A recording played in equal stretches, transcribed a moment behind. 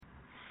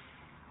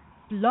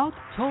Blog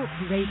Talk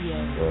Radio.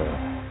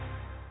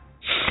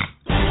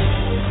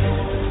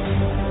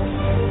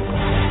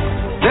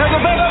 They're the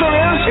best there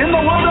is in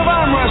the world of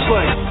arm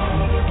wrestling.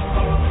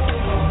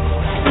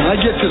 When I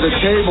get to the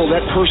table,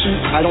 that person,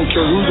 I don't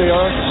care who they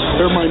are,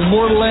 they're my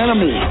mortal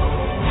enemy.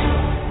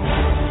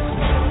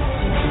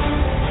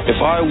 If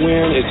I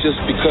win, it's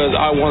just because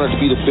I wanted to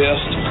be the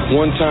best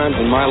one time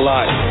in my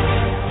life.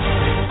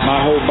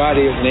 My whole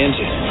body is an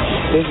engine.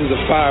 This is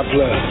a fire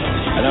plug,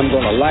 and I'm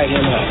going to light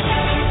him up.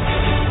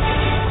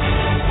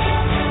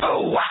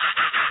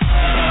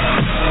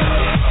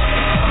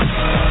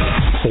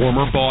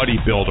 Former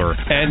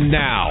bodybuilder and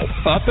now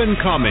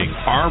up-and-coming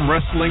arm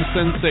wrestling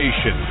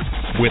sensation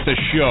with a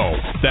show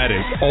that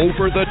is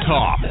over the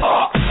top.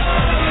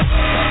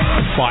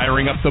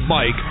 Firing up the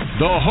mic,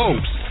 the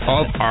host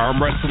of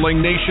Arm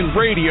Wrestling Nation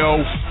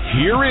Radio,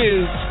 here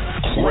is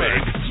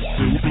Craig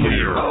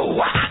Subleer.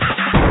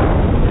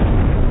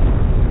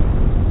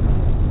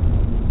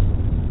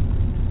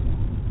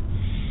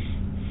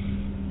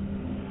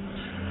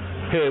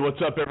 Hey,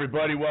 what's up,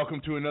 everybody?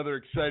 Welcome to another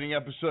exciting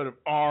episode of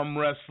Arm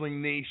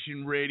Wrestling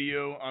Nation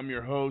Radio. I'm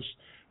your host,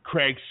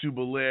 Craig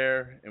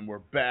Subleer, and we're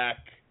back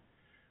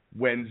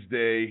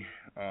Wednesday.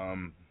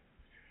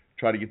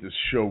 Tried to get this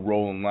show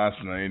rolling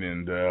last night,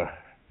 and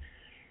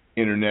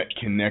internet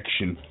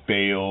connection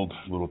failed.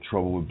 A little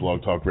trouble with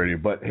Blog Talk Radio.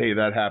 But, hey,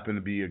 that happened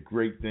to be a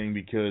great thing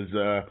because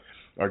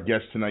our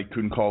guest tonight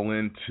couldn't call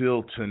in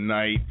till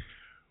tonight.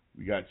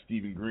 We got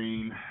Stephen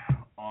Green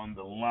on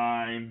the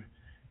line,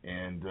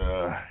 and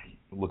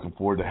looking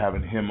forward to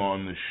having him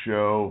on the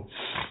show.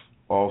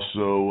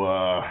 Also,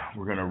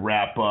 we're going to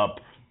wrap up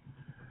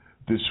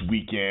this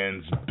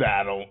weekend's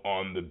Battle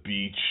on the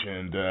Beach.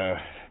 And,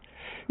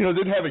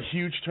 didn't have a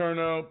huge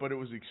turnout, but it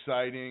was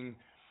exciting.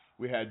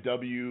 We had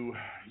WUCF,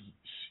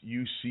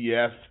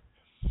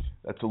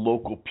 that's a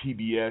local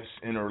PBS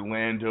in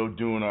Orlando,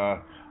 doing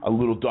a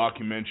little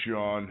documentary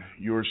on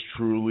yours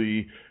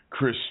truly,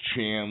 Chris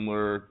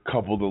Chandler, a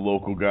couple of the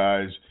local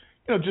guys.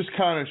 Just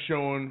kind of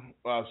showing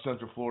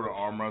Central Florida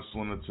arm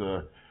wrestling. It's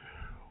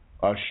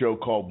a show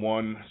called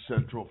One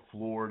Central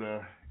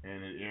Florida,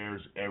 and it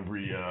airs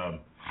every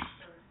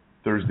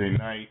Thursday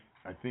night.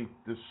 I think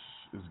this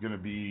is going to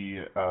be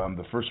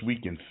the first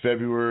week in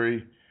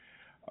February.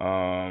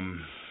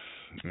 And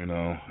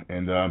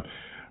I'm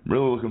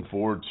really looking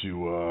forward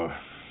to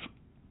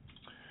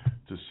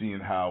seeing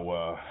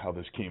how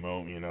this came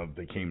out.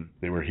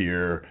 They were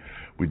here.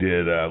 We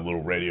did a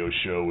little radio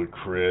show with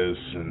Chris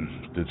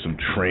and did some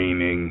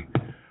training.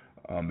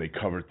 They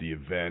covered the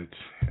event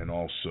and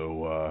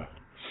also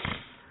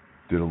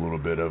did a little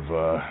bit of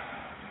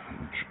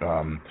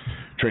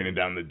training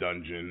down the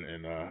dungeon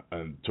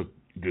and took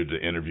good to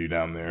interview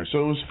down there. So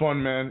it was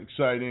fun, man.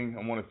 Exciting.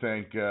 I want to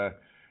thank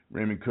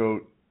Raymond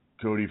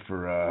Cody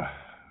for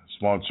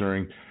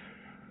sponsoring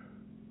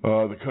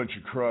the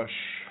Country Crush.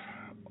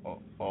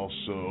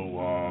 Also,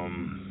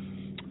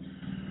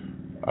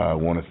 I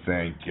want to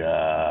thank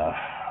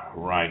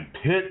Ryan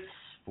Pitts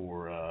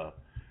for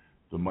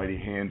the Mighty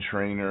Hand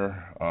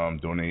Trainer,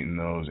 donating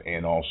those,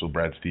 and also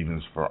Brad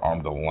Stevens for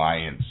Armed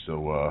Alliance.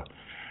 So,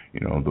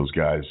 those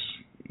guys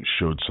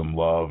showed some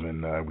love,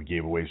 and we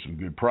gave away some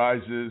good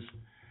prizes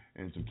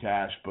and some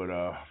cash. But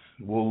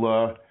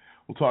we'll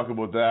talk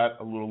about that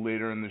a little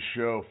later in the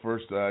show.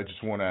 First, I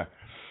just want to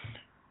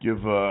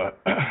give a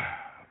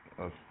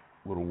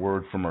little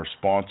word from our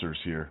sponsors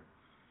here.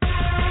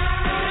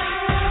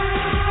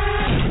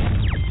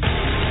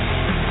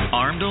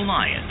 Armed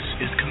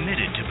Alliance is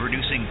committed to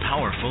producing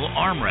powerful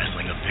arm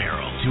wrestling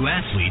apparel to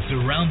athletes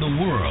around the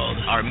world.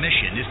 Our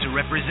mission is to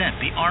represent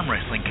the arm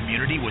wrestling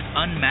community with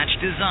unmatched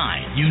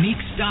design, unique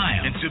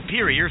style, and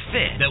superior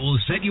fit that will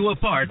set you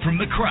apart from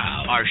the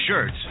crowd. Our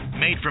shirts,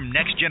 made from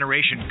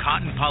next-generation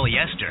cotton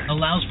polyester,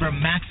 allows for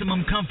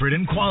maximum comfort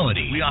and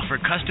quality. We offer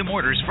custom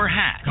orders for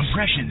hats,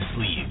 compression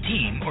sleeves,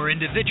 team or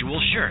individual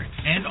shirts,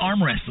 and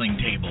arm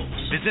wrestling tables.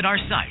 Visit our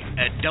site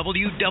at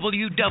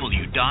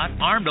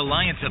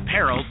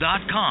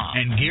www.armedallianceapparel.com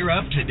and gear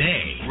up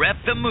today. Rep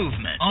the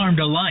movement. Armed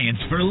Alliance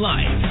for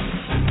life.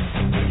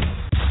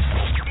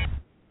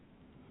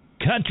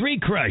 Country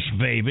Crush,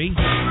 baby.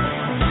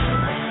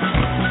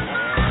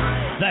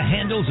 The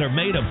handles are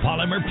made of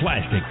polymer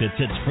plastic that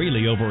sits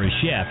freely over a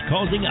shaft,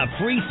 causing a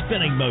free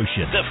spinning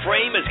motion. The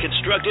frame is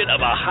constructed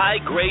of a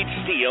high-grade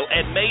steel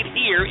and made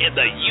here in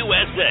the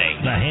USA.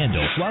 The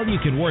handle, while you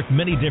can work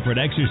many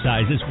different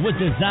exercises, was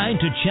designed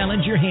to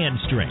challenge your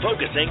hand strength,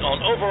 focusing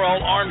on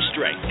overall arm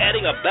strength,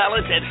 adding a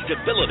balance and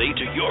stability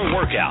to your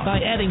workout.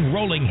 By adding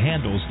rolling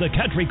handles, the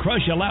Country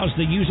Crush allows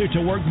the user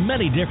to work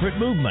many different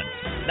movements.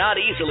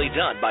 Not easily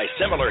done by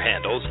similar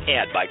handles,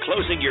 and by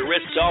closing your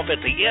wrists off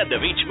at the end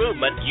of each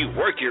movement, you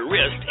work your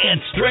wrist and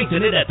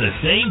strengthen it at the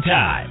same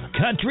time.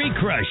 Country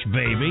Crush,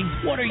 baby.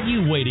 What are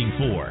you waiting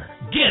for?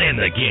 Get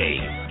in the game.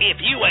 If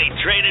you ain't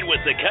training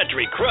with the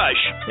Country Crush,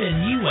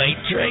 then you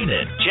ain't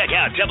training. Check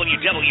out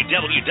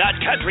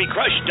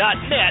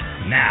www.countrycrush.net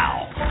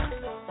now.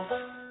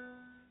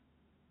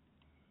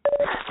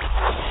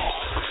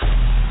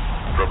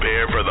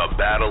 Prepare for the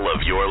battle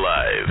of your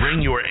life.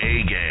 Bring your A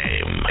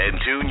game and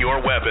fine-tune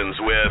your weapons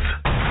with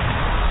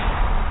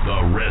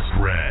the Wrist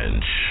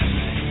Wrench.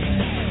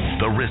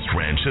 The Wrist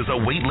Wrench is a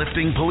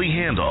weightlifting pulley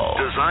handle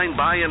designed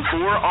by and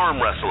for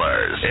arm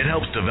wrestlers. It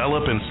helps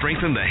develop and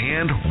strengthen the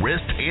hand,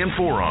 wrist, and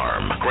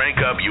forearm. Crank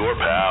up your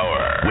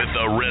power with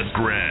the Wrist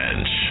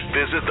Wrench.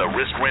 Visit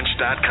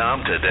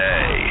thewristwrench.com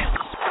today.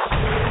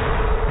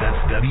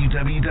 That's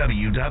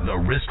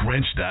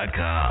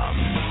www.thewristwrench.com.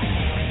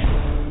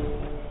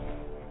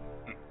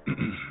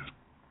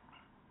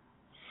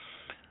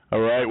 All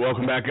right,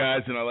 welcome back,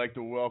 guys, and I'd like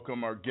to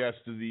welcome our guest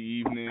of the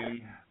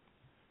evening,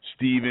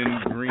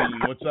 Stephen Green.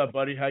 What's up,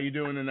 buddy? How you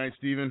doing tonight,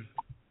 Stephen?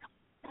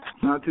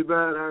 Not too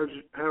bad.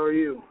 How are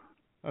you?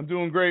 I'm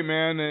doing great,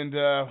 man. And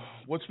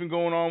what's been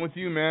going on with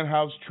you, man?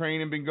 How's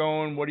training been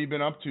going? What have you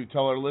been up to?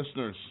 Tell our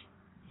listeners.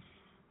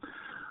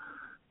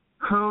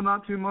 Oh,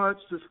 not too much.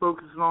 Just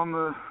focusing on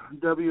the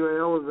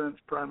WAL events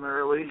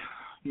primarily.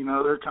 You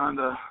know, they're kind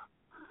of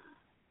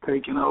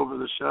taking over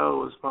the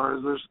show as far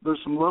as there's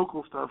some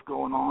local stuff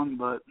going on,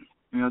 but,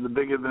 you know, the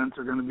big events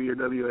are going to be your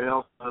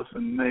WAL stuff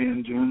in May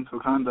and June, so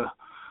kind of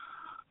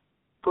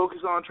focus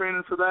on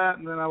training for that.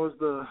 And then I was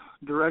the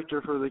director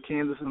for the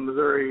Kansas and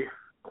Missouri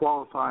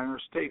qualifying or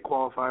state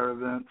qualifier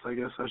events, I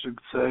guess I should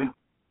say.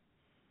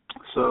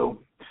 So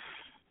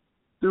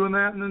doing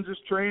that and then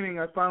just training.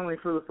 I finally,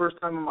 for the first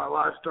time in my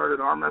life, started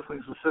arm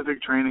wrestling specific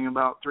training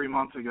about 3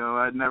 months ago.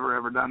 I'd never,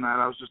 ever done that.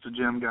 I was just a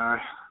gym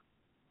guy.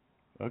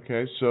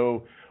 Okay,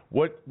 so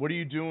what are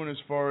you doing as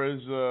far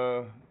as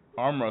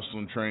arm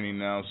wrestling training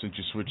now since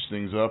you switched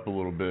things up a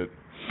little bit?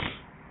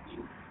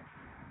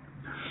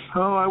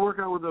 Oh, I work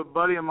out with a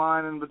buddy of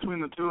mine, and between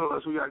the two of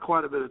us, we got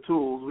quite a bit of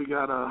tools. We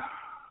got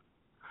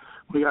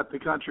the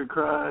Country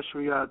Crush,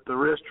 we got the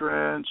Wrist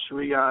Wrench,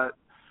 we got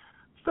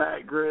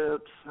Fat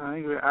Grips.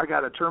 I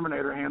got a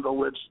Terminator handle,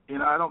 which, you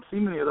know, I don't see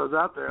many of those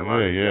out there.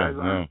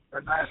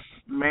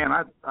 Man,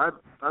 I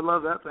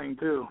love that thing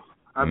too.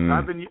 I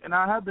have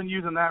been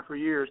using that for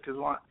years because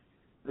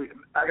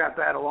I got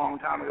that a long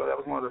time ago. That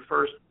was one of the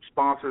first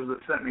sponsors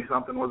that sent me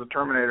something, was a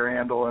Terminator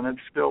handle, and it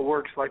still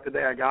works like the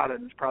day I got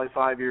it. It's probably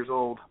 5 years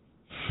old.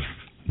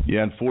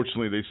 Yeah,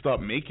 unfortunately, they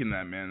stopped making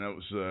that, man. That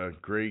was a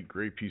great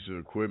piece of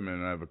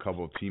equipment. I have a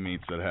couple of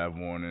teammates that have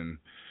one, and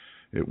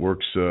it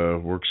works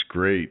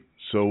great.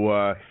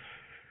 So,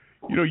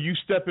 you know, you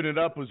stepping it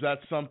up, was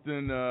that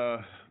something,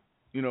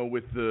 you know,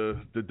 with the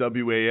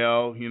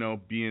WAL, you know,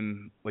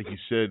 being, like you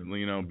said,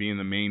 you know, being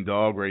the main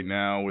dog right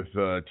now with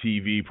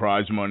TV,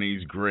 prize money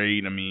is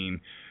great. I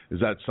mean, is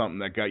that something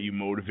that got you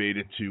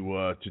motivated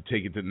to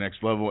take it to the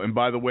next level? And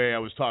by the way, I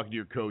was talking to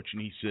your coach,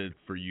 and he said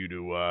for you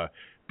to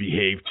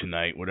behave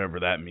tonight, whatever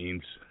that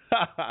means.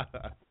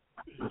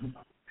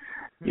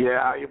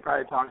 Yeah, you're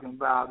probably talking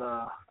about,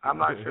 I'm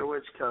not sure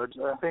which coach.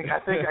 I think I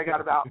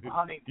got about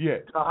 100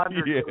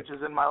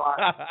 coaches in my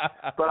life.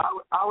 But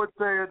I would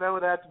say that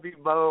would have to be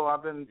Bo.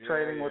 I've been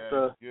training with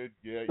the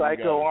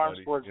Psycho Arm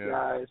Sports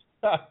guys.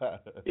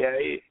 Yeah,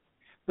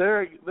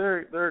 they're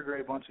a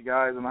great bunch of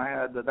guys, and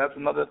that's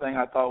another thing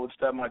I thought would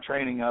step my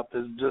training up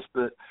is just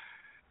that,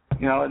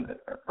 you know, and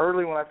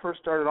early when I first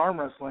started arm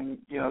wrestling,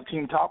 you know,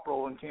 Team Top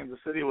Roll in Kansas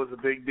City was a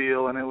big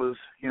deal, and it was,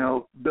 you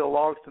know, Bill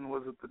Logston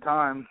was at the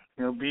time,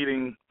 you know,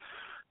 beating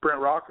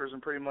Brent Rockers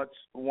and pretty much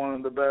one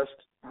of the best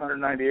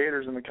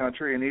 198ers in the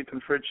country, and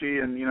Ethan Fritchie,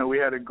 and, you know, we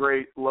had a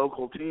great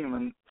local team,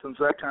 and since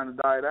that kind of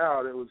died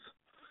out,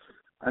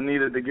 I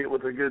needed to get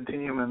with a good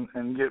team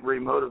and get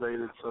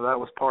remotivated, so that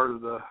was part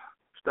of the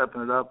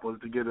stepping it up, was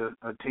to get a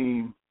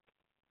team.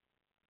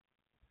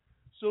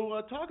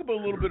 So talk about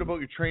a little bit about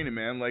your training,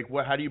 man. Like,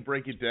 how do you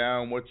break it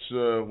down? What's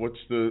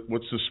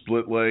the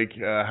split like?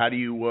 How do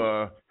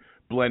you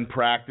blend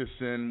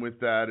practice in with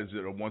that? Is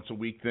it a once a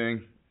week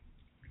thing?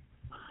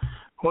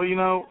 Well, you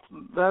know,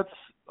 that's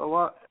a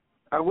lot.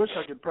 I wish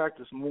I could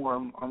practice more.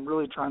 I'm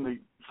really trying to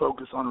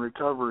focus on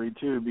recovery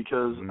too,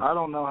 because I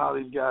don't know how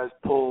these guys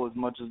pull as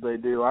much as they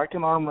do. I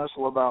can arm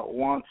wrestle about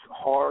once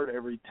hard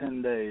every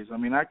 10 days. I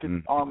mean, I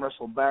can arm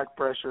wrestle back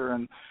pressure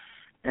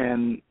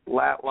and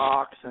lat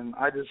locks, and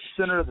I just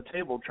center of the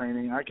table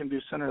training. I can do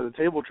center of the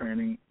table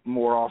training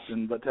more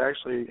often, but to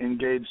actually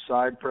engage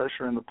side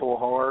pressure and to pull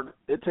hard,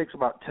 it takes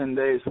about 10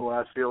 days till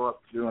I feel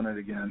up doing it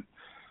again.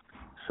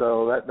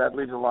 So that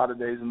leaves a lot of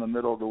days in the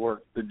middle to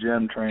work the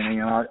gym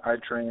training, and I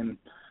train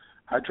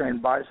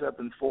bicep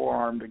and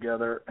forearm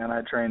together, and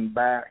I train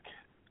back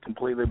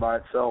completely by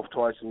itself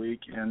twice a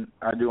week, and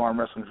I do arm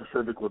wrestling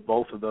specific with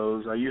both of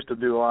those. I used to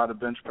do a lot of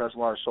bench press, a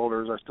lot of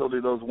shoulders. I still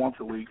do those once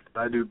a week,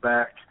 but I do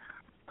back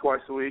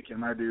twice a week,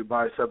 and I do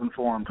bicep and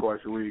forearm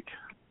twice a week.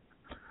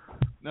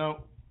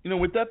 Now, you know,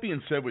 with that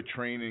being said, with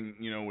training,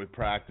 you know, with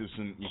practice,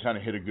 and you kind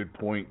of hit a good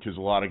point, because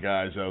a lot of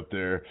guys out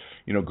there,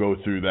 you know, go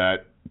through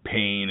that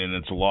pain, and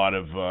it's a lot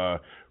of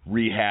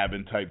rehab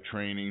and type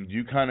training. Do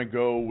you kind of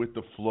go with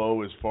the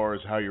flow as far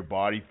as how your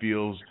body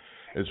feels,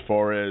 as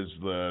far as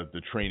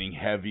the training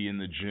heavy in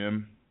the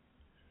gym?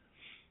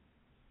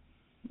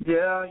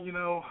 Yeah, you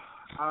know,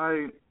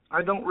 I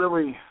don't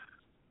really.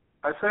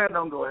 I say I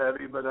don't go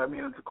heavy, but I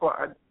mean I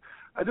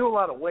do a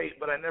lot of weight,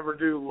 but I never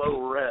do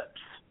low reps.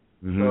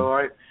 So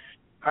I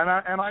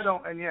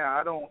don't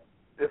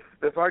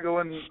if I go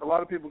in, a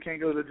lot of people can't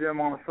go to the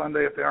gym on a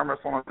Sunday if they arm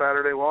wrestle on a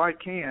Saturday. Well, I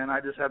can. I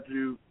just have to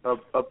do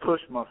a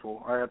push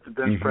muscle. I have to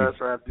bench press,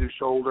 or I have to do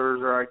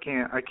shoulders, or I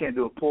can't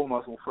do a pull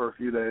muscle for a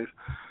few days.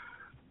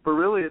 But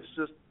really, it's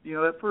just,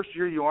 that first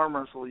year you arm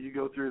wrestle, you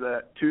go through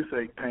that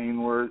toothache pain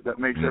that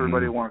makes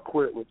everybody want to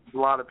quit, which a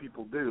lot of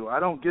people do. I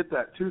don't get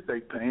that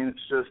toothache pain.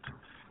 It's just,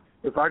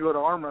 if I go to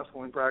arm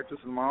wrestling practice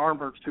and my arm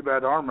hurts too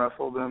bad to arm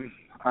wrestle, then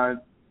I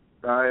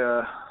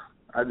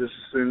just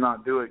assume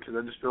not do it, because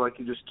I just feel like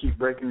you just keep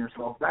breaking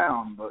yourself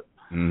down. But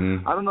I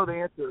don't know the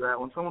answer to that.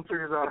 When someone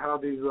figures out how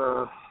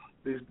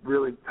these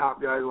really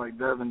top guys like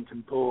Devin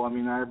can pull,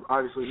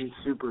 obviously he's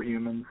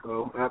superhuman,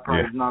 so that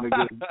probably is not a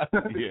good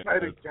guy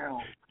to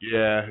count.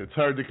 Yeah, it's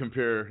hard to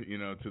compare,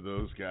 to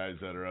those guys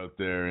that are out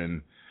there,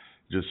 and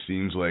just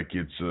seems like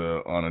it's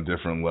on a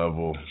different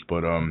level.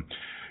 But,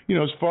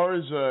 as far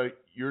as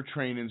your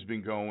training's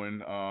been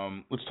going,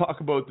 let's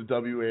talk about the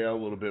WAL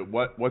a little bit.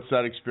 What's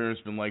that experience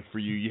been like for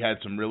you? You had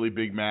some really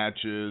big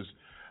matches,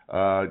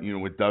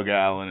 with Doug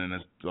Allen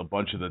and a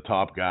bunch of the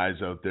top guys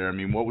out there.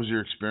 What was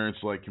your experience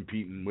like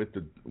competing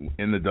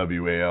in the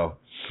WAL?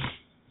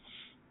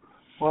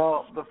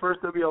 Well, the first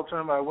WAL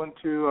tournament I went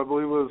to, I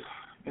believe, was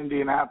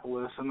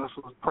Indianapolis, and this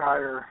was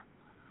prior.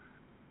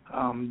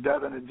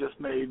 Devin had just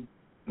made.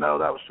 No,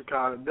 that was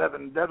Chicago.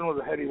 Devin was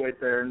a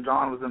heavyweight there, and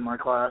John was in my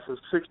class. There's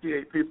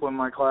 68 people in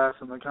my class,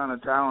 and the kind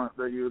of talent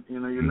that you're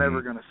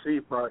never going to see.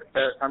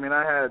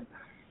 I had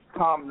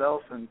Tom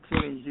Nelson,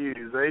 Kenny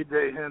Hughes,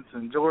 A.J.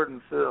 Henson,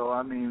 Jordan Sill,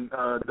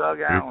 Doug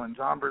Allen,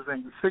 John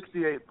Brzezinski,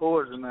 68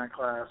 pullers in that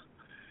class.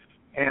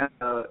 And,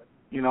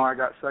 I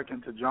got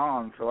second to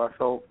John, so I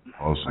felt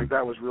like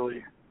that was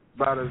really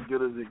about as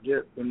good as it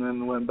gets. And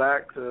then went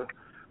back to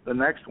the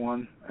next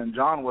one, and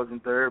John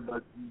wasn't there,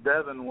 but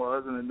Devin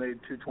was, and it made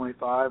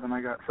 225, and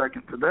I got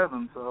second to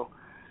Devin. So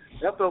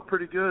that felt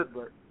pretty good.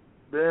 But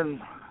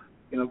then,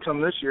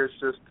 come this year, it's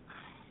just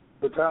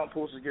the talent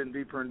pool is getting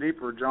deeper and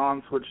deeper.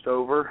 John switched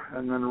over,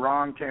 and then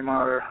Ron came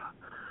out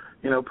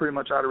of, pretty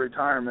much out of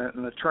retirement,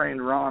 and the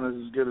trained Ron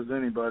is as good as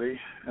anybody.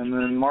 And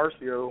then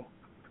Marcio,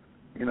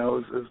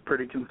 is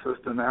pretty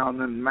consistent now. And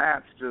then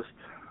Matt's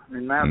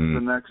Matt's the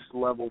next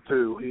level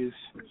too. He's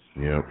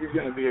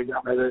going to be a guy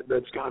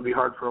that's going to be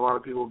hard for a lot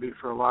of people to beat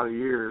for a lot of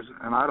years.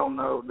 And I don't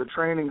know, the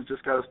training's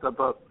just got to step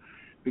up,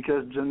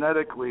 because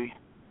genetically,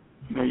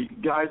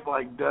 guys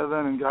like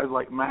Devin and guys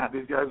like Matt,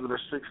 these guys that are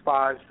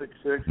 6'5",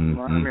 6'6",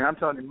 I'm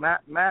telling you,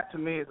 Matt to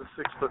me is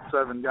a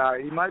 6'7"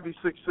 guy. He might be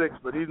 6'6",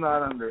 but he's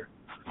not under.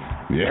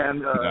 Yeah,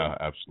 and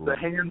absolutely. The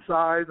hand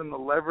size and the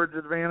leverage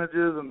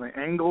advantages and the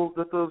angles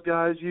that those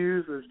guys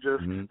use is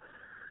just,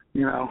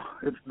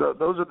 it's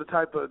those are the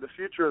type of the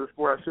future of the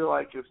sport. I feel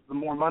like if the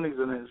more money's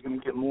in it, is going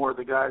to get more of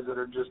the guys that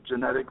are just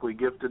genetically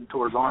gifted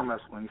towards arm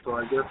wrestling. So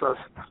I guess us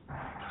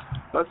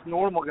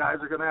normal guys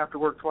are going to have to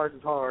work twice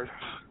as hard.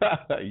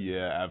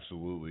 Yeah,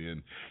 absolutely.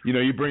 And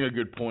you bring a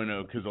good point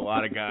out, because a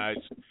lot of guys,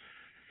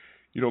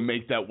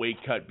 make that weight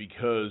cut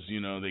because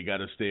they got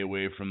to stay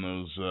away from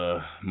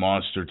those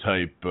monster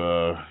type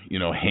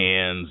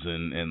hands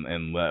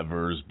and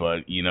levers.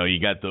 But you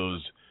got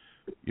those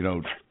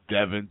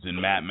Devins and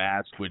Matt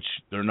Matz, which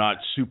they're not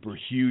super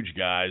huge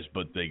guys,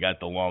 but they got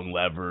the long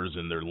levers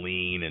and they're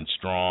lean and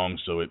strong,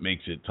 so it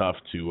makes it tough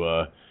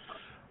to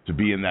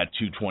be in that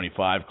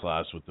 225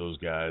 class with those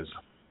guys.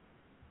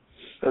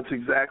 That's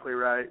exactly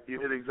right. You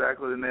hit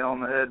exactly the nail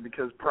on the head,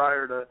 because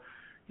prior to,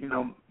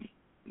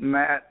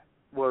 Matt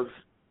was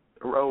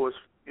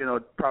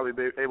probably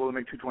able to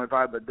make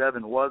 225, but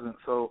Devin wasn't.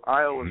 So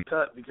I always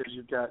cut, because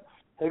you've got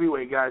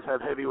heavyweight guys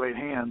have heavyweight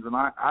hands, and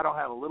I don't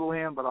have a little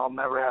hand, but I'll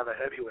never have a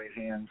heavyweight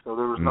hand. So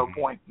there was no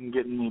point in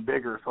getting any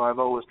bigger. So I've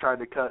always tried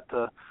to cut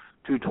to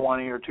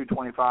 220 or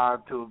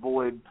 225 to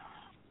avoid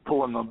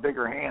pulling the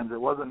bigger hands.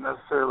 It wasn't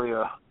necessarily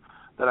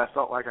that I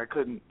felt like I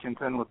couldn't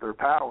contend with their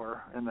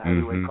power in the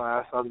heavyweight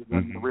class, other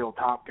than the real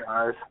top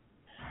guys.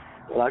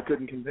 But I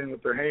couldn't contend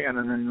with their hand.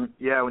 And then,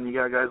 when you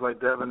got guys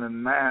like Devin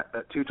and Matt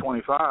at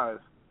 225,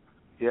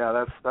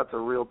 that's a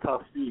real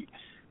tough feat.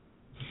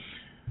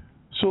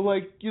 So,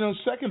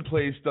 second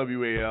place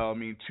WAL,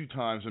 2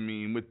 times,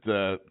 with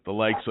the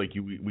likes like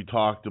we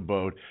talked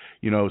about,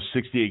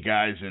 68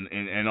 guys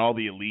and all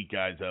the elite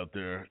guys out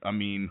there.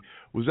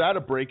 Was that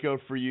a breakout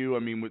for you?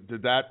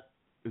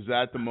 Is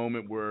that the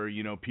moment where,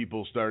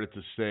 people started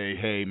to say,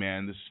 hey,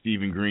 man, this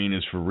Stephen Green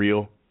is for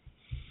real?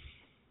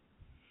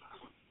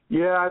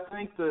 Yeah, I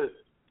think that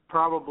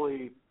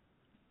probably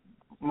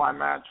my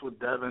match with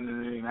Devin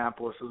in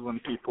Indianapolis is when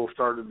people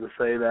started to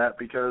say that,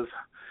 because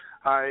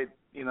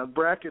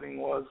bracketing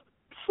was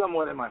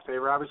somewhat in my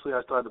favor. Obviously,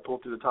 I still had to pull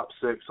through the top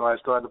 6, so I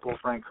still had to pull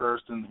Frank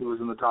Kirsten, who was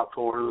in the top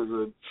 4, who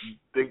was a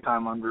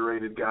big-time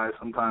underrated guy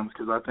sometimes,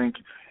 because I think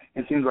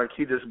it seems like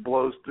he just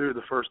blows through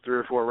the first 3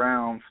 or 4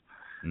 rounds,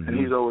 and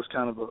he's always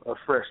kind of a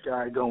fresh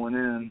guy going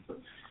in.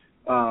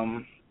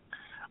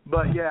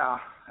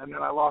 And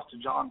then I lost to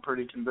John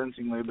pretty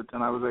convincingly, but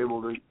then I was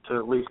able to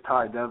at least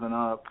tie Devin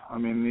up.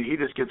 He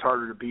just gets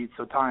harder to beat,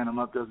 so tying him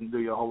up doesn't do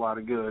you a whole lot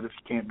of good. If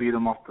you can't beat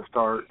him off the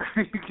start,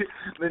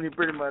 then you're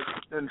pretty much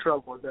in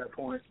trouble at that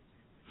point.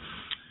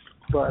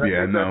 But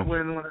yeah, no.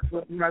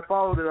 When I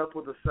followed it up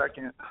with a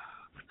second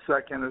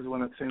is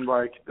when it seemed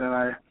like then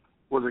I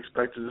was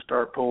expected to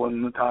start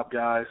pulling the top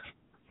guys.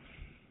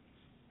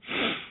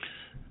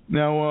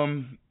 Now,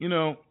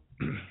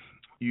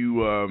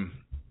 you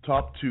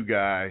top 2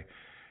 guy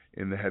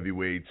in the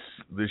heavyweights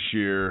this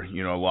year.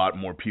 A lot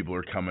more people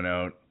are coming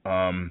out.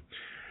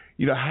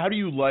 How do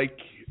you like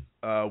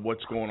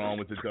what's going on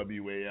with the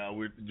WAL?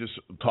 We're just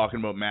talking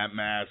about Matt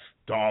Mass'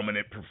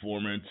 dominant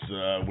performance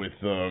with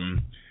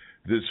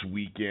this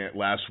weekend.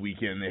 Last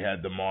weekend they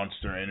had the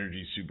Monster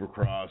Energy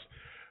Supercross.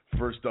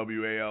 First WAL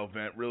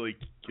event,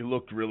 it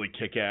looked really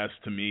kick-ass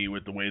to me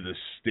with the way the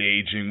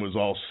staging was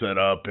all set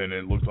up, and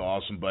it looked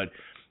awesome. But,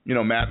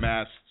 Matt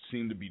Mass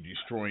seemed to be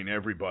destroying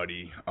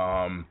everybody.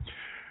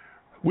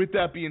 With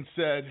that being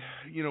said,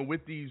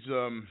 with these,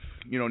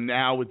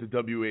 now with the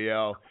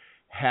WAL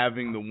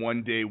having the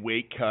one-day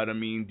weight cut,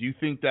 do you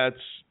think that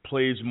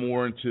plays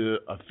more into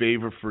a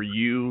favor for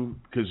you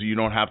because you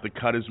don't have to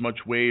cut as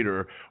much weight,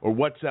 or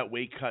what's that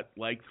weight cut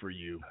like for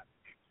you?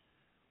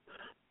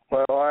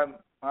 Well,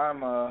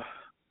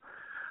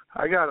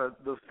 I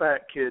got the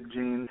fat kid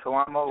gene, so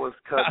I'm always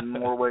cutting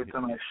more weight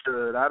than I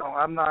should.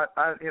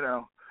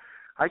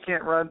 I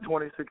can't run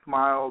 26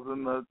 miles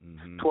in the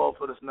 12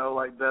 foot of snow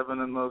like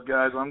Devin and those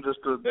guys.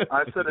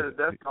 I sit at a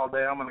desk all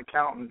day. I'm an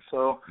accountant,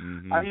 so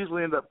I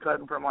usually end up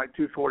cutting from like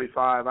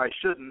 245. I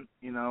shouldn't,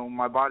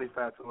 my body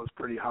fat's was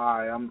pretty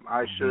high.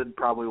 I should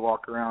probably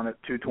walk around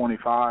at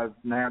 225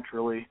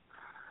 naturally,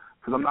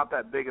 because I'm not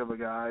that big of a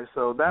guy.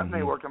 So that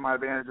may work in my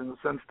advantage in the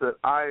sense that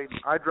I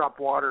drop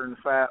water and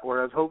fat,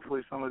 whereas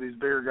hopefully some of these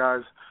bigger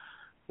guys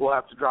will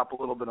have to drop a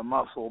little bit of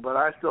muscle. But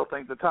I still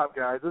think the top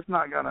guys, it's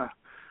not going to –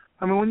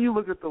 when you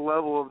look at the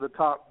level of the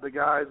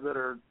guys that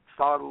are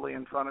solidly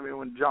in front of me,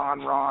 when John,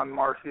 Ron,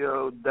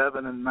 Marcio,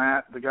 Devin, and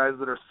Matt, the guys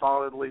that are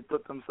solidly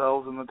put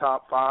themselves in the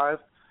top 5,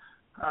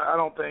 I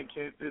don't think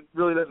it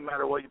really doesn't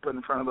matter what you put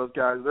in front of those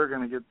guys. They're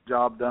going to get the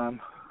job done.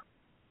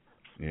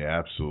 Yeah,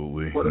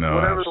 absolutely.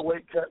 Whatever the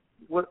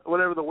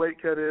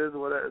weight cut is,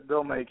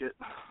 they'll make it.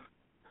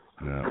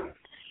 No.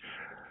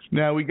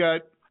 Now we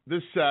got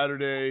this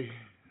Saturday,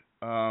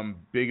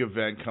 big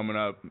event coming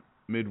up,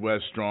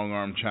 Midwest Strong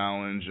Arm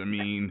Challenge.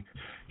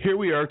 Here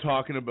we are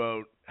talking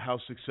about how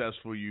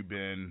successful you've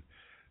been,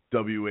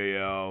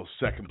 WAL,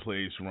 second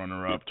place,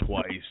 runner-up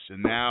twice,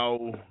 and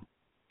now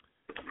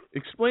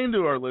explain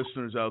to our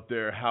listeners out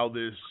there how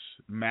this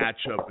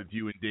matchup with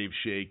you and Dave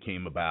Shea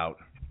came about.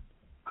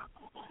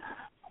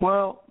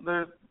 Well,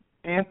 there's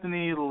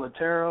Anthony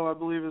Latero, I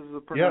believe is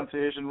the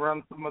pronunciation,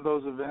 runs some of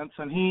those events,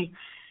 and he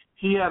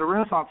had a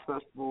Renaissance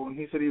Festival, and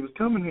he said he was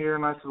coming here,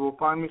 and I said, well,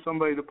 find me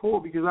somebody to pull,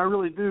 because I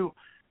really do.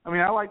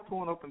 I like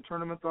pulling open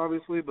tournaments,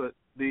 obviously, but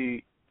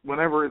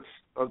whenever it's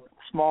a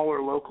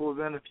smaller local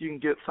event, if you can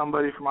get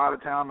somebody from out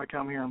of town to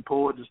come here and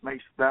pull, it just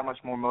makes it that much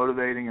more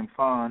motivating and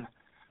fun.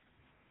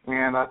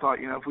 And I thought,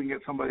 if we can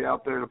get somebody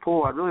out there to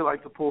pull, I'd really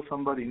like to pull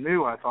somebody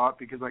new, I thought,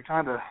 because I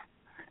kind of,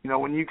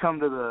 when you come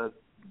to the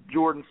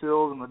Jordan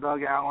Sills and the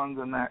Doug Allens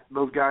and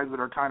those guys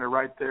that are kind of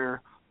right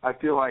there, I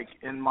feel like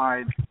in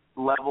my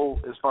level,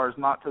 as far as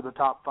not to the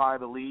top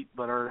 5 elite,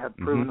 but have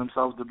proven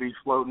themselves to be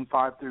floating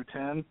 5 through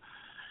 10,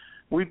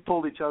 we've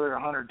pulled each other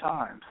 100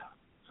 times.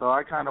 So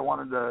I kind of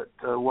wanted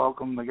to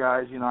welcome the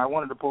guys. I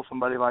wanted to pull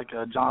somebody like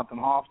Jonathan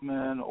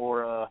Hoffman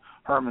or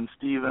Herman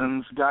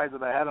Stevens, guys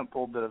that I haven't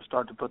pulled that have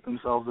started to put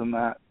themselves in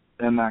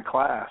that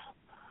class.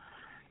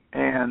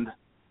 And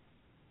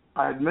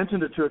I had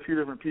mentioned it to a few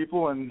different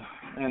people,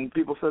 and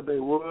people said they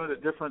would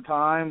at different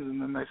times,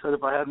 and then they said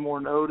if I had more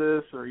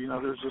notice, or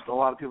there's just a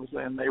lot of people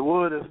saying they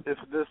would if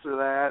this or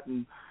that,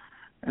 and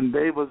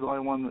Dave was the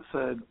only one that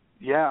said,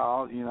 yeah,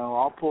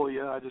 I'll pull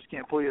you. I just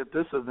can't pull you at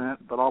this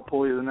event, but I'll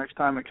pull you the next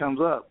time it comes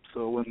up.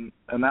 And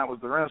that was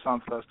the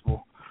Renaissance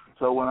Festival.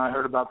 So when I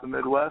heard about the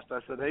Midwest,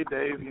 I said, hey,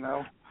 Dave,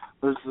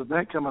 there's this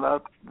event coming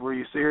up. Were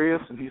you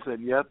serious? And he said,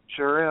 yep,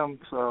 sure am.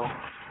 So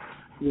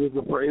he was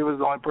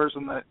the only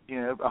person that,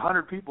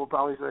 100 people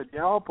probably said,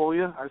 yeah, I'll pull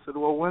you. I said,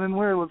 well, when and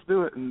where? Let's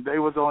do it. And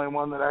Dave was the only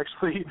one that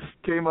actually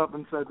came up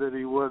and said that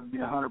he would be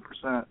 100%.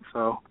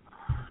 So.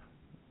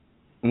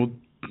 Well,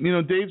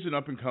 Dave's an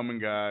up-and-coming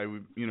guy.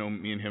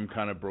 Me and him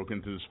kind of broke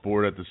into the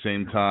sport at the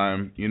same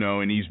time,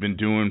 and he's been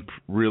doing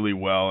really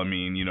well.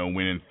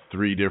 Winning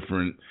 3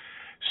 different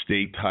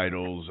state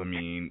titles.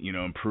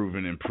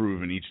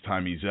 Improving each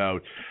time he's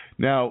out.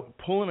 Now,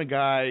 pulling a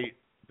guy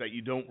that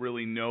you don't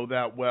really know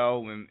that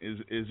well, and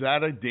is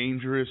that a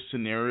dangerous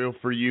scenario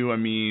for you?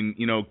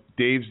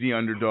 Dave's the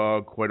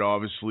underdog, quite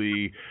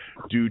obviously,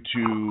 due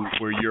to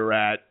where you're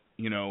at,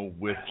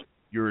 with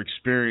your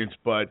experience,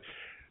 but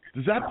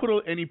does that put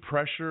any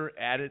pressure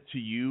added to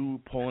you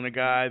pulling a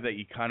guy that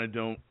you kind of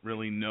don't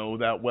really know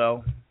that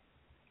well?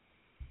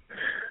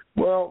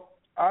 Well,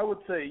 I would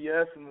say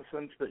yes, in the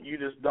sense that you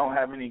just don't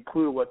have any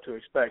clue what to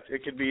expect.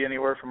 It could be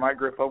anywhere from I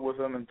grip up with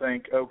him and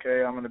think,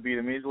 okay, I'm going to beat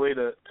him easily,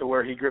 to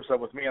where he grips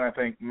up with me and I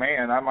think,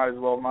 man, I might as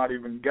well not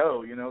even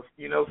go.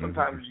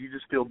 Sometimes you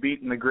just feel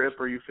beat in the grip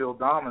or you feel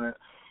dominant.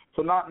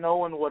 So not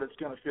knowing what it's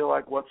going to feel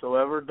like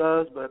whatsoever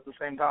does, but at the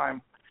same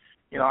time,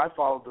 I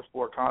followed the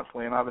sport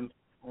constantly, and I've been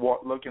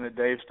looking at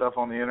Dave's stuff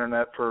on the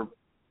internet for,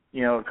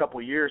 a couple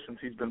of years since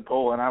he's been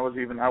pulling. I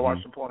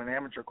watched him pull in an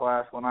amateur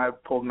class when I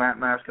pulled Matt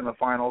Mask in the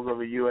finals of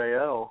a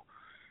UAL,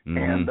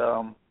 and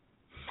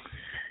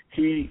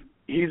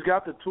he's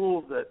got the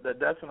tools that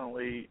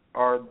definitely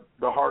are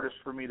the hardest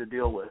for me to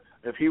deal with.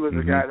 If he was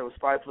a guy that was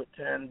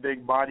 5'10",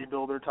 big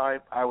bodybuilder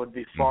type, I would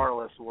be far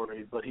less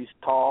worried. But he's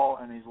tall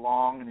and he's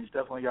long, and he's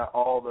definitely got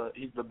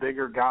he's the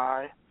bigger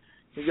guy.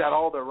 He's got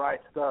all the right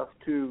stuff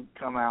to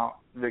come out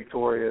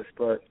victorious,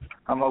 but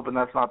I'm hoping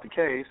that's not the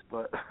case.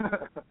 But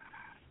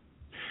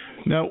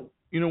now,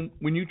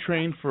 when you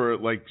train for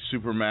like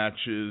super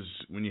matches,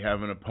 when you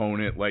have an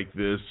opponent like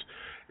this,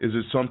 is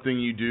it something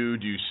you do?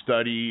 Do you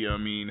study? I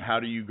mean,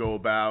 how do you go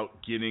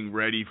about getting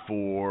ready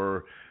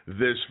for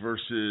this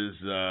versus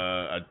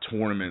a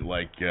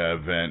tournament-like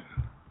event?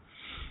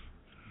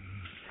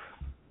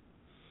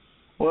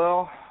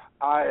 Well,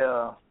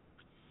 I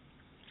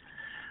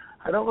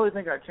don't really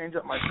think I change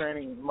up my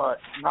training much.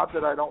 Not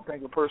that I don't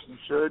think a person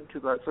should,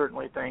 because I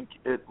certainly think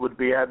it would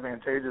be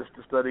advantageous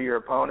to study your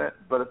opponent.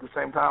 But at the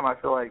same time, I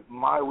feel like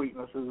my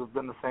weaknesses have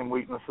been the same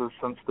weaknesses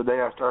since the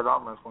day I started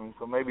arm wrestling.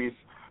 So maybe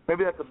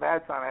that's a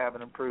bad sign I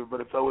haven't improved,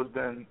 but it's always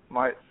been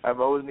I've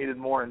always needed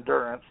more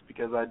endurance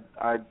because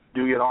I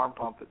do get arm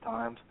pumped at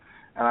times,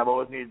 and I've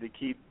always needed to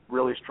keep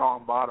really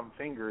strong bottom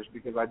fingers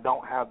because I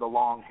don't have the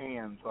long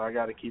hands, so I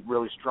got to keep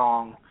really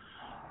strong,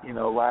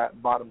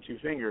 bottom two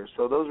fingers.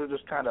 So those are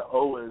just kind of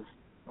always,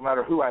 no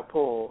matter who I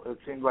pull, it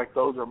seems like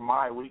those are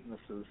my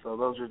weaknesses. So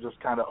those are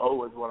just kind of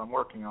always what I'm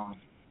working on.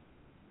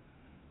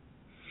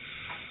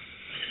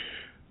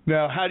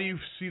 Now, how do you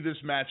see this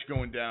match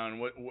going down?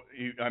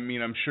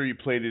 I'm sure you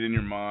played it in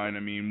your mind.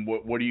 I mean,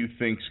 what do you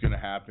think's going to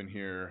happen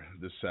here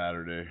this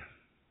Saturday?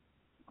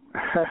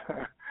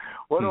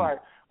 What do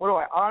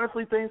I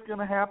honestly think is going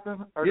to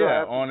happen? Or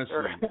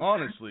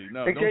honestly,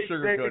 no, don't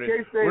sugarcoat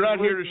it. We're not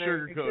here to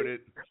sugarcoat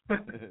it.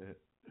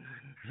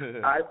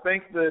 I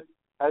think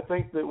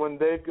that when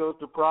Dave goes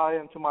to pry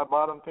into my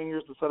bottom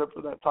fingers to set up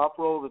for that top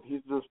roll, that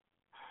he's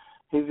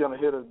going to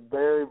hit a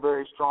very,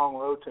 very strong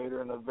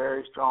rotator and a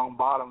very strong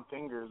bottom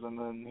fingers, and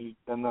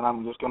then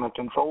I'm just going to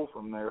control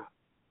from there.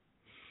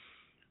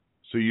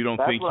 So you don't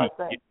think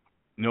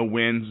no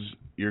wins,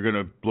 you're going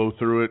to blow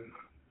through it?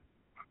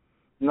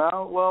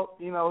 No, well,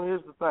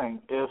 here's the thing.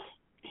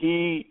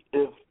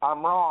 If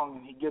I'm wrong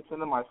and he gets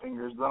into my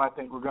fingers, then I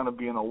think we're going to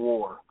be in a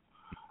war.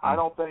 I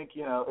don't think,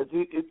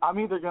 I'm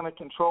either going to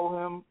control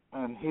him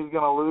and he's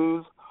going to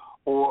lose,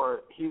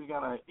 or he's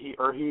gonna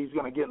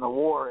get in the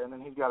war and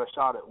then he's got a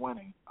shot at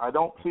winning. I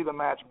don't see the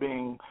match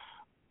being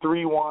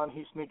 3-1.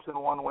 He sneaks in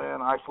one win,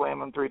 I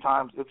slam him 3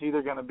 times. It's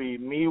either going to be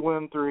me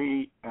win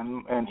 3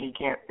 and he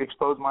can't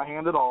expose my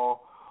hand at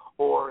all,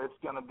 or it's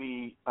going to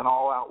be an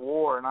all-out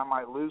war and I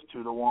might lose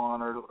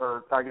 2-1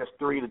 or I guess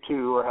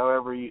 3-2 or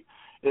however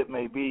it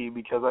may be,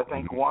 because I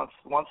think once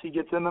he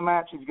gets in the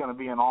match, he's going to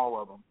be in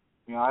all of them.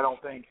 I don't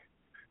think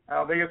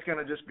it's going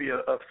to just be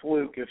a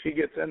fluke. If he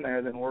gets in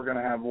there, then we're going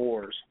to have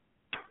wars.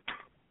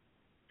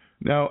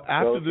 Now,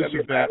 after this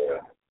event,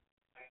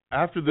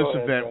 after this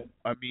event,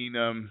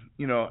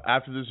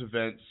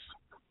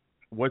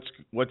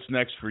 what's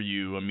next for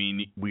you? I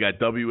mean, we got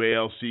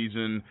WAL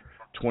season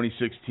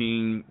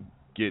 2016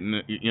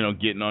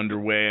 getting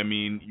underway. I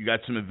mean, you got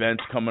some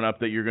events coming up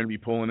that you're going to be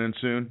pulling in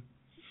soon?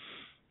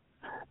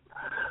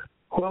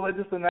 Well, I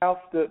just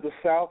announced that the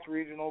South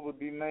Regional would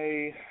be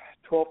May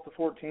 12th to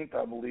 14th,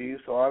 I believe.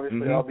 So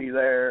obviously I'll be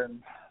there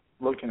and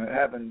looking at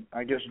having,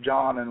 I guess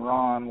John and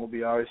Ron will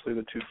be obviously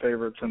the 2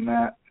 favorites in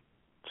that.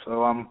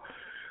 So I'm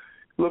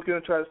looking to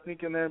try to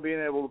sneak in there and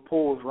being able to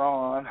pull with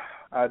Ron.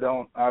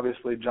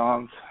 Obviously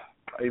John's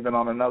even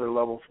on another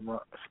level from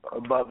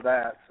above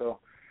that. So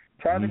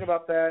trying to think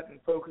about that and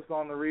focus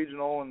on the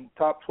regional, and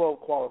top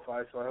 12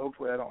 qualify. So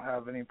hopefully I don't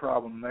have any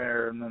problem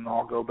there, and then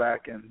I'll go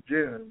back in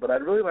June. But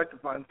I'd really like to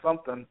find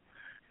something.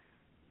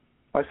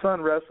 My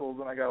son wrestles,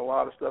 and I got a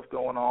lot of stuff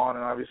going on,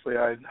 and obviously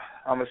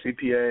I'm a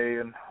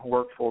CPA and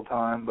work full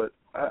time. But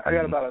I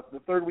got about the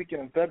third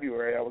weekend in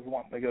February. I was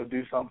wanting to go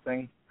do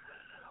something,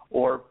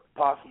 or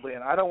possibly,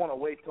 and I don't want to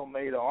wait till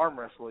May to arm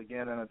wrestle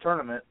again in a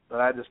tournament. But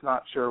I'm just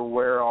not sure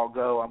where I'll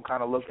go. I'm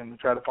kind of looking to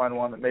try to find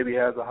one that maybe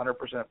has 100%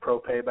 pro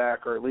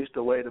payback, or at least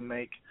a way to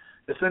make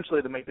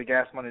the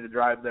gas money to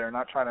drive there.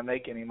 Not trying to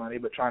make any money,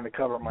 but trying to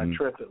cover my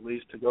trip at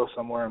least to go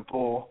somewhere and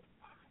pull.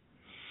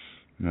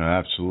 No,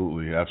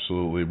 absolutely,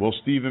 absolutely. Well,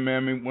 Steven,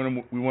 man,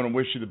 we want to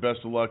wish you the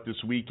best of luck this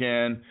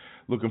weekend.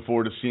 Looking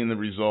forward to seeing the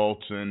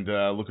results, and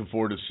looking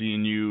forward to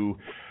seeing you,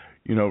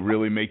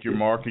 really make your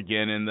mark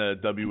again in the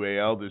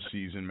WAL this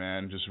season,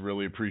 man. Just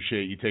really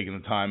appreciate you taking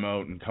the time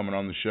out and coming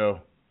on the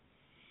show.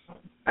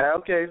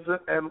 Okay,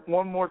 and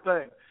one more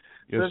thing.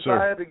 Yes, Since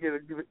sir.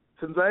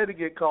 Since I had to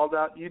get called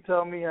out, you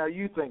tell me how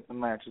you think the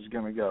match is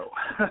going to go.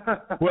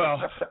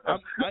 Well,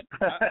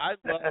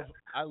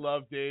 I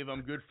love Dave.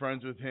 I'm good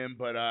friends with him,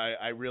 but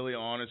I really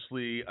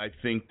honestly, I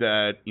think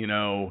that,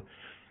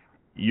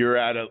 you're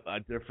at a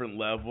different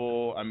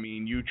level. I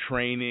mean, you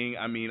training.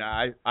 I mean,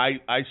 I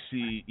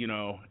see,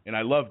 and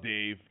I love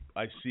Dave.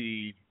 I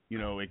see,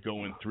 it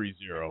going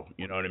 3-0.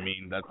 You know what I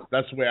mean?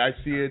 That's the way I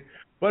see it.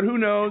 But who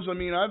knows? I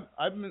mean,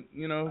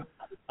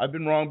 I've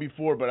been wrong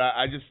before, but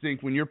I just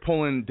think when you're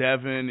pulling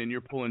Devin and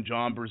you're pulling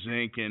John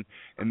Brzenk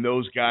and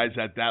those guys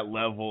at that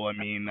level, I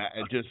mean,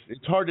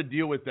 it's hard to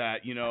deal with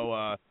that,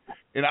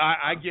 and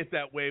I get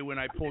that way when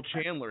I pull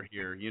Chandler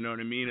here. You know what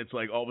I mean? It's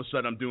like all of a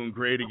sudden I'm doing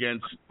great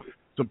against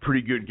some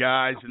pretty good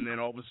guys, and then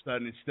all of a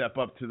sudden it step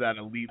up to that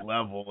elite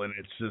level, and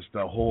it's just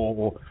a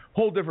whole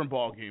different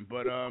ball game.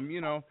 But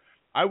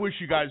I wish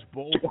you guys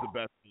both the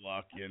best of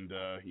luck, and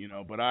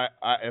but I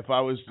if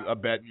I was a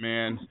betting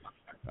man,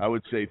 I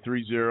would say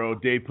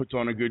 3-0. Dave puts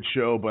on a good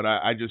show, but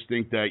I just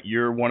think that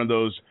you're one of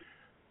those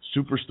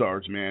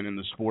superstars, man, in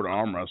the sport of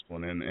arm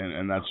wrestling,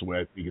 and that's the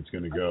way I think it's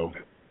going to go.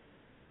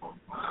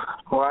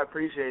 Well, I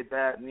appreciate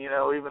that, and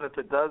even if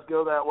it does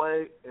go that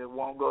way, it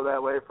won't go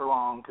that way for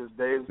long because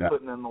Dave's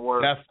putting in the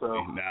work. Definitely.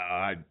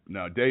 So.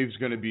 No, Dave's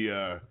going to be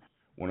a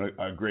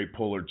great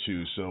puller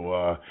too.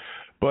 So,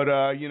 but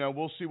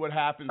we'll see what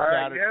happens. All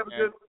right,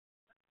 Saturday.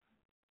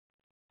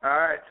 All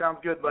right, sounds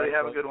good, buddy.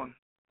 Have a good one.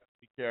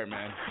 Take care,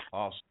 man.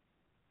 Awesome.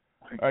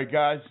 All right,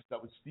 guys,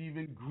 that was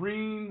Steven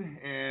Green.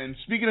 And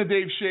speaking of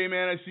Dave Shea,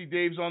 man, I see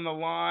Dave's on the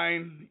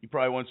line. He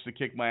probably wants to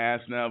kick my ass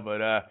now, but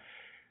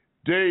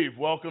Dave,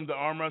 welcome to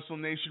Arm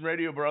Wrestling Nation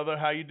Radio, brother.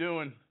 How you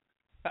doing?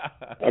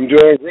 I'm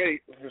doing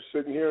great. I'm just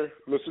sitting here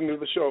listening to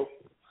the show.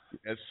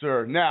 Yes,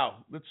 sir.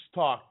 Now, let's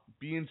talk.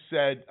 Being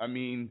said, I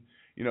mean,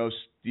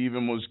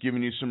 Steven was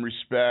giving you some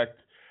respect,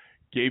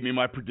 gave me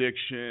my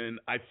prediction.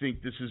 I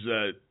think this is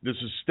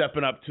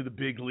stepping up to the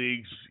big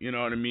leagues, you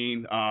know what I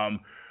mean?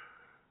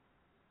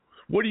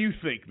 What do you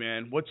think,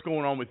 man? What's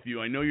going on with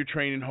you? I know you're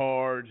training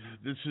hard.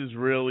 This is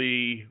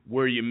really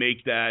where you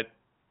make that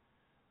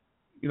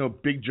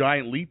big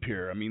giant leap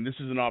here. I mean, this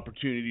is an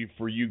opportunity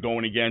for you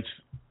going against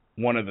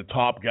one of the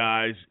top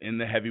guys in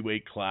the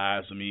heavyweight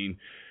class. I mean,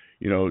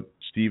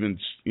 Steven,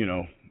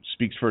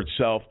 speaks for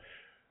itself.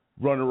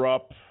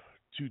 Runner-up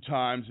 2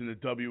 times in the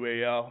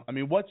WAL. I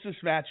mean, what's this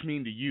match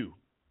mean to you?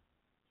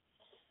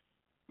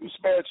 This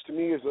match to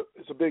me is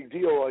a big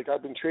deal. Like,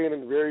 I've been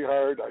training very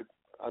hard.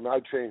 I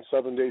train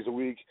 7 days a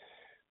week,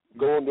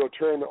 going to a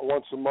tournament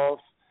once a month.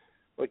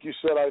 Like you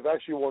said, I've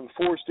actually won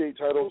 4 state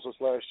titles this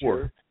last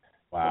year.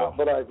 Wow.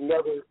 But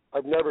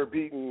I've never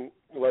beaten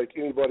like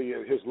anybody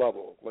at his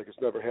level. Like, it's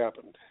never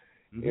happened.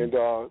 Mm-hmm. And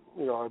I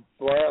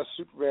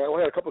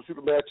only had a couple of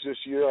super matches this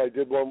year. I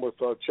did one with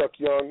Chuck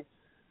Young.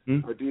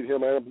 Mm-hmm. I beat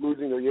him. I ended up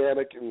losing to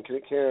Yannick in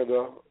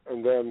Canada,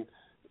 and then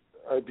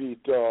I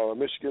beat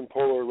Michigan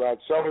Polar Rod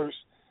Sellers,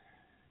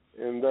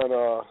 and then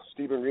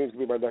Steven Green's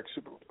gonna be my next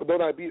super. But then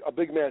I beat a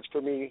big match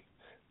for me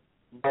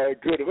by a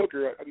good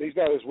hooker. I mean, he's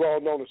not as well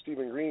known as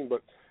Steven Green,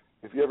 but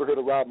if you ever heard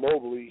of Rob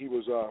Mobley, he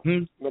was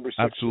number 6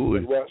 Absolutely.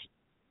 in the West.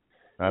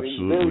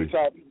 Absolutely. Very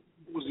top.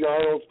 He was the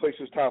Arnold's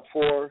places top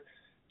 4,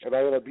 and I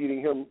ended up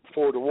beating him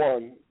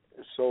 4-1.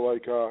 So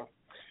like,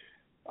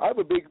 I'm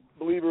a big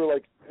believer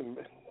like in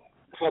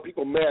how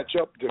people match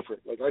up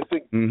different. Like, I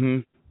think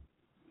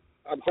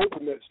I'm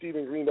hoping that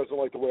Steven Green doesn't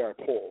like the way I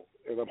pull,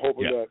 and I'm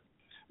hoping that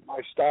my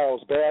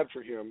style's bad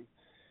for him,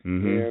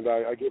 and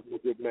I give him a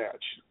good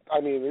match. I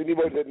mean,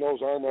 anybody that knows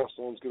arm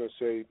wrestling is going to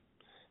say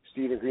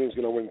Steven Green's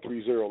going to win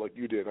 3-0 like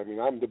you did. I mean,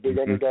 I'm the big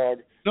underdog.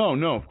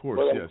 No, of course,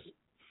 yes.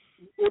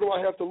 What do I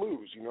have to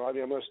lose? I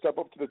mean, I'm going to step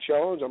up to the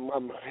challenge.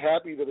 I'm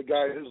happy that a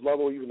guy at his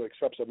level even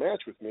accepts a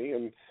match with me.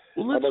 And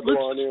let's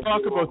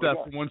talk about that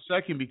for 1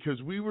 second, because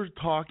we were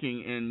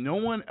talking and no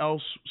one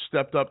else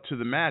stepped up to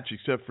the match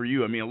except for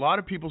you. I mean, a lot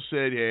of people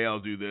said, "Hey, I'll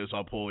do this,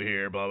 I'll pull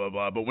here, blah blah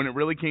blah." But when it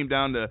really came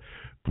down to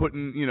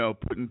putting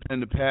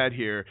pen to pad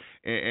here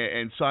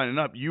and signing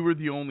up, you were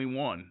the only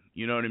one.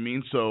 You know what I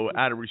mean? So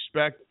out of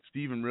respect,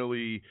 Steven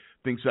really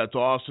thinks that's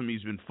awesome.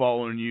 He's been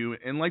following you.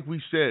 And like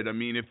we said, I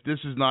mean, if this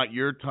is not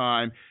your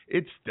time,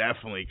 it's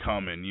definitely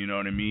coming. You know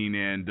what I mean?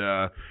 And,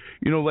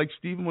 like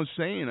Steven was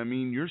saying, I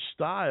mean, your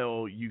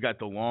style, you got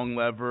the long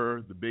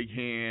lever, the big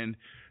hand,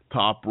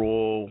 top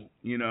roll,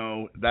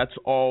 that's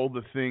all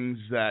the things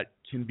that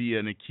can be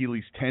an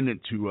Achilles tendon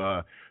to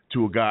a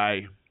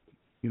guy,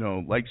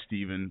 like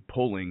Steven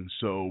pulling.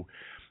 So,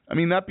 I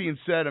mean, that being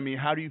said, I mean,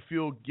 how do you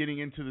feel getting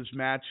into this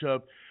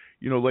matchup?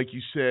 Like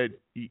you said,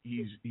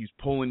 he's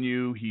pulling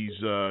you. He's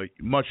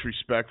much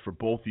respect for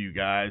both of you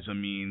guys. I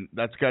mean,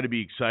 that's got to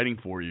be exciting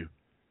for you.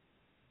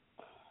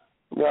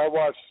 Yeah, I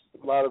watched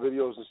a lot of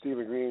videos of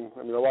Steven Green.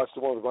 I mean, I watched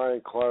the one with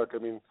Ryan Clark. I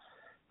mean,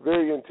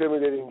 very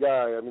intimidating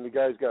guy. I mean, the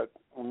guy's got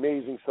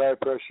amazing side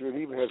pressure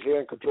and even has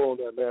hand control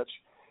in that match.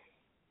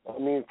 I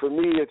mean, for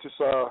me, it's just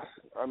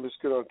I'm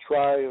just going to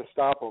try and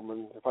stop him.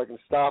 And if I can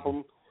stop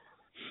him,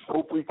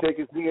 hopefully take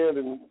his hand.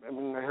 And I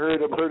mean, I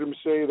heard him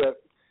say that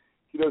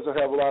he doesn't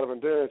have a lot of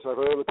endurance. I've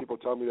heard other people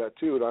tell me that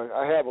too, and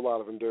I have a lot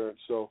of endurance.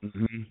 So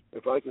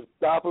if I can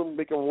stop him,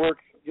 make him work,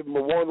 give him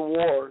a 1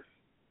 war,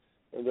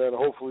 and then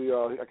hopefully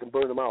I can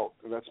burn him out.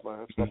 And that's my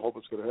hope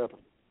it's going to happen.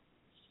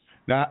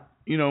 Now,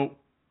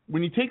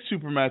 when you take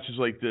super matches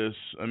like this,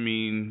 I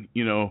mean,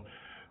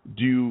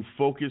 do you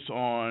focus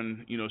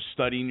on,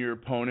 studying your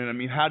opponent? I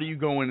mean, how do you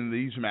go into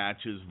these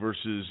matches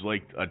versus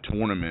like a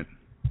tournament?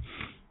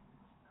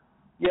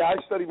 Yeah, I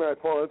study my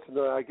opponents, and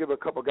I give a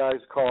couple guys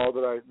a call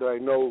that I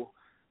know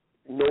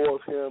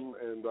of him,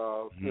 and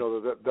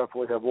that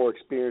definitely have more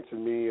experience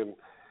than me, and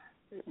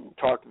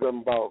talk to them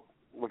about.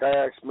 Like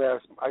I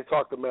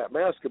talked to Matt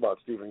Mask about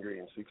Stephen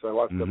Green, because I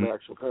watched the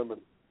match with him,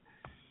 and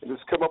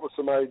just come up with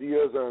some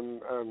ideas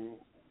on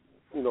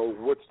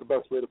what's the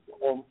best way to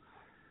perform.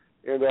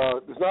 And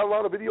there's not a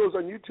lot of videos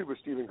on YouTube of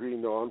Stephen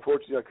Green, though.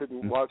 Unfortunately, I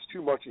couldn't watch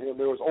too much of him.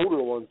 There was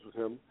older ones with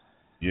him,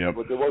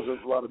 but there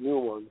wasn't a lot of new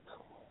ones.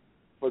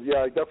 But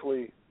yeah, I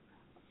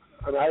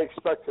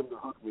expect him to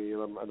hook me,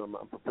 and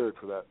I'm prepared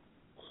for that.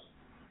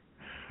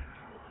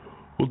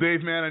 Well,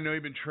 Dave, man, I know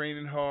you've been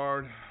training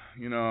hard.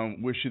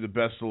 Wish you the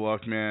best of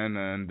luck, man,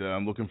 and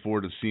I'm looking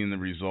forward to seeing the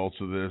results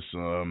of this.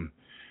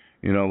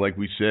 Like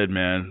we said,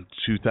 man,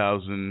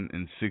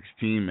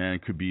 2016, man,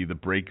 could be the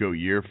breakout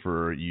year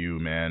for you,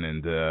 man,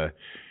 and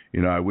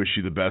I wish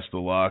you the best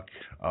of luck.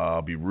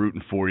 I'll be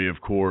rooting for you,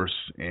 of course,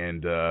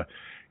 and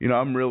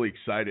I'm really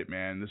excited,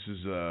 man. This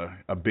is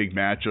a big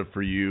matchup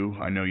for you.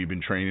 I know you've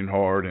been training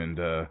hard, and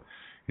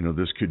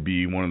this could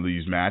be one of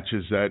these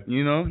matches that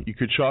you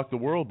could shock the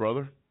world,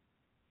 brother.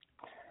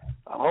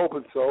 I'm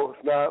hoping so.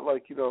 If not,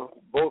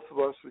 both of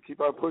us, we keep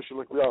on pushing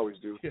like we always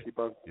do. Keep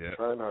on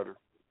trying harder.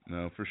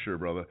 No, for sure,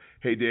 brother.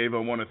 Hey, Dave, I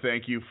want to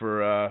thank you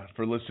for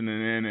listening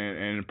in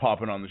and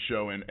popping on the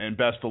show, and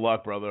best of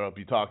luck, brother. I'll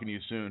be talking to you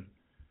soon.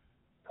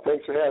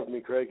 Thanks for having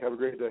me, Craig. Have a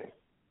great day.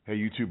 Hey,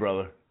 you too,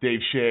 brother. Dave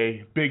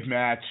Shea, big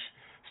match.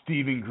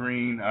 Stephen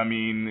Green, I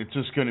mean, it's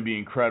just going to be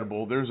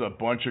incredible. There's a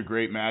bunch of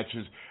great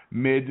matches.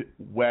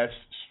 Midwest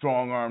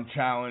Strong Arm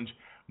Challenge.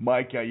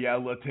 Mike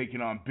Ayala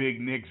taking on Big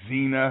Nick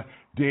Zena.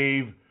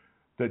 Dave,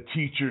 the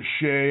Teacher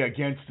Shea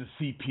against the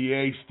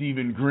CPA,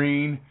 Stephen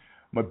Green.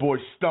 My boy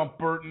Stump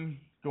Burton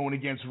going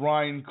against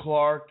Ryan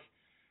Clark.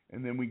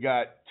 And then we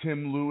got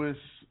Tim Lewis,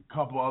 a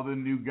couple other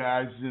new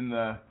guys in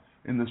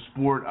the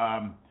sport.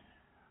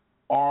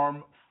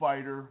 Arm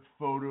Fighter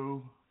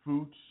Photo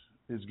Foots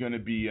is going to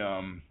be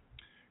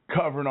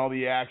covering all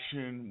the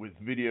action with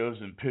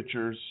videos and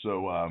pictures.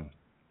 So,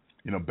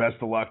 best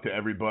of luck to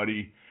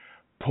everybody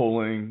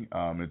pulling.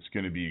 It's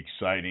going to be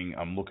exciting.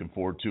 I'm looking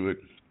forward to it.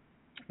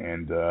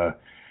 And,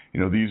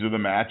 these are the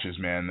matches,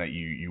 man, that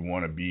you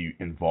want to be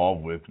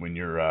involved with when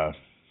you're,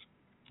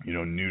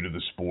 new to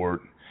the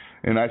sport.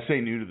 And I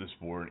say new to the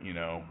sport,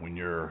 when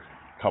you're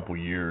a couple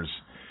years,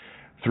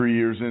 3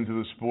 years into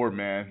the sport,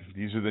 man,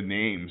 these are the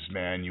names,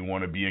 man, you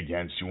want to be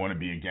against. You want to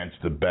be against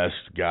the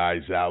best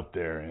guys out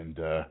there. And,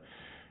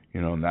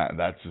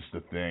 that's just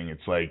the thing.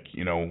 It's like,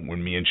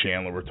 when me and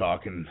Chandler were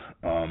talking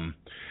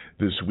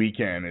this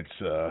weekend,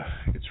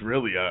 it's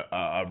really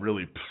a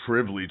really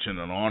privilege and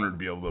an honor to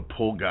be able to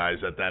pull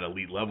guys at that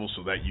elite level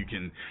so that you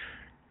can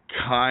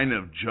kind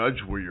of judge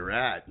where you're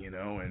at,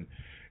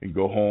 and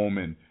go home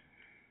and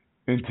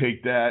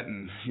take that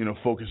and,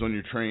 focus on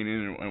your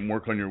training and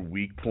work on your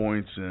weak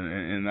points.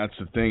 And that's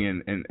the thing.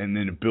 And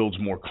then it builds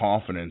more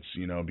confidence,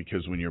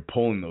 because when you're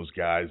pulling those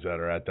guys that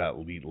are at that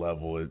elite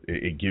level,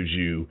 it gives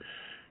you,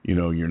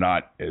 you're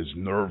not as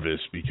nervous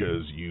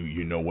because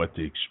you know what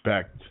to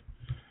expect.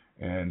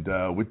 And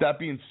with that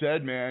being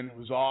said, man, it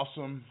was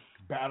awesome.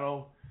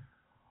 Battle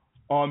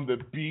on the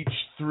Beach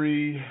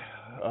 3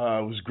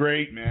 was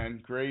great,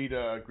 man. Great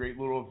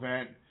little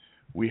event.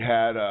 We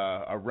had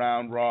a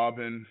round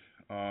robin.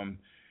 I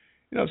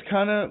was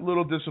kind of a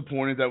little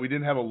disappointed that we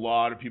didn't have a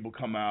lot of people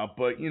come out,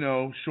 but,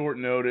 short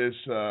notice,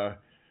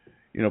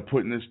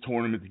 putting this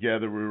tournament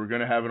together. We were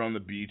going to have it on the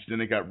beach. Then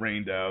it got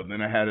rained out.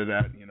 Then I had it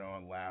at,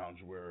 a lounge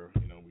where,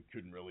 we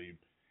couldn't really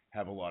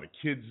have a lot of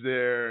kids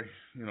there.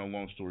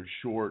 Long story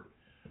short,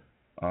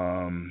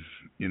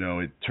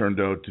 it turned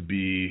out to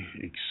be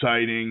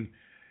exciting.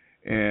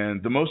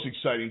 And the most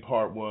exciting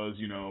part was,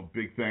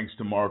 big thanks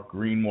to Mark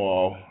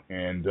Greenwall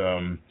and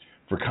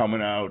for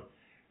coming out,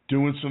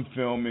 doing some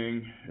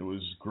filming. It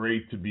was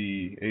great to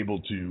be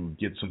able to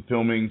get some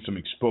filming, some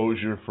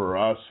exposure for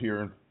us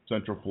here in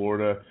Central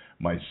Florida,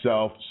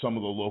 myself, some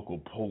of the local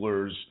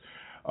pullers,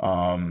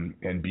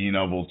 and being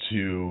able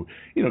to,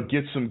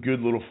 get some good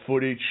little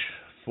footage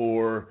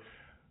for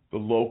the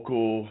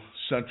local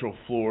Central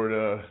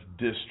Florida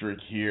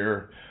district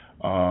here.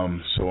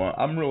 So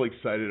I'm really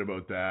excited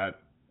about that.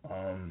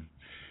 And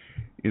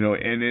in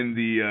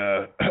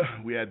the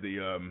we had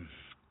the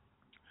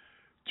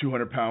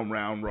 200-pound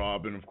round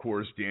robin, of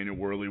course. Daniel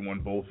Worley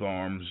won both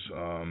arms.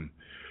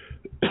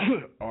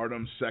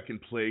 Artem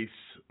second place.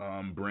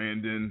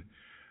 Brandon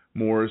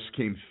Morris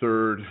came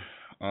third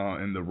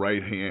in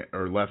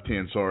the left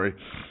hand.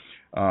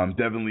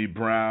 Devin Lee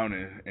Brown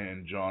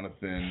and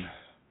Jonathan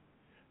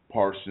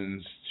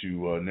Parsons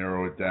to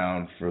narrow it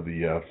down for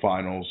the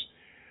finals.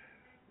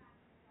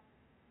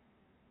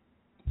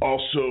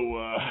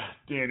 Also,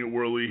 Daniel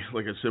Worley,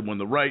 like I said, won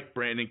the right.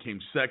 Brandon came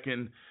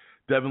second.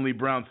 Devin Lee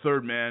Brown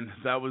third, man.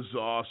 That was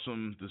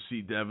awesome to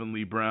see Devin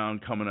Lee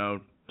Brown coming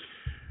out.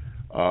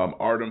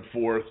 Artem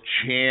fourth.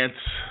 Chance,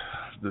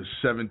 the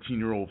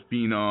 17-year-old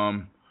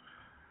phenom,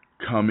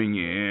 coming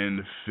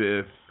in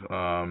fifth.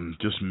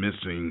 Just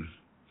missing,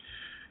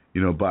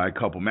 by a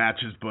couple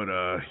matches. But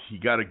he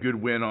got a good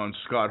win on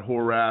Scott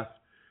Horath.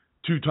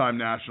 two-time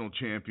national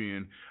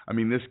champion. I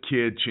mean, this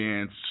kid,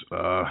 Chance,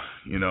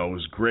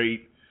 was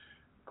great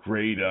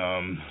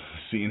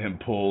seeing him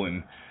pull.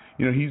 And,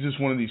 he's just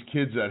one of these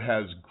kids that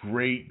has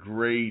great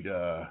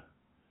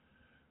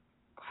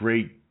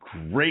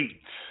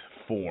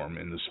form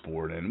in the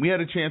sport. And we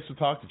had a chance to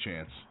talk to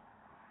Chance.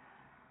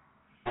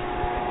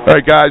 All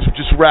right, guys, we're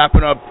just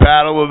wrapping up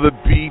Battle on the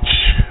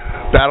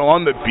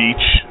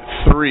Beach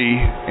 3,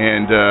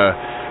 and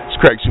it's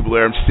Craig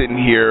Subalair. I'm sitting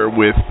here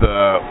with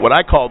what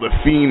I call the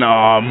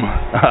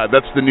Phenom.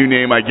 That's the new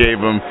name I gave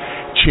him,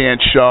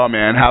 Chance Shaw,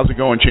 man. How's it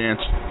going,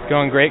 Chance?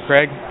 Going great,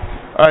 Craig.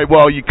 All right,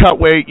 well, you cut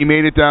weight. You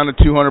made it down to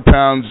 200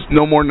 pounds.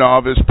 No more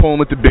novice. Pulling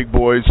with the big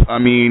boys. I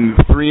mean,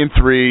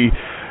 3-3.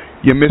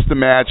 You missed a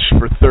match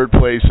for third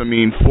place. I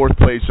mean, fourth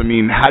place. I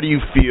mean, how do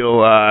you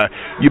feel?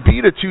 You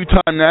beat a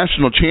two-time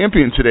national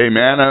champion today,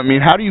 man. I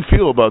mean, how do you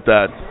feel about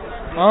that?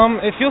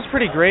 It feels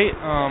pretty great.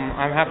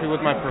 I'm happy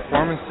with my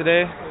performance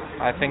today.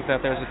 I think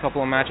that there's a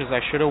couple of matches I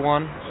should have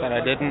won that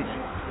I didn't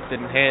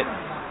hit.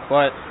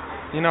 But,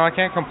 I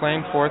can't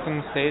complain. Fourth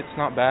in the state, it's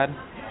not bad.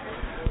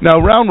 Now,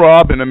 round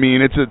robin, I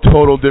mean, it's a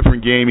total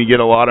different game. You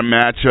get a lot of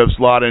matchups,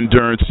 a lot of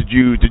endurance. Did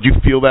you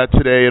feel that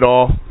today at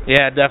all?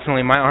 Yeah,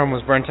 definitely. My arm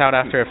was burnt out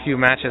after a few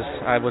matches.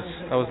 I was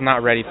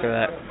not ready for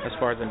that as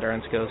far as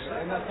endurance goes.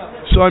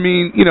 So, I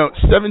mean,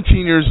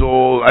 17 years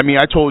old. I mean,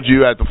 I told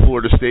you at the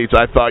Florida States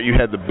I thought you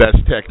had the best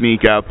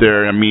technique out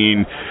there. I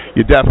mean,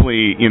 you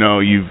definitely,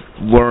 you've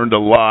learned a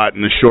lot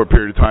in a short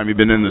period of time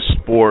you've been in the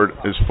sport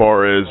as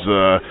far as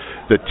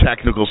the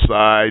technical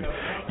side.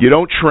 You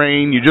don't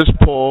train, you just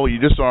pull, you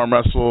just arm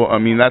wrestle. I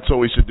mean, that's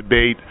always a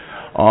debate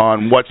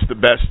on what's the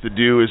best to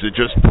do. Is it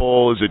just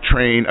pull? Is it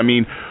train? I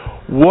mean,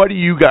 what do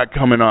you got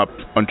coming up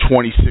on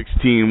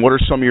 2016? What are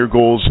some of your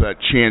goals that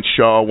Chance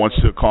Shaw wants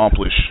to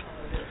accomplish?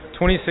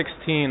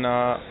 2016,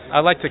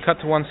 I'd like to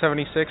cut to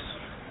 176,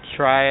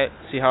 try it,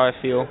 see how I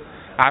feel.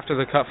 After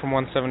the cut from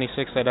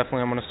 176, I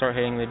definitely am going to start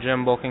hitting the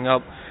gym, bulking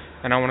up,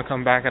 and I want to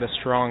come back at a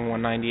strong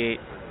 198.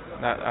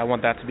 I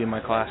want that to be my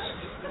class.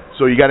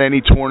 So you got any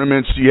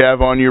tournaments you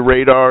have on your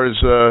radar as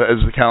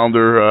the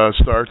calendar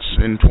starts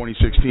in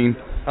 2016?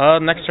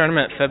 Next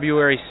tournament,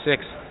 February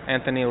 6th,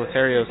 Anthony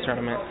Letterio's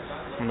tournament.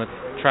 I'm going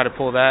to try to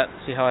pull that,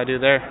 see how I do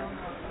there.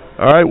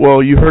 All right,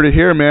 well, you heard it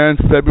here, man.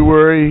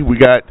 February, we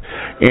got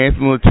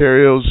Anthony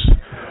Letterio's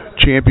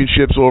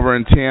championships over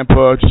in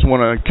Tampa. Just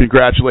want to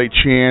congratulate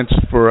Chance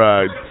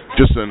for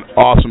just an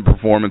awesome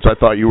performance. I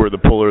thought you were the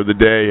puller of the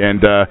day, and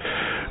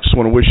just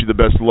want to wish you the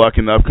best of luck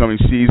in the upcoming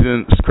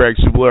season. It's Craig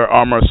Subalair,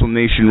 Arm Wrestling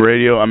Nation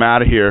Radio. I'm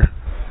out of here.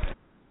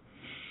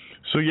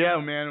 So, yeah,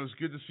 man, it was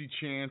good to see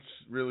Chance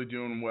really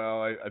doing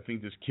well. I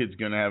think this kid's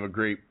going to have a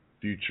great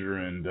future,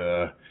 and,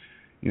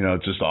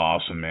 it's just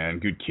awesome, man.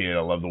 Good kid.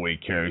 I love the way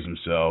he carries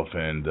himself,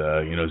 and,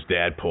 his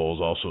dad pulls,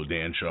 also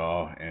Dan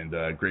Shaw, and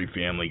great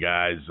family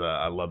guys.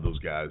 I love those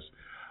guys.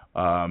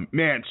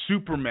 Man,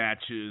 super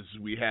matches.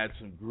 We had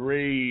some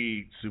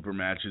great super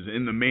matches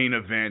in the main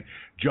event.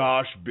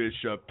 Josh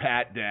Bishop,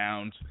 Pat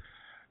Downs.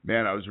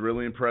 Man, I was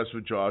really impressed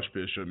with Josh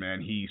Bishop,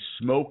 man. He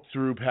smoked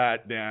through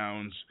Pat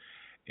Downs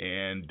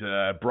and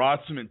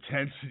brought some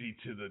intensity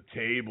to the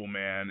table,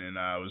 man. And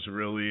I was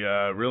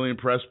really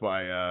impressed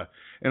by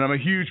and I'm a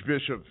huge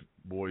Bishop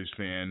Boys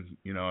fan.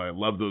 I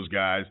love those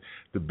guys,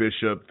 the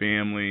Bishop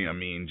family. I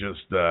mean,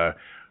 just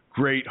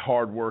great,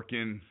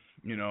 hardworking,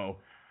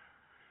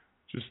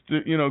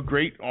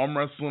 great arm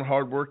wrestling,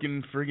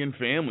 hardworking friggin'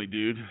 family,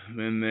 dude.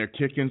 And they're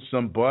kicking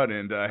some butt,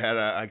 and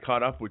I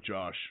caught up with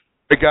Josh.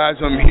 Hey guys,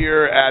 I'm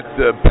here at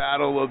the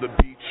Battle of the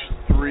Beach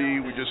 3.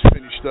 We just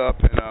finished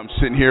up, and I'm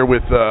sitting here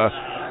with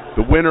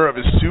the winner of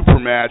his super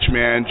match,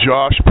 man.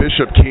 Josh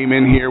Bishop came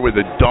in here with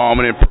a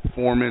dominant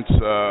performance,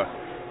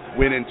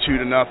 winning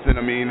 2-0.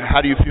 I mean,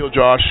 how do you feel,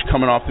 Josh,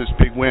 coming off this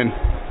big win?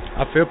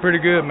 I feel pretty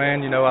good,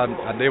 man.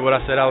 I did what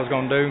I said I was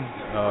going to do.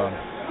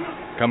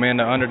 Come in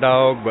the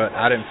underdog, but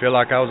I didn't feel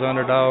like I was the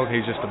underdog.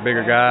 He's just a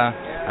bigger guy.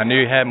 I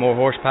knew he had more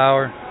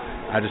horsepower.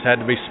 I just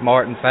had to be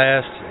smart and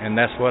fast, and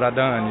that's what I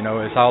done.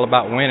 It's all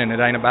about winning. It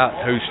ain't about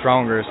who's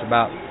stronger. It's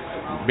about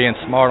being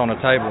smart on the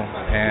table,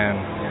 and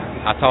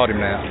I taught him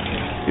that.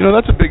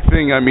 That's a big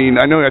thing. I mean,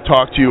 I know I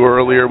talked to you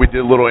earlier. We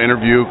did a little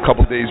interview a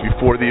couple days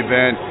before the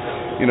event.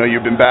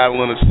 You've been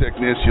battling a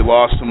sickness. You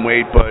lost some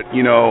weight, but,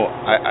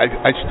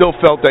 I still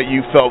felt that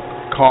you felt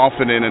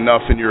confident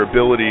enough in your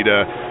ability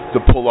to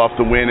pull off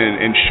the win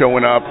and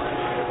showing up.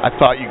 I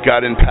thought you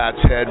got in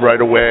Pat's head right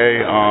away.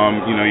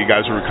 You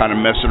guys were kind of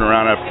messing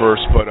around at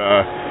first, but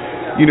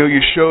you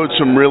showed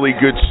some really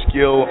good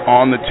skill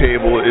on the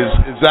table.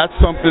 Is that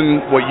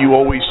something what you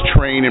always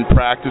train and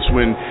practice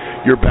when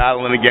you're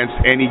battling against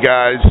any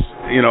guys,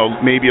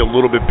 maybe a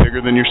little bit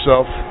bigger than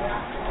yourself?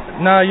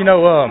 No,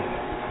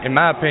 in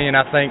my opinion,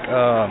 I think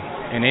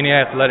in any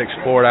athletic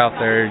sport out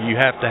there, you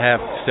have to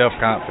have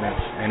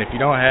self-confidence, and if you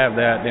don't have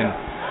that, then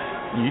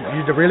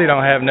you really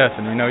don't have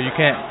nothing. You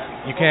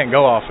can't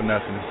go off of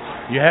nothing.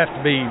 You have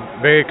to be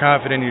very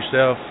confident in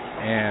yourself,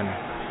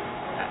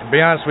 and to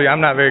be honest with you, I'm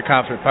not a very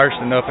confident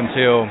person up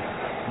until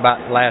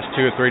about the last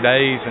 2 or 3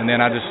 days, and then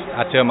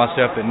I tell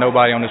myself that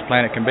nobody on this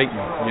planet can beat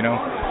me,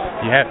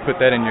 you have to put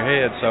that in your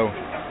head. So,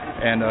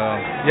 and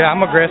yeah,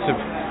 I'm aggressive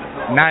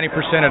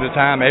 90% of the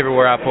time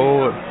everywhere I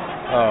pull.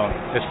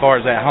 As far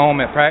as at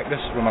home at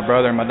practice with my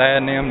brother and my dad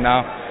and them,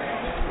 now,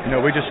 you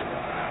know, we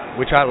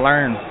try to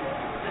learn.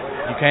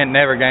 You can't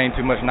never gain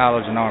too much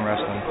knowledge in arm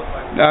wrestling.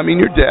 Now, I mean,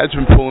 your dad's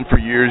been pulling for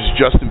years.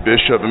 Justin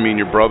Bishop, I mean,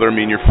 your brother, I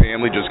mean, your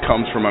family just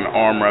comes from an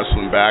arm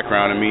wrestling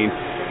background. I mean,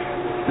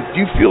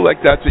 do you feel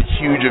like that's a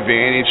huge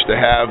advantage to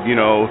have, you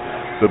know,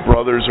 the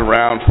brothers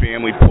around,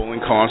 family pulling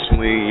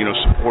constantly, you know,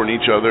 supporting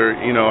each other?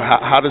 You know,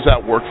 how does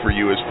that work for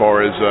you as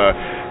far as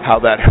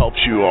how that helps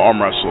you arm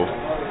wrestle?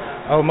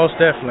 Oh, most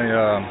definitely.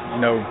 You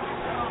know,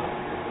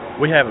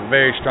 we have a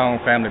very strong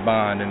family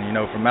bond, and, you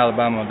know, from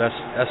Alabama, that's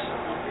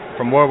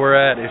from where we're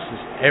at, it's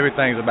just,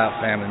 everything's about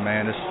family,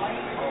 man. It's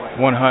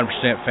 100%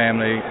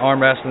 family. Arm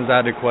wrestling's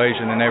out of the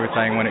equation and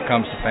everything when it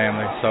comes to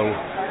family. So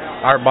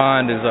our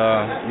bond is,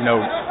 you know,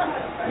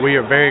 we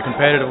are very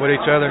competitive with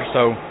each other.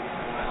 So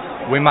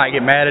we might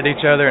get mad at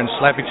each other and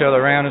slap each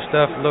other around and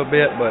stuff a little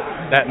bit, but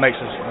that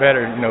makes us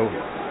better. You know,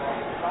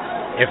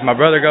 if my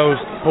brother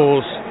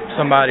pulls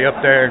somebody up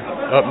there,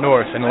 up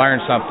north, and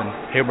learns something,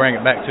 he'll bring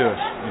it back to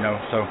us. You know,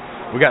 so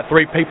we got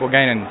 3 people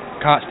gaining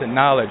constant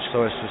knowledge.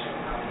 So it's just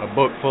a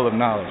book full of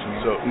knowledge. You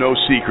know? So no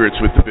secrets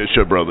with the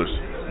Bishop brothers?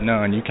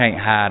 None. You can't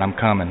hide. I'm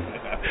coming.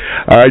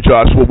 All right,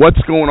 Josh. Well,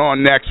 what's going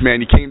on next, man?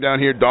 You came down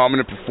here,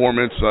 dominant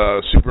performance,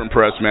 super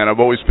impressed, man.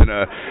 I've always been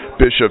a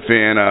Bishop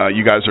fan.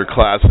 You guys are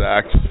class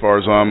acts as far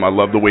as I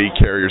love the way you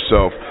carry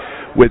yourself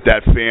with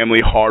that family,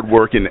 hard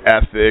work, and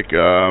ethic.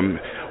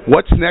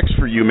 What's next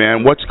for you,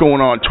 man? What's going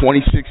on?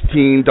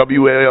 2016,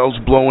 WAL's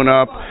blowing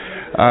up.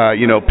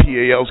 You know,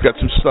 PAL's got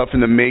some stuff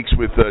in the makes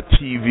with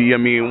TV. I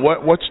mean,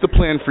 what's the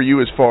plan for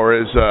you as far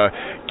as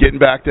getting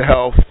back to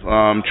health,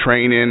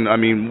 training? I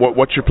mean,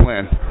 what's your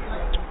plan?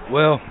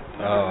 Well,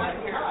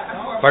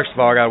 first of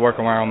all, I got to work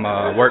around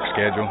my work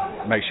schedule,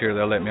 make sure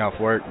they'll let me off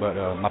work. But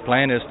my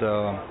plan is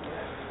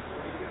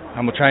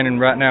I'm training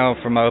right now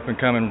for my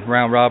up-and-coming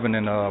round robin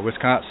in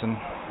Wisconsin.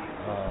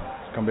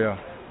 It's going to be a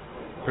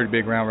pretty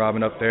big round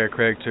robin up there,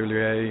 Craig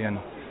Tullier and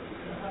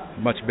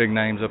a bunch of big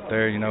names up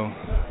there, you know,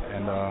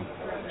 and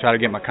try to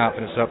get my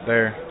confidence up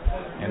there.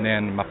 And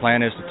then my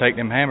plan is to take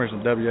them hammers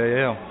at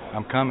WAL.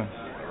 I'm coming.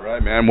 All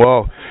right, man.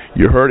 Well,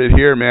 you heard it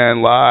here,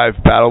 man, live.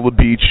 Battle of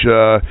the Beach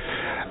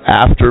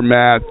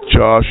aftermath.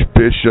 Josh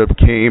Bishop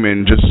came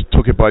and just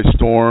took it by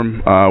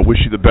storm. Wish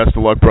you the best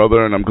of luck,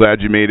 brother, and I'm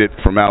glad you made it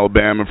from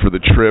Alabama for the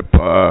trip.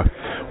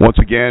 Once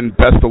again,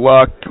 best of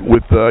luck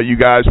with you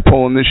guys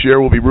pulling this year.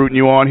 We'll be rooting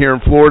you on here in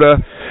Florida.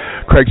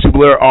 Craig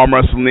Subler, Arm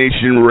Wrestling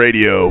Nation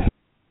Radio.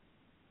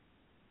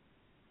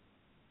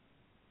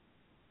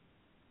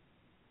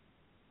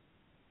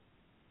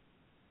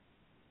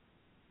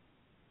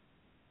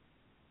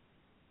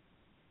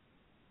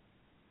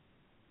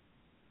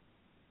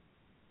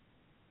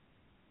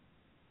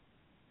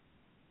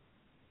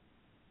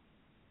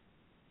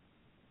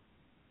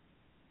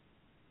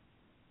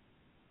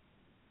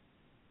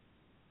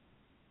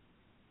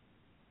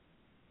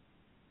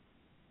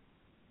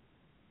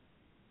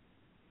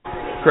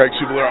 Craig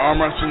Subler,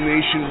 Arm Wrestling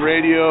Nation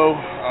Radio,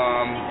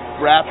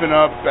 wrapping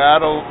up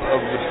Battle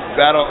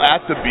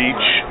at the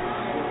Beach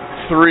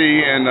 3,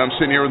 and I'm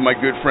sitting here with my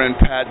good friend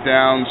Pat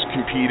Downs,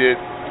 competed.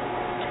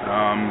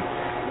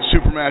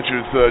 Super match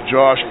with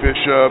Josh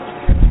Bishop.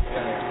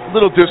 A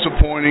little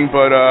disappointing,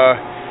 but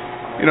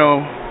you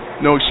know,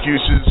 no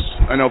excuses.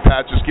 I know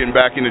Pat's just getting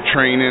back into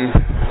training.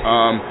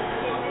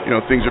 You know,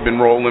 things have been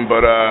rolling,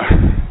 but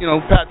you know,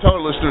 Pat, tell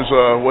our listeners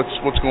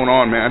what's going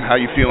on, man. How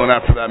you feeling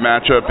after that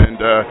matchup, and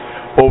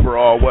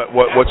overall,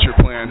 what's your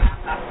plan?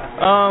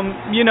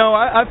 You know,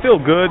 I feel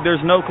good.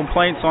 There's no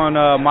complaints on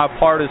my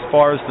part as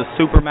far as the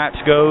super match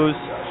goes.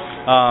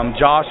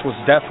 Josh was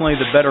definitely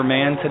the better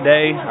man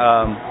today.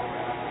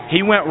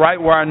 He went right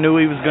where I knew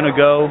he was going to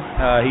go.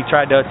 He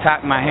tried to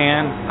attack my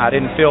hand. I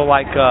didn't feel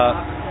like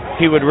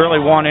he would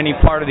really want any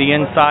part of the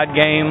inside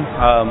game.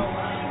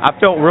 I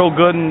felt real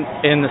good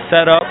in the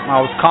setup.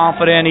 I was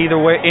confident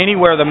either way,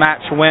 anywhere the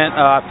match went.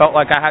 I felt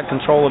like I had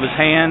control of his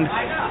hand.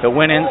 It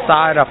went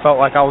inside. I felt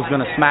like I was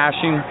going to smash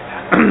him.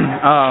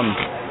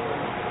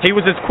 He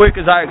was as quick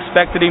as I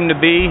expected him to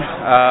be.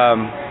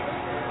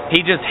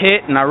 He just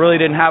hit, and I really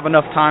didn't have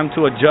enough time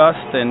to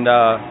adjust. And,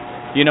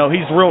 you know,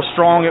 he's real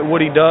strong at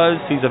what he does.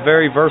 He's a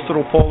very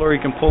versatile puller. He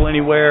can pull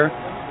anywhere.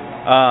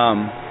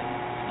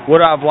 Would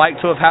I have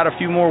liked to have had a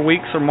few more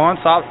weeks or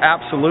months?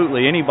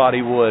 Absolutely, anybody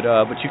would.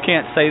 But you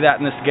can't say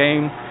that in this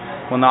game.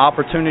 When the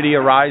opportunity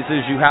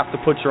arises, you have to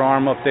put your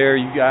arm up there.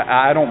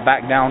 I don't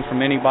back down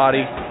from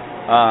anybody.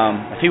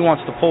 If he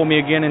wants to pull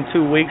me again in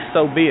 2 weeks,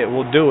 so be it.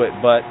 We'll do it.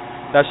 But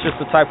that's just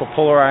the type of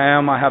puller I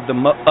am. I have the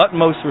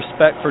utmost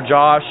respect for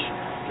Josh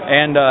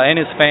and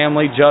his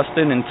family,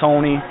 Justin and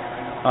Tony.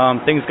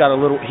 Things got a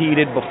little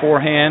heated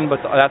beforehand,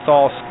 but that's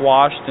all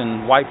squashed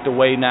and wiped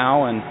away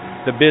now, and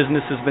the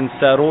business has been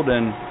settled.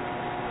 And,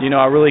 you know,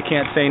 I really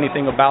can't say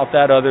anything about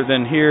that other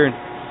than here,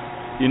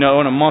 you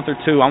know, in a month or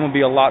two, I'm going to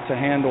be a lot to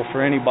handle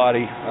for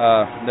anybody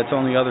that's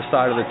on the other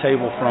side of the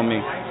table from me.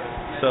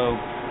 So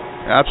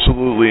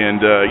Absolutely,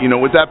 and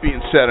with that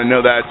being said, I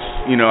know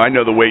I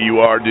know the way you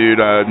are, dude.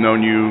 I've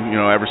known you,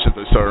 ever since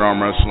I started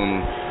arm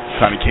wrestling.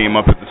 Kind of came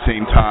up at the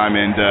same time,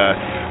 and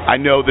I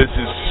know this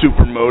is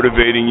super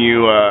motivating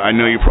you. I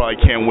know you probably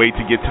can't wait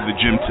to get to the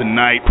gym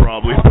tonight,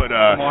 probably, but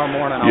tomorrow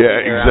morning. Yeah,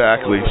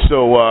 exactly.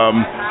 So,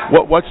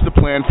 what's the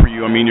plan for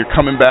you? I mean, you're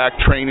coming back,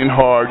 training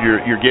hard.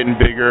 You're getting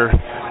bigger.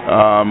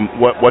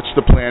 What's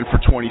the plan for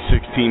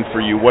 2016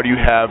 for you? What do you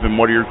have, and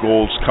what are your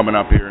goals coming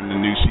up here in the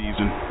new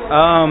season?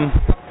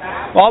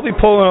 Well, I'll be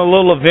pulling a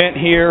little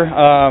event here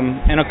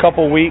in a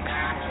couple weeks.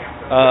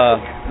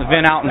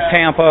 Event out in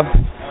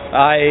Tampa.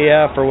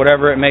 IAF or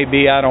whatever it may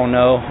be, I don't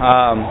know.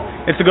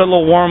 It's a good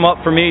little warm-up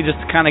for me just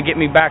to kind of get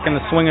me back in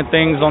the swing of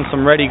things on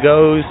some ready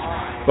goes.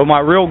 But my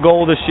real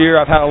goal this year,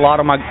 I've had a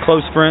lot of my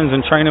close friends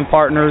and training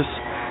partners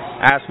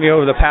ask me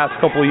over the past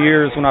couple of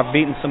years when I've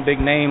beaten some big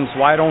names,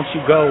 why don't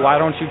you go? Why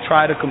don't you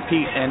try to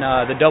compete in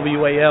the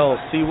WAL,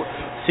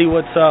 see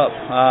what's up?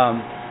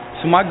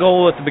 So my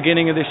goal at the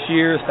beginning of this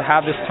year is to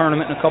have this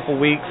tournament in a couple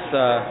weeks,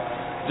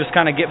 just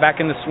kind of get back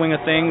in the swing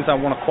of things. I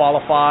want to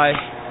qualify,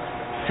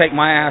 take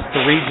my ass to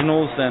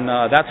regionals, and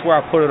that's where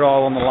I put it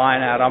all on the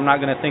line at. I'm not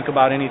going to think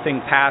about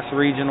anything past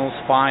regionals,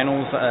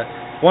 finals.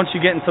 Once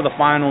you get into the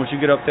finals, you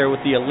get up there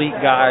with the elite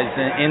guys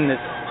in this,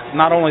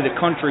 not only the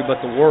country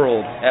but the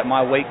world at my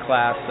weight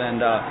class.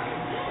 And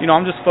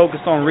I'm just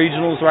focused on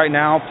regionals right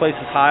now, place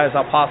as high as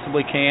I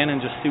possibly can,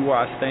 and just see where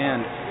I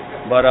stand.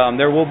 But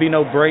there will be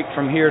no break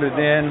from here to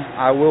then.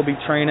 I will be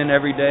training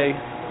every day,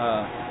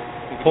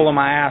 pulling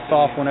my ass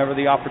off whenever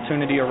the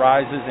opportunity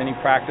arises. Any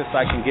practice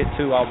I can get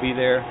to, I'll be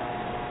there.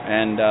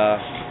 And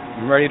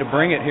I'm ready to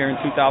bring it here in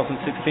 2016.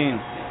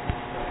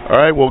 All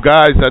right, well,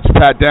 guys, that's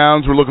Pat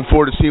Downs. We're looking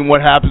forward to seeing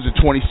what happens in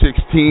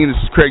 2016. This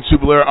is Craig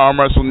Subalair, Arm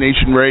Wrestle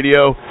Nation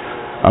Radio.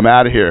 I'm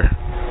out of here.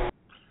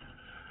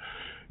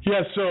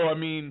 Yeah, so,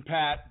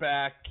 Pat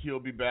back. He'll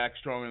be back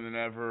stronger than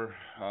ever.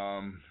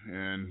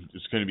 And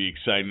it's going to be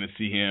exciting to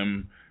see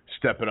him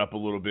step it up a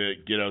little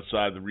bit, get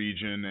outside the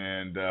region,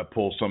 and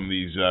pull some of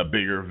these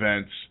bigger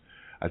events.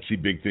 I see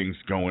big things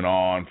going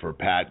on for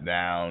Pat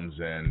Downs,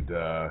 and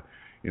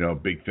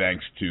big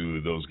thanks to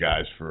those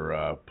guys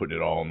for putting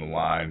it all on the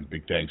line.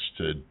 Big thanks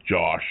to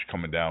Josh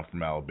coming down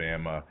from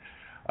Alabama,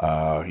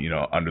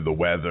 under the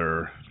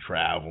weather,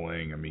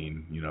 traveling.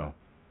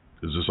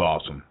 This is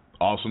awesome.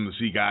 Awesome to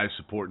see guys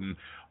supporting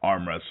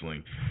arm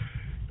wrestling.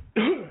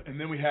 And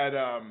then we had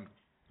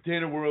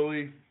Dana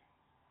Worley,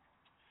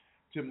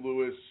 Tim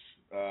Lewis,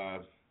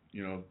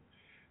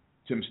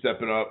 Tim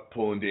stepping up,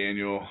 pulling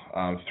Daniel,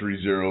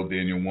 3-0,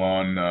 Daniel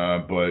won.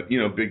 But,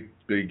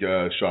 big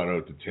shout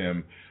out to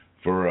Tim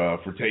for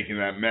taking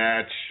that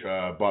match.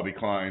 Bobby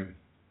Klein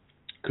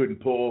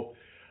couldn't pull.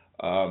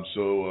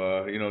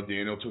 So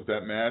Daniel took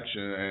that match,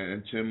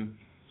 and Tim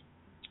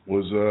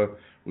was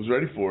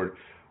ready for it.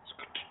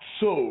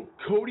 So,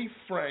 Cody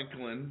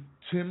Franklin,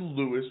 Tim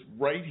Lewis,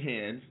 right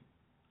hand.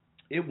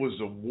 It was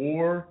a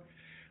war.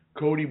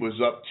 Cody was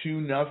up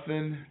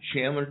 2-0.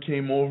 Chandler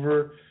came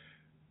over,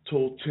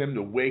 told Tim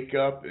to wake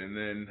up, and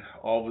then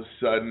all of a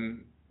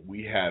sudden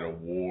we had a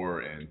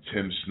war, and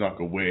Tim snuck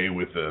away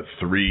with a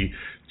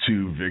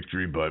 3-2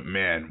 victory. But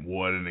man,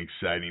 what an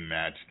exciting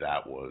match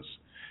that was!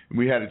 And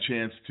we had a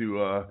chance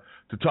to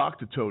talk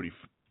to Cody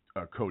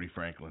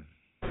Franklin.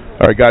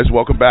 All right, guys,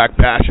 welcome back.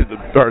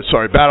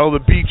 Battle of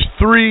the Beach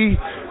 3.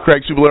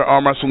 Craig Subalair,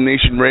 Arm Wrestle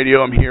Nation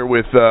Radio. I'm here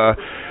with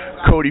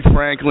Cody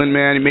Franklin,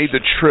 man. He made the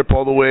trip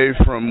all the way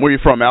from, where are you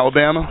from,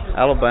 Alabama?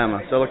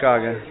 Alabama,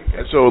 Sylacauga.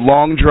 So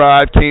long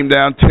drive, came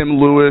down, Tim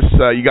Lewis.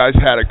 You guys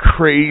had a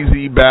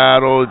crazy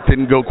battle. It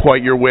didn't go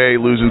quite your way,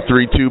 losing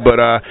 3-2. But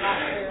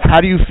how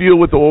do you feel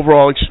with the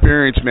overall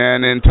experience,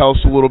 man? And tell us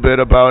a little bit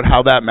about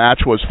how that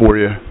match was for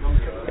you.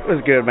 It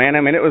was good, man.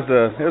 It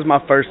was my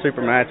first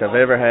super match I've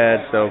ever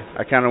had, so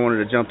I kind of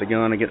wanted to jump the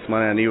gun and get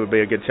somebody I knew would be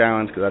a good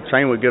challenge because I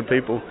train with good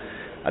people.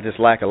 I just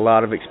lack a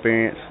lot of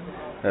experience.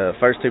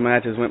 First two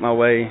matches went my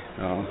way.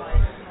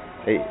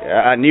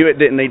 I knew it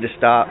didn't need to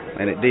stop,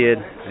 and it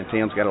did. And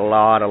Tim's got a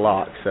lot of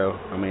locks, so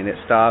it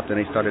stopped, and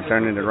he started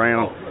turning it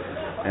around,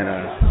 and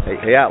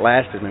he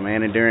outlasted me,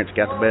 man. Endurance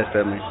got the best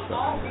of me. So.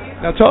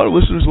 Now tell our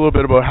listeners a little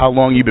bit about how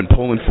long you've been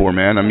pulling for,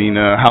 man.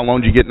 How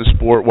long did you get in the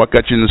sport? What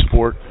got you in the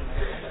sport?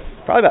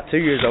 Probably about 2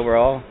 years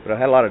overall, but I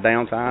had a lot of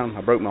downtime.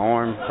 I broke my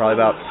arm probably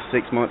about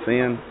 6 months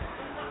in,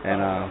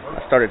 and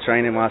I started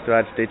training while I still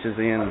had stitches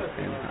in,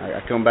 and I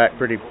come back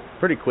pretty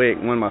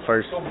quick. Won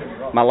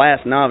my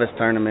last novice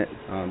tournament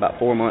about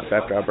 4 months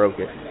after I broke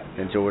it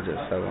in Georgia.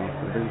 So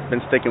I've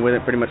been sticking with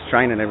it, pretty much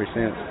training ever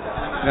since.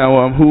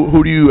 Now,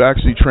 who do you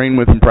actually train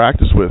with and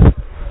practice with?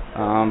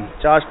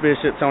 Josh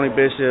Bishop, Tony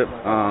Bishop,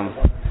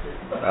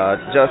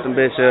 Justin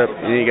Bishop,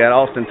 and you got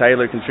Austin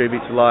Taylor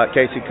contributes a lot,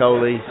 Casey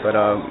Coley, but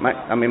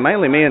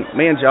mainly me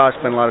and Josh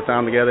spend a lot of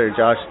time together.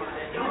 Josh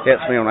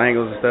helps me on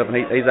angles and stuff, and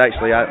he's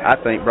actually I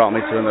think brought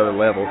me to another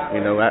level.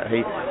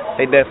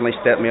 He definitely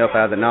stepped me up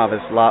out of the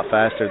novice a lot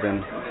faster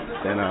than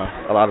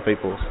a lot of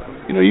people.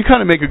 you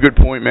kind of make a good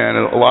point, man.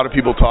 A lot of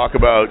people talk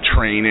about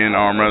training,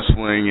 arm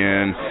wrestling,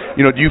 and,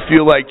 do you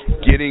feel like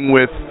getting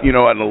with,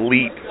 an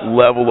elite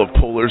level of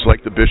pullers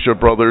like the Bishop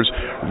brothers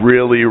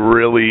really,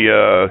 really,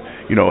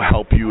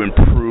 help you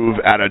improve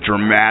at a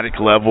dramatic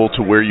level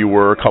to where you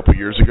were a couple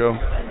years ago?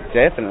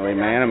 Definitely,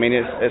 man. I mean,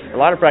 it's a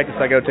lot of practice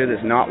I go to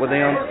that's not with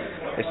them.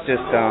 It's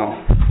just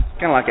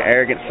kind of like an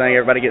arrogance thing.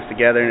 Everybody gets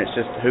together, and it's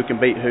just who can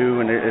beat who,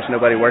 and there's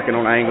nobody working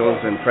on angles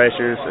and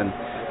pressures. And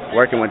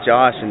working with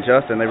Josh and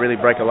Justin, they really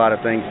break a lot of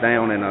things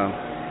down and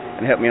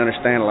help me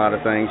understand a lot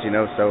of things,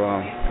 So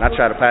and I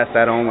try to pass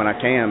that on when I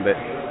can. But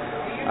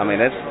I mean,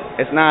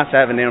 it's nice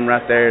having them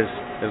right there.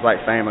 It's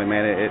like family,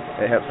 man.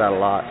 It helps out a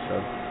lot. So.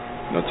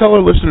 Now tell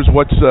our listeners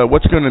what's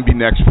going to be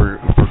next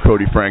for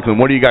Cody Franklin.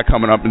 What do you got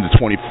coming up in the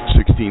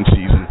 2016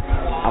 season?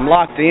 I'm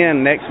locked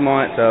in next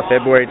month,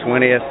 February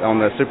 20th, on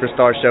the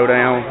Superstar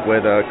Showdown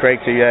with Craig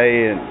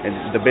Touye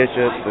and the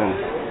Bishops,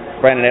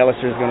 and Brandon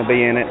Elliser is going to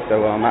be in it.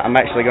 So I'm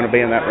actually going to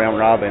be in that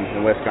round robin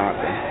in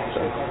Wisconsin.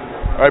 So.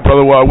 All right,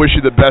 brother. Well, I wish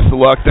you the best of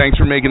luck. Thanks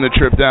for making the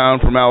trip down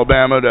from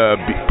Alabama to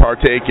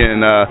partake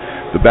in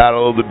the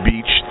Battle of the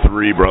Beach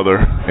 3, brother.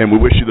 And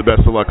we wish you the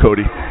best of luck,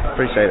 Cody.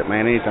 Appreciate it,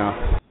 man.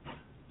 Anytime.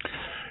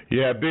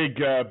 Yeah,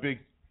 big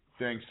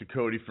thanks to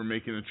Cody for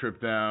making the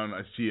trip down.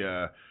 I see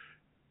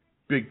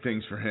big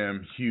things for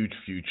him, huge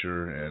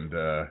future,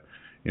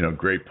 and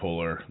great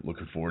puller.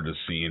 Looking forward to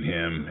seeing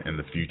him in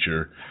the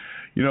future.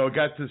 I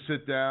got to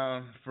sit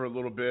down for a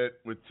little bit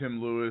with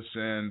Tim Lewis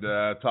and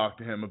talk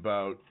to him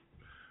about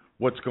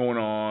what's going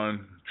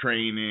on,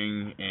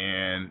 training,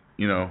 and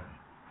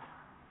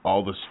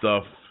all the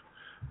stuff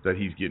that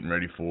he's getting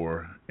ready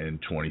for in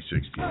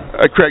 2016.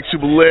 Craig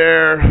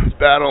Subalair,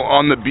 Battle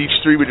on the Beach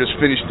 3. We just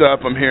finished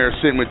up. I'm here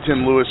sitting with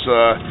Tim Lewis.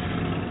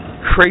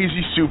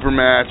 Crazy super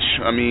match.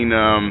 I mean,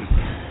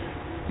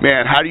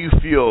 man, how do you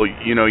feel?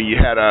 You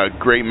had a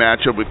great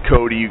matchup with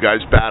Cody. You guys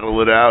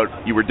battled it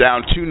out. You were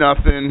down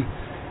 2-0.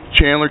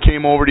 Chandler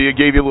came over to you,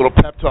 gave you a little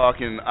pep talk,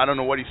 and I don't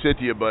know what he said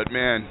to you, but,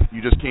 man,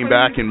 you just came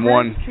back and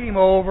won. He came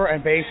over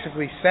and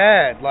basically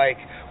said,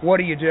 what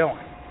are you doing?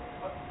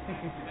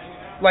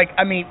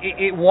 I mean,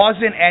 it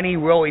wasn't any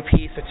really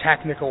piece of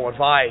technical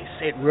advice.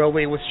 It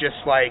really was just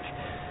wake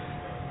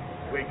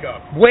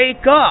up.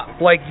 Wake up.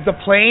 The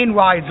plane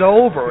rides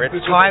over.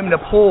 It's time to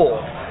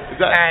pull. Is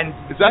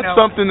that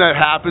something that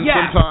happens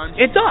sometimes?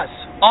 It does.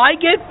 I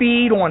get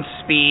beat on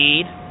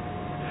speed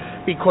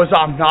because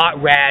I'm not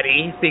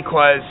ready,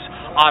 because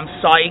I'm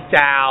psyched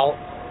out,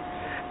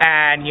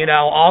 and,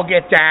 I'll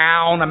get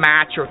down a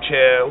match or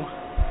two,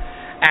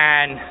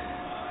 and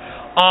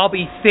I'll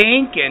be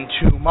thinking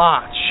too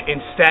much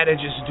instead of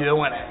just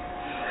doing it.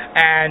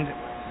 And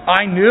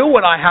I knew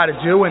what I had to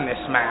do in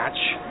this match,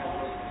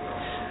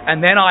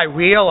 and then I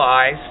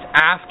realized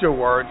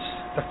afterwards,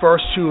 the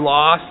first two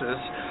losses,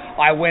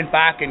 I went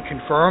back and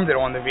confirmed it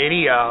on the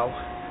video.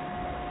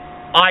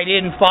 I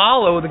didn't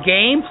follow the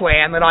game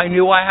plan that I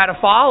knew I had to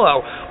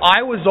follow.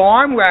 I was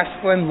arm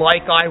wrestling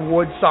like I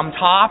would some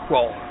top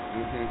roll.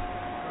 Mm-hmm.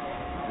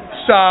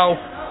 So,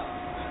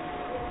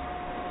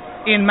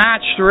 in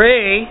match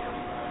 3,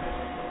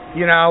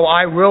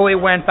 I really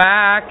went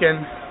back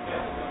and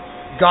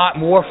got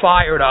more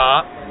fired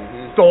up,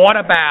 thought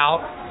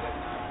about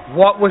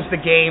what was the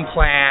game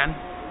plan,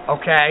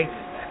 okay?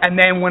 And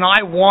then when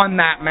I won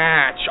that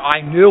match,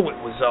 I knew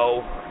it was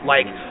over.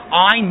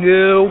 I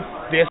knew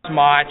this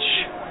much.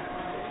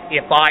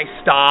 If I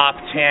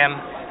stopped him,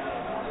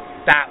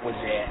 that was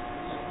it.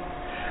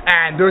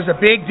 And there's a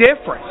big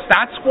difference.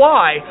 That's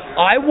why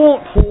I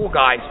won't pull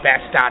guys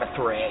best out of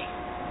 3.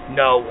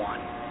 No one.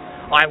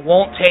 I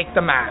won't take the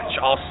match.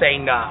 I'll say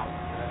no.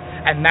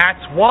 And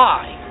that's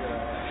why.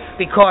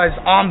 Because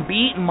I'm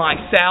beating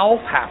myself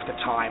half the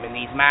time in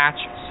these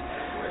matches.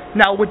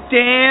 Now with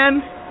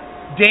Dan's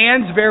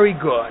very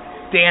good.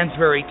 Dan's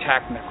very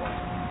technical.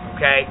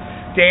 Okay?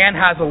 Dan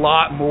has a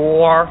lot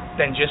more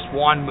than just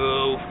one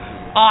move.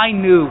 I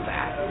knew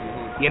that.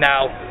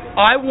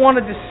 I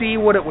wanted to see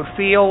what it would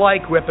feel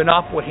like ripping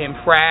up with him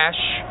fresh.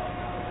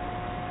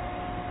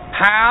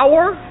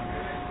 Power,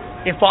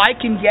 if I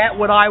can get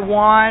what I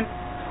want,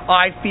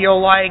 I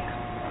feel like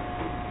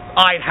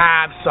I'd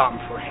have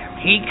something for him.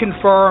 He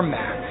confirmed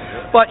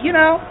that. But,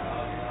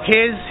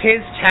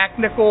 his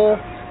technical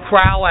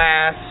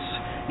prowess,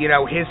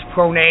 his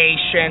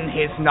pronation,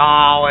 his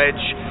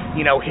knowledge,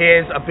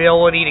 his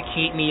ability to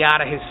keep me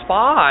out of his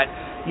spot,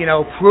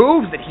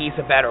 proves that he's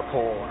a better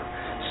puller.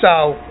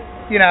 So,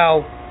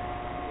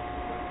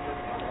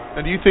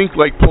 And do you think,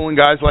 pulling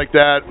guys like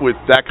that with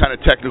that kind of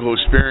technical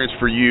experience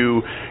for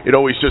you, it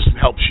always just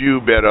helps you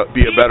be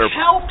a better... It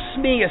helps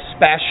me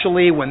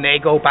especially when they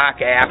go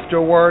back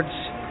afterwards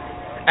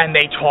and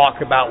they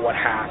talk about what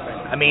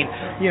happened. I mean,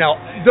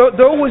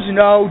 there was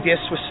no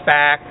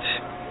disrespect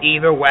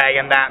either way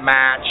in that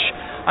match.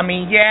 I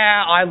mean,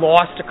 I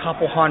lost a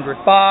couple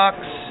 $100,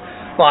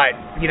 but,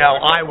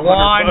 I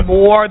won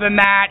more than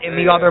that in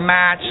the other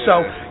match.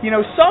 So,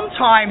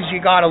 sometimes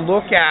you got to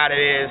look at it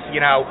as,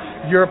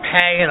 you're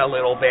paying a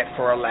little bit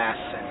for a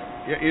lesson.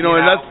 Yeah,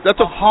 and that's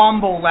a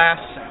humble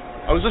lesson.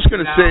 I was just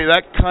going to say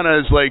that kind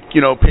of is like,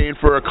 paying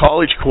for a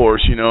college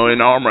course, in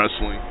arm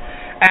wrestling.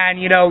 And,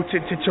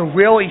 to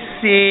really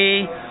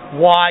see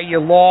why you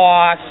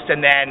lost,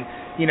 and then,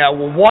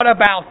 well, what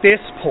about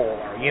this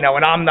puller?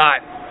 And I'm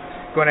not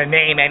going to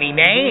name any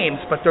names,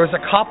 but there's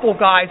a couple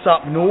guys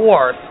up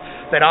north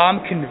that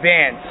I'm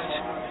convinced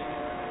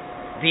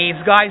these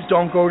guys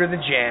don't go to the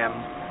gym.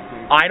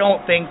 I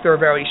don't think they're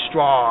very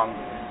strong.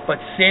 But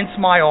since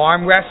my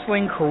arm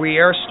wrestling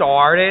career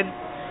started,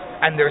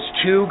 and there's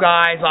two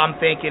guys I'm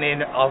thinking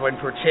of in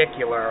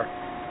particular,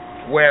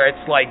 where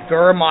it's like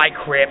they're my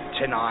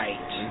kryptonite.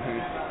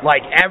 Mm-hmm.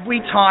 Like every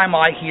time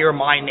I hear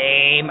my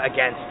name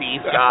against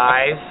these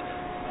guys,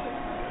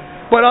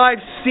 but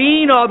I've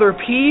seen other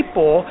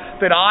people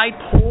that I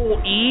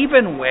pull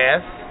even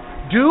with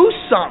do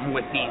something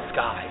with these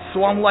guys.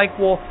 So I'm like,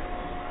 well,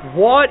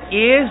 what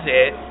is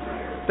it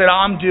that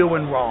I'm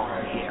doing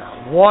wrong here?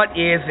 What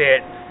is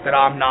it that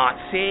I'm not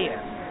seeing?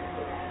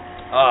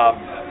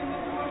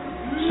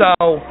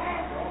 So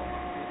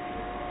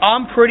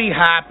I'm pretty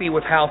happy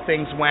with how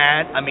things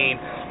went. I mean,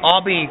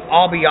 I'll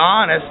be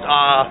honest.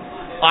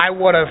 I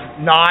would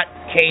have not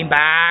came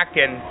back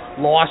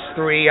and lost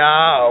 3-0.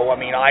 I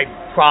mean, I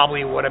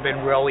probably would have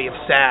been really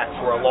upset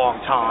for a long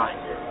time.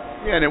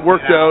 Yeah, and it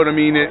worked out. I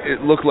mean,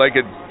 it looked like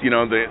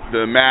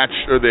the match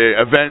or the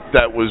event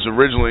that was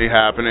originally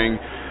happening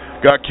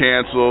got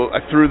canceled.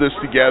 I threw this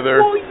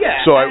together. Well,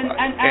 yeah, so I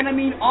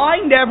mean,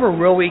 I never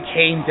really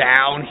came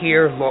down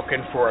here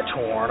looking for a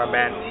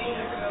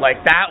tournament.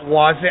 Like, that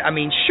wasn't, I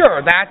mean,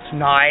 sure, that's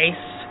nice,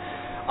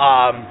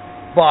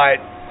 but,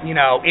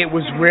 it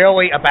was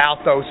really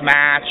about those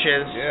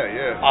matches.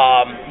 Yeah.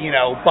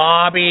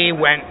 Bobby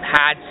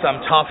had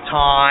some tough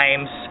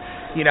times.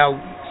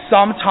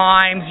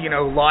 Sometimes,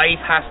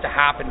 life has to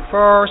happen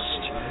first.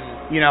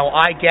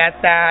 I get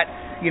that.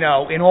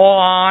 In all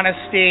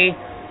honesty,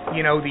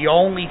 the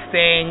only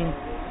thing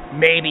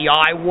maybe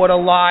I would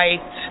have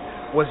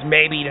liked was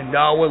maybe to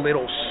know a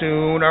little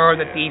sooner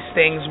that these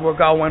things were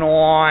going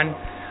on.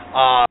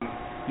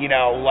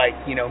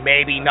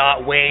 Maybe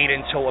not wait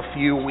until a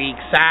few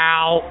weeks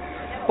out.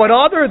 But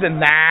other than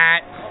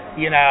that,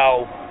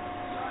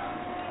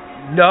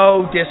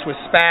 no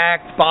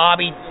disrespect.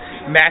 Bobby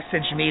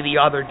messaged me the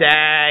other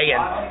day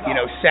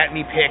and, sent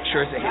me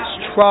pictures of his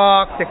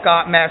truck that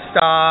got messed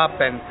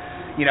up, and,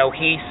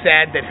 he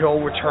said that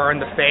he'll return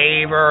the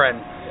favor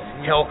and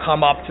he'll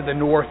come up to the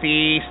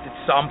Northeast at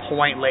some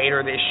point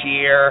later this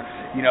year,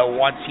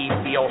 once he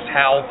feels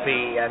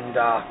healthy, and,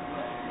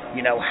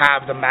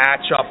 have the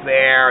match up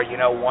there,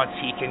 once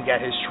he can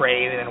get his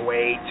training and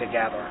weight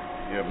together.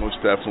 Yeah,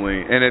 most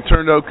definitely. And it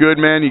turned out good,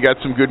 man. You got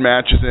some good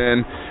matches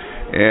in.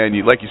 And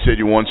like you said,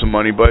 you won some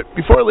money. But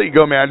before I let you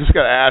go, man, I just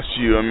got to ask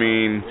you, I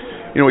mean,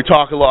 we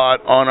talk a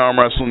lot on Arm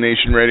Wrestling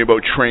Nation Radio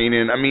about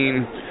training. I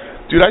mean,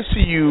 dude, I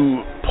see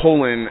you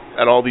pulling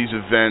at all these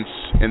events,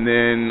 and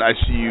then I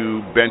see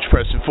you bench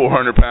pressing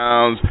 400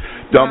 pounds,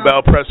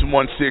 dumbbell pressing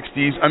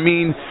 160s. I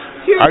mean,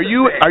 are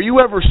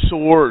you ever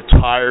sore or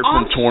tired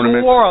from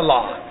tournaments? I'm sore a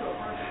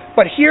lot.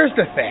 But here's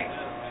the thing.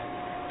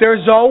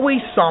 There's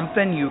always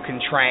something you can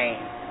train.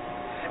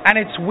 And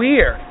it's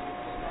weird.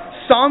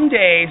 Some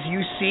days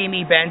you see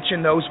me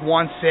benching those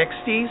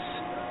 160s,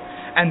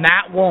 and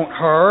that won't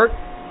hurt.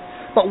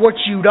 But what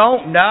you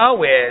don't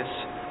know is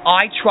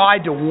I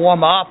tried to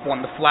warm up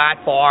on the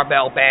flat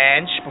barbell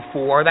bench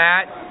before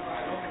that,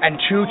 and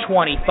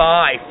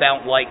 225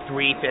 felt like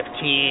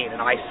 315,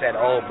 and I said,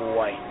 oh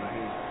boy.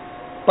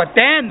 But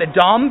then the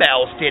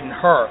dumbbells didn't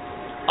hurt.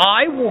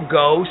 I will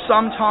go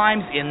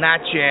sometimes in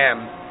that gym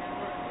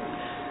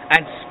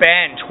and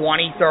spend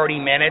 20, 30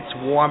 minutes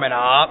warming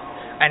up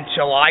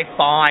until I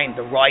find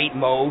the right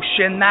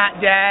motion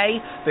that day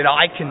that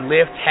I can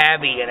lift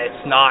heavy and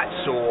it's not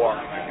sore.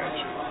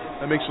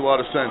 That makes a lot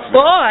of sense.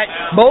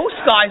 But most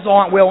guys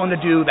aren't willing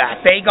to do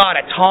that. They got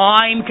a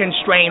time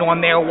constraint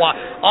on their watch.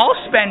 I'll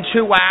spend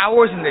 2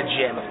 hours in the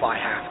gym if I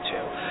have to.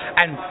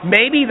 And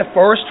maybe the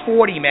first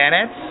 40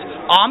 minutes,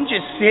 I'm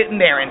just sitting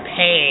there in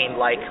pain,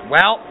 like,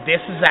 well,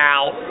 this is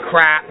out.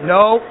 Crap.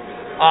 Nope.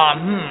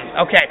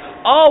 Okay.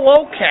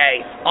 Oh,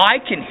 okay. I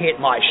can hit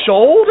my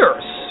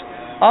shoulders.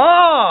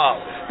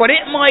 Oh, but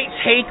it might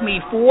take me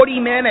 40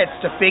 minutes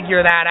to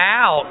figure that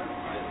out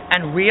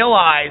and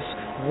realize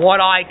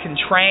what I can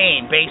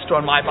train based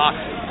on my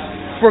body.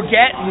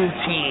 Forget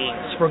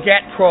routines,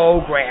 forget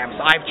programs.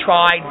 I've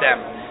tried them.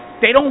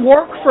 They don't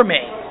work for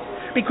me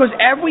because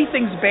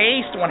everything's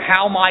based on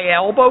how my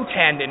elbow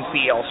tendon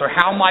feels or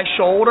how my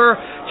shoulder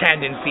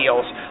tendon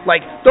feels.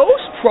 Like,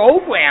 those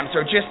programs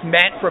are just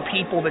meant for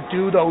people that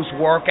do those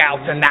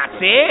workouts, and that's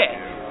it.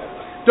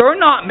 They're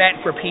not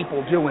meant for people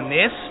doing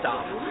this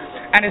stuff.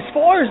 And as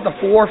far as the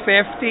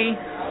 450,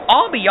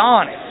 I'll be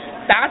honest,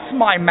 that's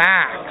my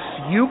max.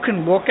 You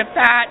can look at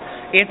that.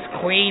 It's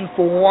clean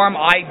form.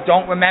 I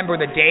don't remember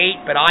the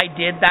date, but I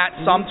did that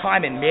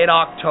sometime in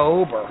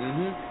mid-October.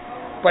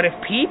 But if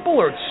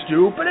people are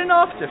stupid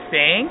enough to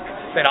think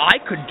that I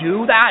could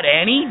do that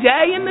any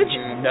day in the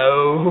gym,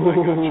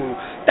 no.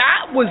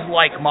 That was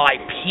like my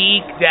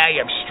peak day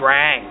of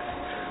strength.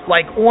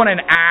 like on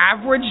an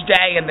average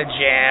day in the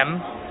gym,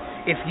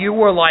 if you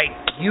were like,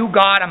 you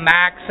gotta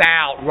max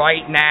out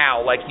right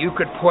now, like you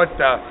could put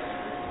the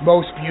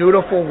most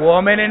beautiful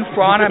woman in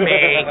front of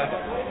me,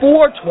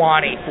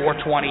 420,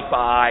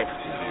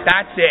 425.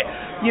 That's it.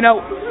 You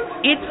know,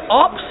 it's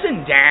ups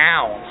and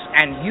downs,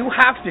 and you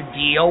have to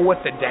deal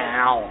with the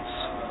downs.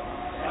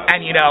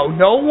 And, you know,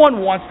 no one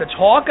wants to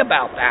talk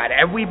about that.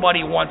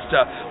 Everybody wants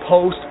to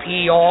post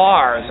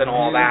PRs and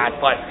all that.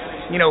 But,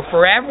 you know,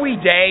 for every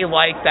day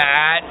like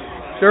that,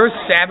 there's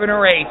 7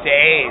 or 8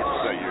 days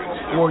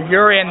where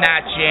you're in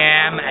that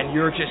gym and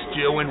you're just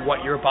doing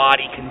what your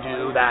body can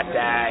do that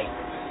day.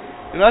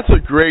 And that's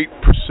a great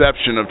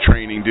perception of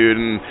training, dude.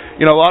 And,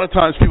 you know, a lot of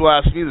times people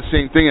ask me the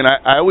same thing, and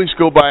I always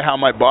go by how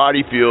my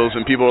body feels,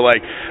 and people are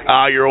like,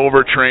 you're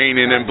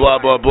overtraining and blah,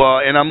 blah,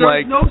 blah. And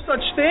There's no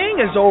such thing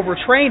as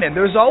overtraining.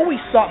 There's always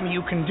something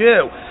you can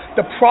do.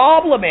 The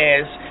problem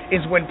is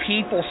when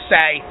people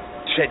say,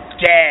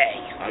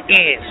 today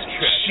is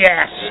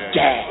chest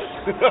day.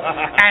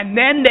 And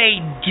then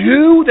they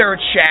do their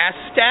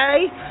chest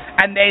day,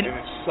 and then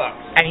it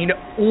sucks. And, you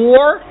know,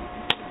 or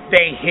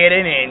they hit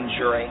an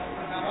injury.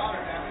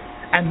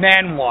 And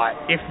then what?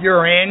 If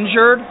you're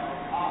injured,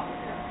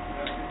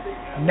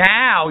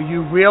 now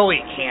you really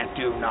can't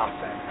do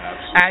nothing.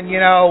 And, you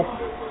know,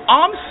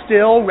 I'm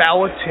still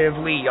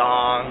relatively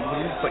young,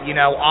 but, you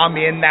know, I'm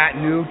in that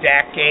new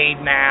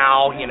decade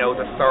now, you know,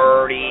 the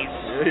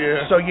 30s.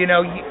 Yeah. So, you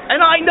know, and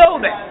I know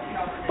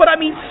that. But,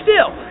 I mean,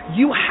 still,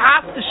 you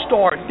have to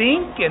start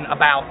thinking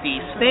about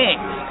these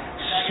things.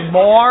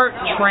 Smart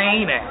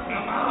training.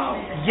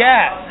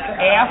 Yes,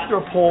 after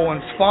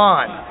pulling's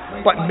fun.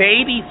 But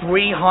maybe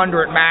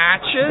 300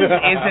 matches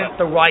isn't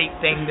the right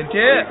thing to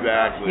do.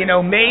 Exactly. You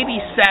know,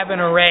 maybe 7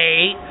 or 8,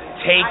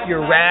 take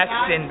your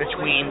rest in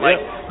between.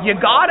 Like, you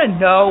got to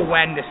know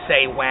when to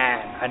say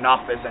when.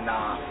 Enough is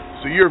enough.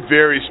 So you're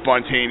very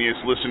spontaneous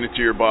listening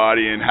to your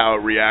body and how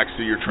it reacts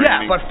to your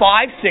training. Yeah, but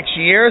 5-6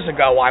 years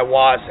ago I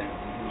wasn't.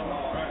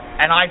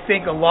 And I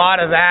think a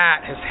lot of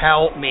that has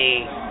helped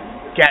me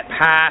get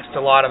past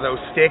a lot of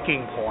those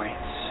sticking points.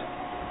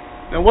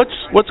 Now,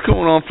 what's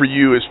going on for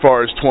you as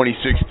far as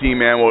 2016,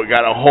 man? Well, we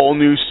got a whole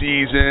new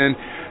season.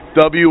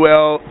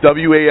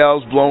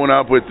 WAL's blowing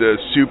up with the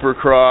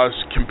Supercross,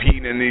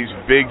 competing in these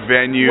big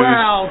venues.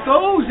 Well,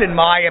 those, in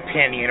my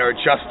opinion, are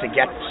just to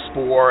get the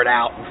sport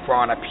out in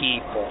front of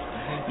people.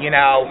 You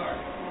know,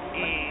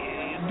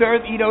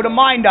 to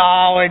my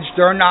knowledge,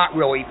 they're not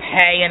really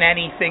paying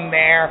anything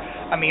there.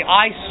 I mean,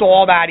 I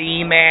saw that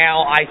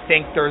email. I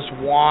think there's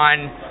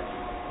one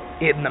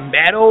in the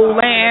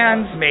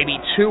Meadowlands, maybe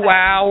 2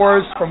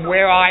 hours from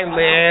where I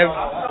live.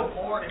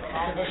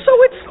 So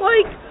it's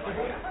like,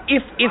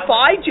 if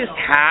I just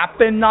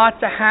happen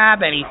not to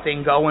have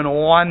anything going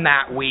on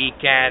that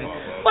weekend,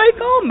 like,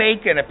 I'll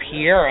make an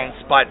appearance,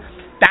 but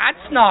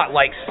that's not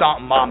like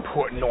something I'm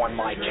putting on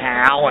my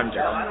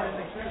calendar.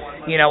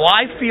 You know,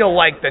 I feel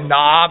like the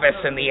novice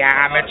and the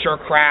amateur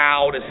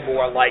crowd is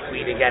more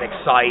likely to get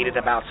excited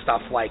about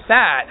stuff like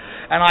that,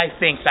 and I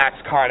think that's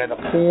kind of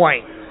the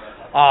point.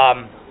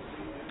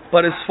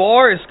 But as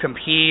far as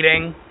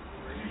competing,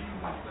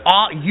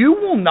 you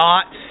will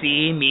not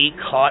see me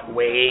cut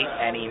weight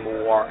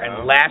anymore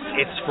unless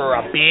it's for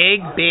a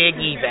big, big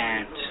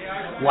event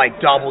like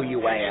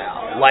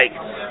WAL. Like,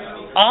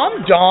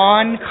 I'm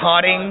done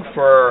cutting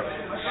for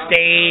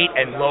state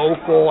and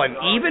local and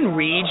even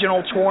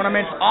regional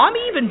tournaments. I'm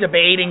even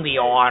debating the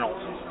Arnold.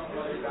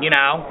 You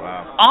know?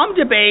 Wow. I'm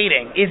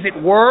debating, is it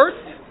worth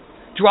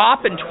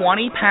dropping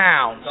 20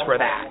 pounds for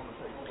that?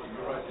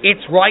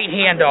 It's right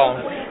hand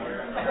only.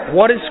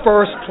 What does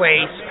first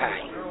place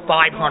pay?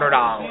 $500.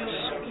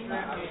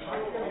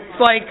 It's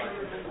like,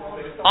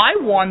 I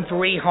won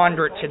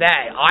 $300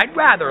 today. I'd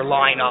rather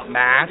line up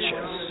matches.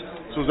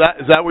 So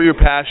is that where your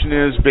passion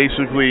is?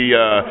 Basically,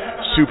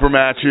 super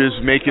matches,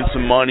 making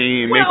some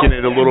money, making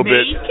it a little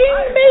bit.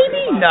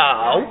 Maybe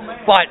no,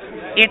 but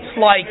it's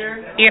like,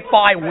 if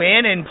I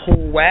win and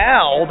pull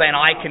well, then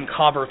I can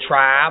cover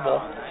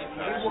travel.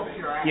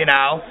 You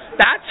know,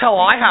 that's how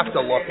I have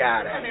to look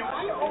at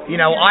it. You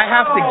know, I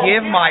have to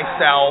give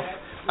myself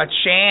a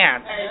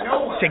chance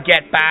to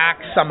get back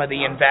some of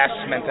the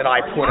investment that I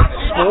put in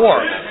the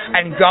sport.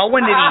 And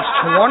going to these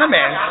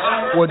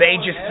tournaments where they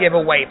just give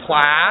away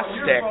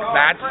plastic,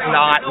 that's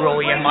not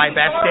really in my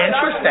best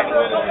interest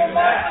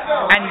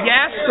anymore. And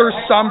yes, there's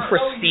some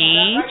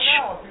prestige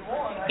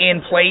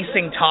in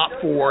placing top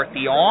 4 at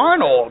the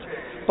Arnold,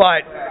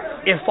 but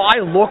if I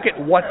look at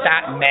what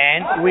that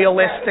meant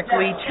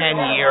realistically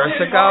 10 years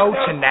ago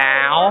to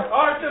now,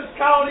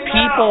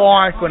 people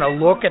aren't going to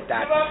look at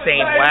that the same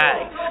way.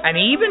 And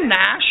even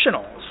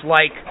nationals,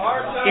 like,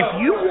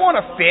 if you want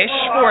to fish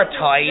for a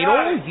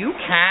title, you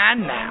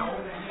can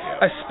now.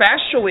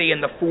 Especially in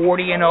the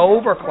 40 and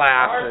over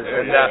classes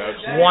and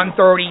the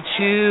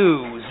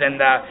 132s and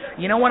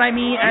the, you know what I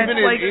mean? And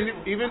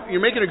Even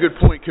you're making a good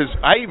point, because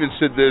I even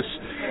said this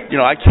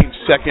I came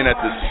second at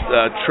this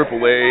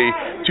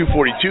AAA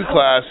 242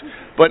 class.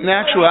 But in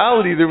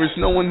actuality, there was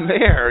no one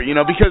there,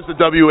 because the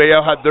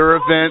WAL had their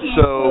event.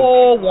 So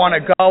people want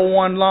to go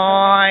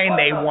online.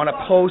 They want to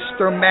post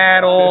their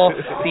medal.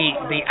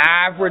 The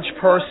average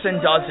person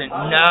doesn't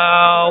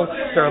know.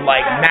 They're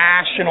like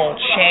national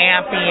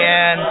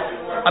champion.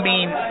 I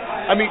mean,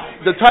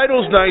 the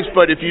title's nice,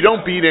 but if you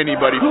don't beat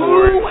anybody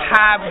for it, who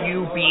have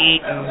you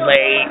beaten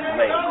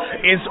lately?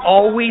 Is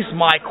always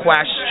my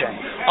question.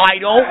 I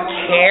don't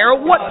care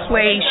what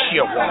place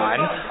you won.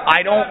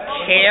 I don't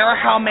care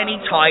how many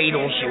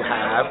titles you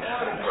have.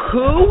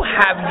 Who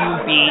have you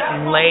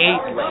beaten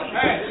lately?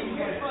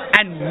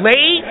 And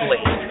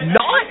lately,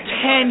 not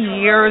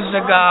 10 years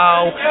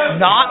ago,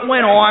 not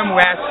when arm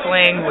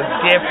wrestling was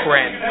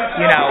different,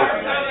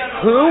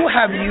 who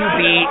have you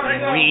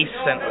beaten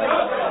recently?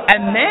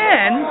 And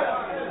then,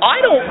 I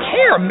don't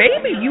care.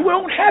 Maybe you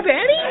don't have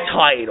any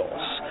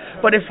titles.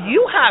 But if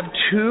you have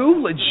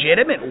 2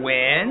 legitimate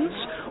wins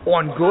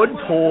on good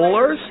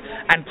poolers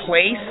and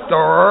place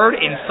 3rd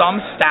in some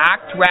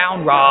stacked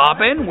round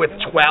robin with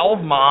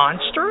 12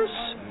 monsters,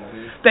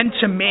 then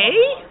to me,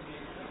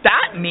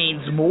 that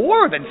means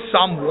more than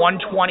some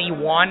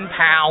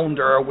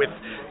 121-pounder with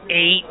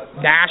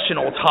 8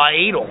 national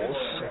titles.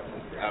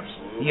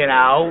 Absolutely.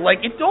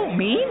 It don't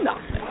mean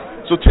nothing.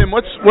 So Tim,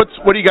 what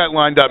do you got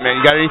lined up, man?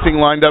 You got anything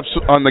lined up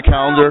on the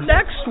calendar?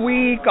 Next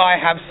week I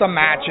have some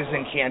matches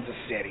in Kansas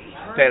City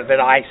that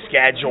I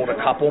scheduled a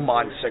couple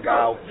months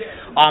ago.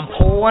 I'm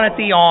pulling at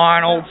the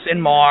Arnolds in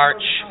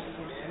March.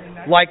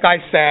 Like I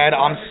said,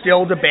 I'm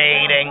still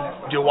debating,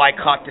 do I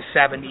cut to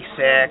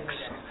 76?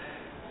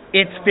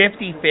 It's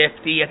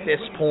 50-50 at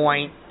this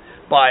point,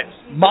 but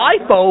my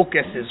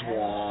focus is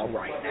Wall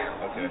right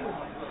now. Okay.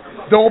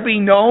 There'll be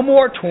no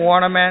more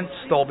tournaments.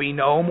 There'll be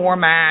no more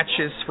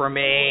matches for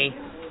me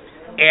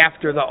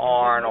after the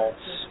Arnolds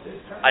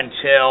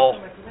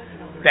until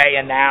they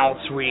announce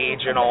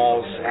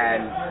regionals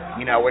and,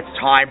 it's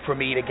time for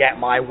me to get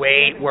my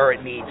weight where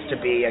it needs to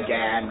be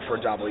again for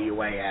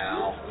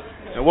WAL.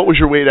 And what was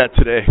your weight at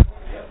today?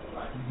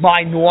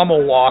 My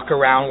normal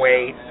walk-around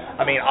weight.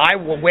 I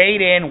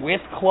weighed in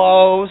with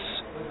clothes,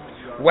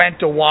 went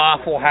to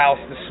Waffle House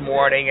this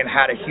morning and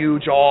had a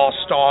huge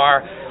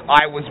all-star.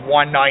 I was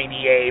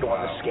 198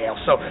 on the scale.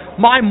 So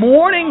my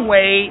morning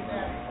weight,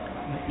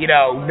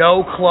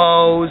 no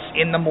clothes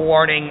in the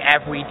morning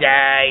every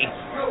day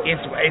is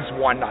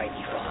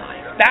 195.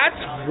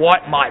 That's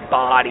what my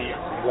body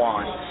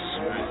wants.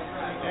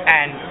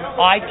 And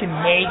I can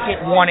make it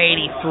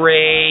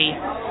 183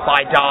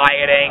 by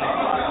dieting,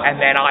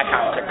 and then I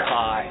have to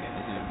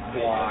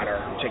cut water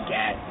to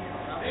get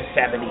to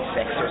 76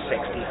 or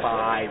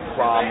 65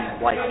 from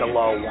the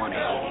low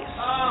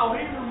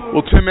 180s.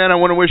 Well, Tim, man, I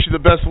want to wish you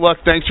the best of luck.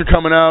 Thanks for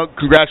coming out.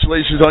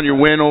 Congratulations on your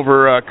win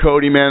over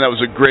Cody, man. That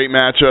was a great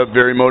matchup,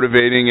 very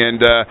motivating,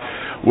 and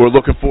we're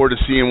looking forward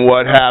to seeing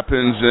what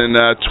happens in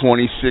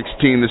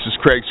 2016. This is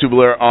Craig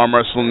Subelair, Arm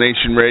Wrestling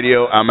Nation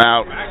Radio. I'm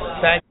out.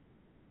 Thank you.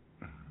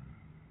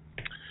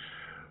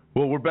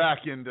 Well, we're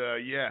back, and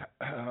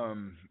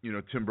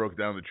Tim broke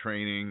down the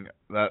training.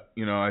 That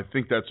I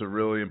think that's a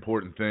really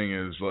important thing.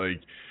 Is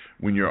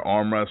when you're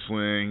arm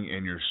wrestling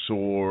and you're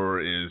sore,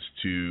 is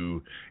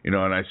to and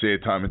I say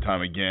it time and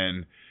time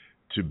again,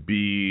 to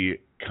be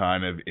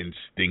kind of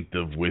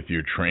instinctive with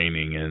your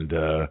training. And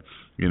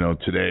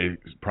today,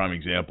 prime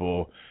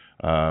example,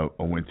 I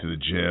went to the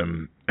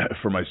gym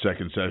for my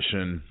second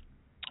session.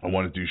 I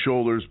wanted to do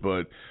shoulders,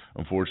 but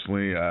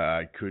unfortunately,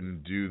 I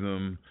couldn't do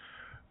them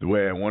the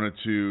way I wanted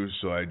to,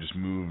 so I just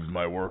moved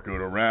my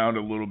workout around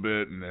a little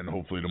bit, and then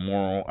hopefully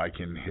tomorrow I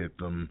can hit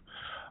them.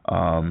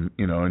 And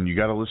you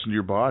got to listen to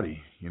your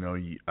body.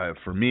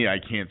 For me, I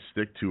can't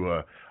stick to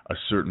a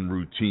certain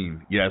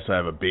routine. Yes, I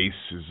have a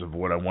basis of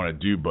what I want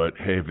to do, but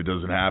hey, if it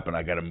doesn't happen,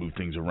 I got to move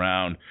things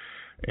around.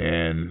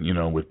 And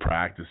with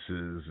practices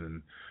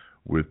and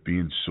with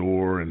being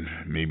sore and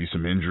maybe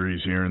some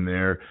injuries here and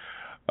there,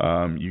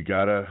 you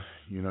gotta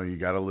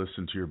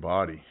listen to your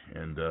body,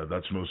 and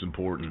that's most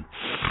important.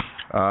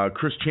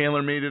 Chris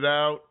Chandler made it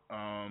out,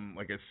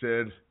 like I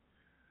said,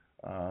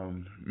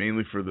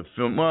 mainly for the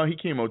film. Well, he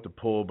came out to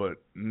pull,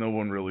 but no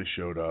one really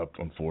showed up,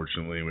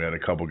 unfortunately. We had a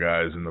couple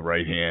guys in the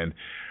right hand.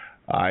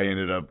 I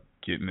ended up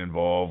getting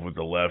involved with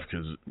the left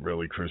because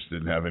really Chris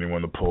didn't have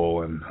anyone to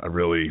pull, and I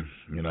really,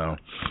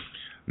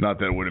 not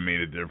that it would have made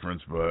a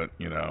difference, but,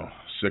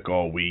 sick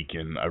all week,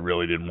 and I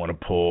really didn't want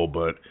to pull,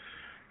 but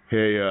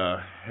hey,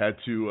 had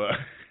to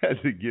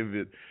give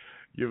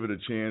it a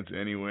chance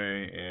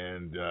anyway,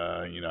 and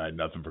I had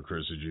nothing for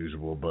Chris as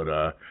usual, but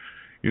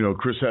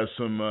Chris has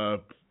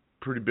some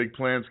pretty big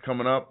plans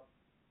coming up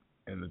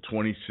in the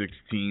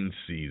 2016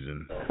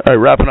 season. All right,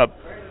 wrapping up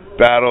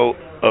Battle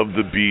of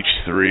the Beach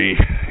 3,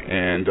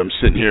 and I'm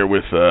sitting here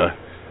with a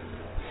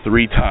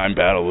 3-time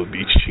Battle of the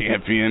Beach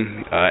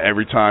champion.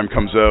 Every time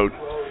comes out,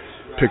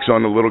 picks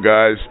on the little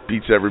guys,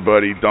 beats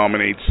everybody,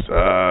 dominates.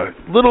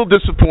 Little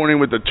disappointing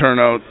with the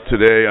turnout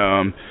today.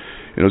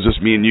 It was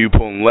just me and you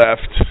pulling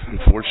left,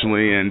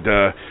 unfortunately, and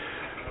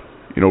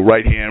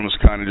right hand was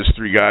kind of just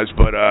 3 guys.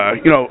 But,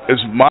 as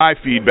my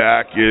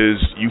feedback is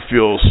you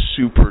feel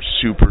super,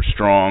 super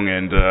strong.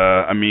 And,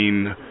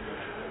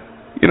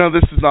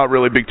 this is not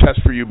really a big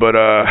test for you, but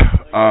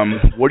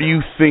what do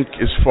you think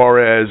as far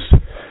as,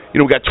 we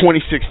got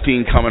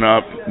 2016 coming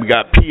up, we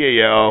got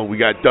PAL, we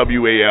got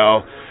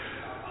WAL.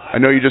 I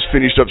know you just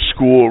finished up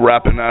school,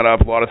 wrapping that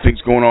up, a lot of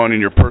things going on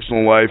in your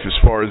personal life as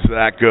far as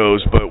that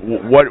goes, but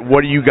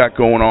what do you got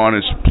going on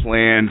as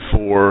planned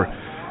for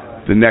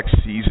the next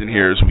season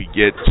here as we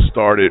get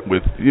started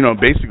with,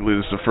 basically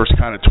this is the first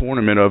kind of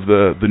tournament of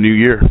the new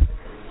year?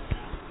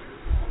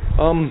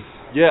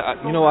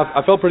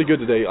 I felt pretty good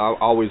today. I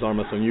always arm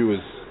wrestling you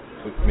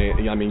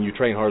you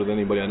train harder than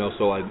anybody I know,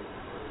 so I'm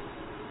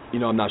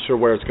not sure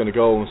where it's going to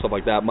go and stuff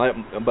like that.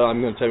 But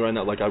I'm going to tell you right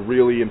now, I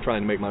really am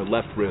trying to make my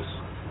left wrist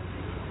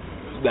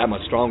that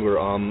much stronger.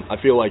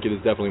 I feel like it is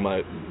definitely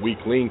my weak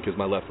link is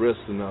my left wrist,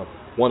 and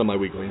one of my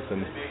weak links,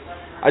 and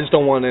I just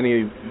don't want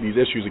any of these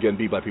issues of getting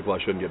beat by people I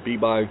shouldn't get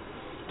beat by.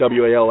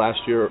 WAL last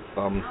year,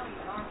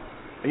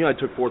 I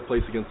took 4th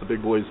place against the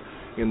big boys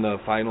in the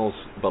finals,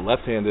 but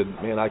left-handed,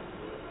 man, I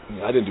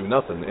didn't do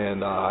nothing,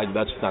 and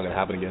that's just not going to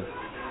happen again.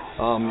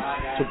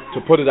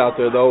 To put it out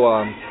there,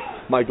 though,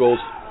 my goals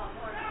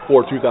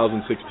for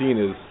 2016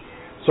 is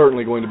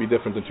certainly going to be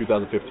different than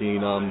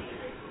 2015. I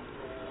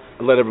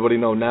let everybody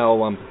know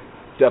now I'm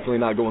definitely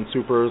not going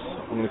supers.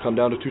 I'm going to come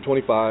down to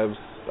 225s.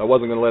 I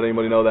wasn't going to let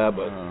anybody know that,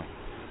 but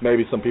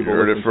maybe some people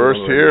heard it first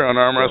here on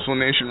Arm Wrestling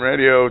Nation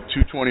Radio.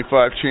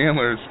 225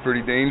 Chandler is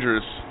pretty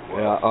dangerous.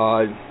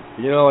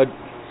 Yeah,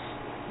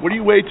 what do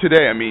you weigh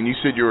today? You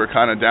said you were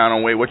kind of down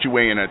on weight. What you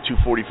weighing at,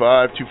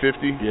 245,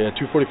 250? Yeah,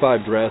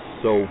 245 dress.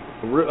 So,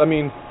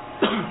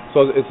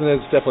 so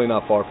it's definitely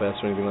not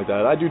far-fetched or anything like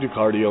that. I do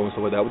cardio and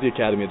stuff like that. With the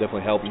academy, it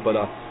definitely helps. But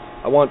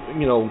I want,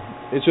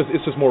 it's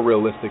just more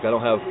realistic. I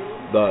don't have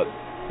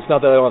it's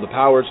not that I don't have the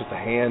power. It's just the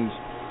hand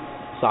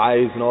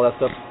size and all that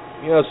stuff.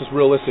 It's just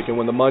realistic. And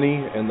when the money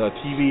and the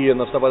TV and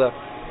the stuff like that,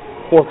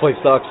 4th place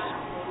sucks.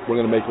 We're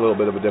going to make a little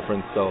bit of a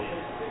difference. So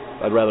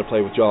I'd rather play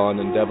with John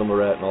and Devin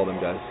Lorette and all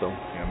them guys. So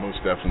yeah, most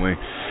definitely.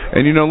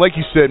 And like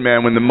you said,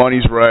 man, when the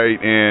money's right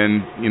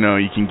and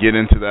you can get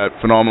into that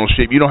phenomenal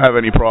shape, you don't have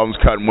any problems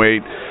cutting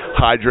weight,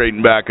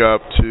 hydrating back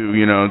up to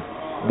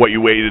what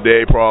you weigh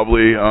today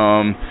probably.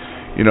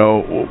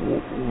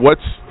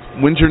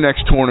 When's your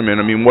next tournament?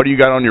 What do you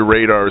got on your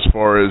radar as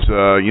far as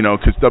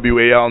because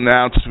WAL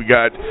announced we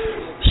got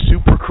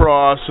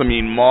Supercross,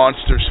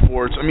 Monster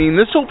Sports.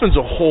 This opens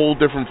a whole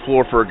different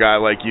floor for a guy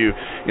like you.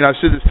 I've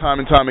said this time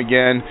and time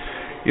again.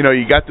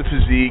 You got the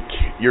physique.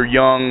 You're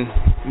young.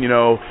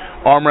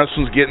 Arm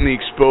wrestling's getting the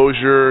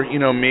exposure.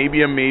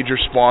 Maybe a major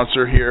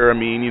sponsor here.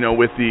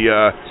 With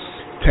the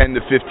 10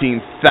 to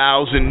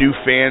 15,000 new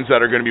fans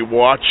that are going to be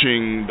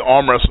watching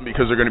arm wrestling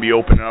because they're going to be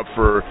opening up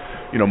for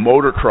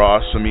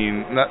motocross.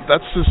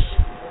 That's just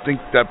I think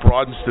that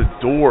broadens the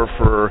door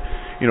for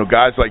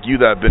guys like you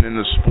that have been in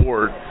the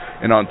sport.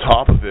 And on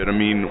top of it,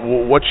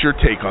 what's your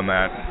take on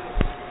that?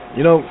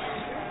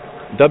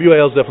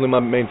 WAL is definitely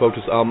my main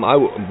focus. I'm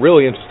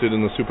really interested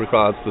in the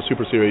Supercross, the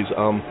Super Series,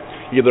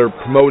 either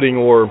promoting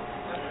or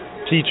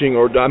teaching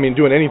or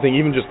doing anything,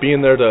 even just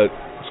being there to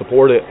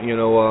support it.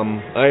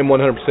 I am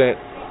 100%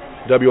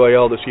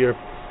 WAL this year.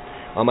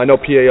 I know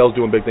PAL is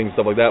doing big things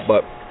and stuff like that,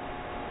 but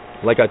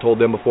like I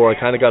told them before, I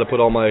kind of got to put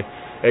all my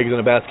eggs in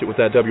a basket with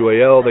that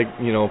WAL. They,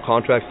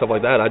 contracts, stuff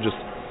like that.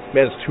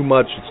 It's too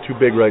much. It's too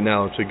big right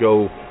now to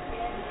go.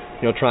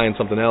 Trying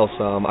something else.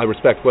 I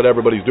respect what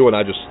everybody's doing.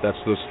 That's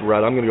just the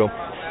route I'm going to go.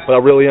 But I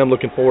really am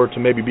looking forward to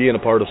maybe being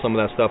a part of some of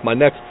that stuff.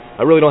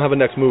 I really don't have a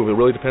next move. It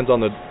really depends on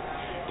the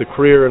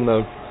career and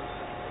the,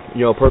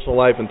 personal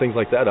life and things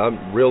like that.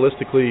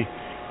 Realistically,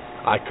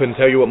 I couldn't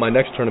tell you what my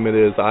next tournament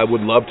is. I would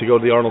love to go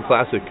to the Arnold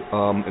Classic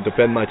and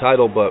defend my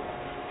title, but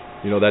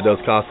that does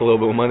cost a little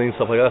bit of money and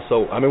stuff like that.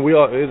 So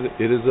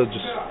it is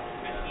just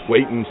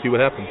wait and see what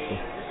happens. So.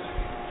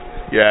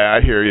 Yeah,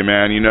 I hear you,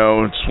 man.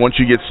 It's once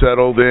you get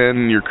settled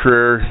in your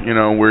career,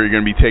 where you're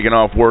going to be taking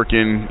off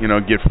working,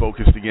 get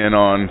focused again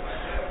on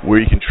where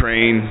you can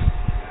train,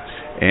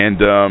 and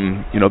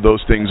those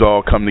things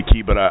all come to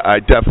key. But I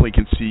definitely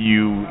can see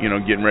you,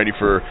 getting ready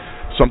for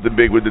something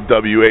big with the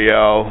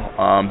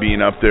WAL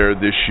being up there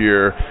this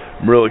year.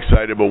 I'm real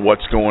excited about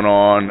what's going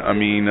on.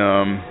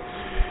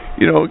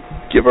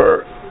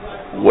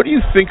 What do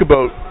you think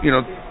about,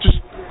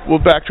 we'll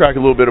backtrack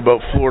a little bit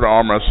about Florida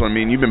Arm Wrestling.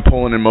 You've been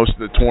pulling in most of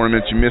the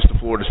tournaments. You missed the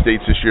Florida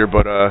States this year,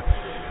 but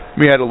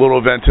we had a little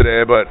event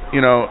today. But,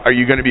 are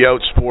you going to be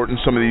out sporting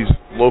some of these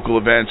local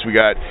events? We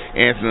got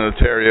Anthony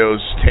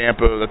Lotario's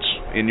Tampa. That's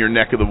in your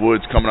neck of the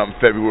woods coming up in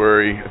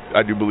February.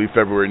 I do believe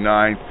February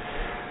 9th.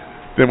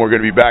 Then we're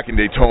going to be back in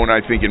Daytona,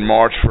 I think, in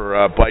March for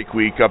Bike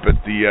Week up at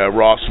the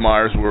Ross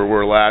Myers where we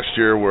were last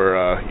year,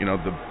 where,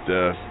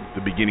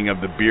 the beginning of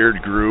the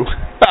beard grew.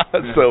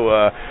 So,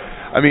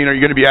 are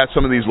you going to be at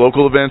some of these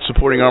local events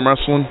supporting arm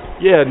wrestling?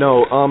 Yeah,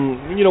 no.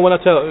 When I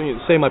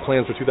say my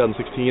plans for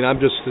 2016, I'm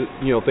just,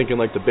 thinking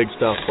like the big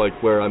stuff, like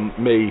where I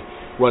may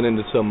run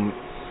into some,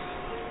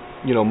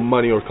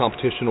 money or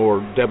competition or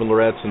Devin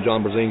Loretz and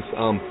John Brzezinski.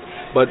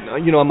 But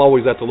I'm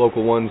always at the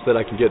local ones that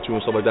I can get to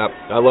and stuff like that.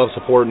 I love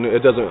supporting.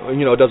 It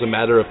doesn't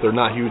matter if they're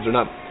not huge. They're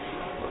not,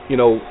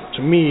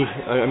 to me.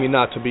 I mean,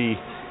 not to be,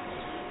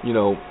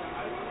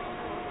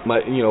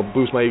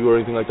 boost my ego or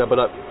anything like that. But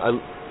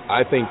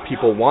I think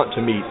people want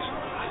to meet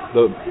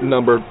the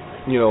number,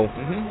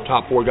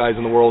 top 4 guys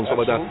in the world and stuff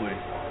like that.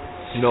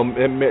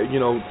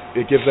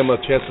 It gives them a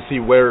chance to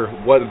see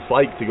what it's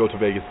like to go to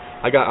Vegas.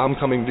 I'm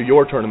coming to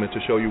your tournament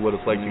to show you what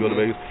it's like to go to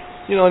Vegas.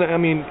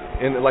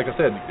 And like I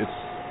said,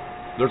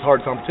 there's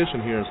hard competition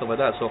here and stuff like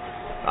that. So,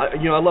 I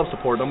love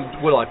supporting them.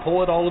 Will I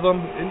pull at all of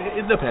them?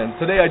 It depends.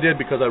 Today I did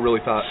because I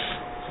really thought,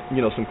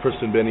 some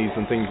Kristen Bennies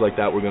and things like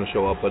that were going to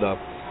show up. But I'm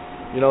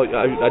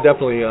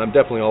definitely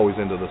always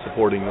into the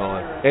supporting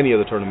any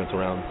of the tournaments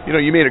around.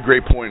 You made a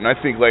great point, and I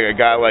think like a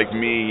guy like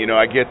me,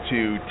 I get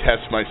to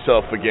test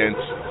myself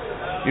against,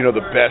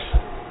 the best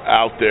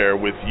out there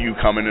with you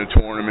coming to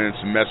tournaments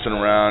and messing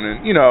around,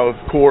 and of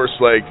course,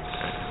 like,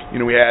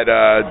 we had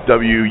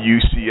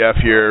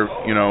WUCF here,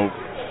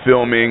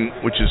 filming,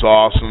 which is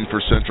awesome for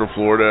Central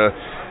Florida.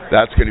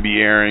 That's going to be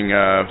airing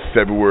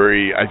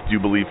February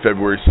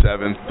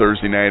 7th,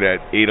 Thursday night at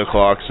 8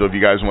 o'clock. So if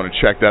you guys want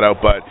to check that out,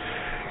 but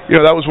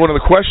that was one of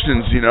the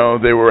questions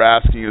they were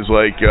asking is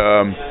like,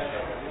 how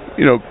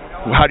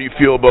do you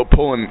feel about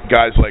pulling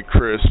guys like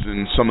Chris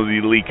and some of the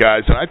elite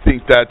guys? And I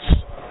think that's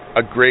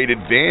a great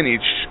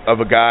advantage of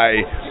a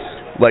guy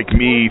like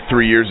me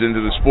 3 years into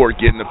the sport,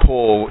 getting to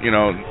pull,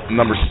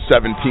 number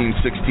 17,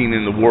 16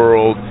 in the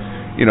world,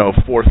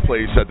 4th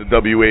place at the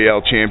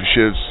WAL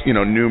championships,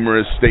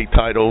 numerous state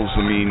titles.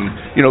 I mean,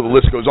 the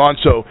list goes on.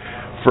 So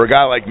for a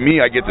guy like me,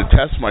 I get to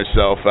test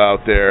myself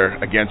out there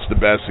against the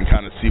best and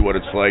kind of see what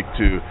it's like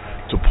to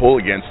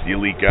pull against the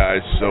elite guys.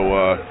 So,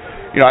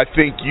 I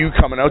think you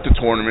coming out to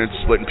tournaments,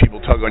 letting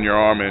people tug on your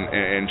arm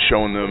and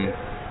showing them,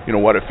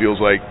 what it feels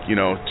like,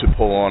 to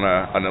pull on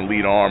an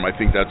elite arm. I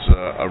think that's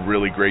a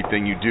really great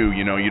thing you do.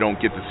 You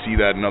don't get to see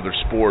that in other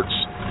sports.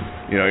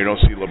 You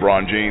don't see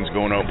LeBron James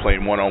going out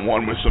playing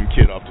one-on-one with some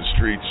kid off the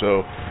street.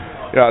 So,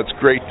 it's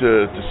great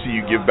to see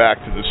you give back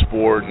to the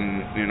sport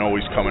and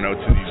always coming out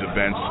to these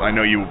events. I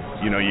know you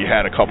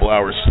had a couple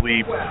hours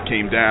sleep,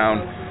 came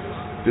down,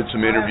 did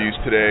some interviews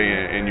today,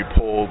 and you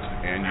pulled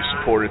and you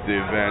supported the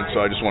event.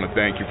 So I just want to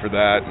thank you for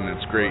that, and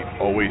it's great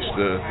always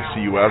to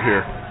see you out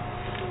here.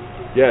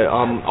 Yeah,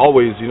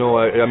 always,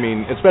 I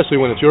mean,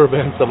 especially when it's your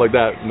event, stuff like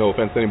that. No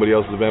offense to anybody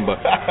else's event, but,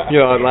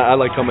 I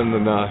like coming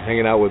and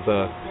hanging out with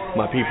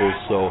my people.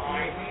 So,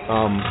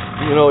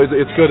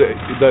 it's good.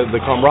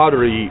 The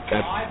camaraderie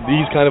at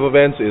these kind of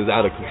events is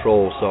out of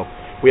control. So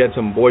we had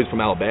some boys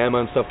from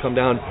Alabama and stuff come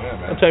down.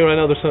 I'll tell you right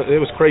now,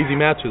 it was crazy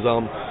matches.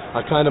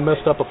 I kind of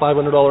messed up a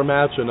 $500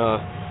 match and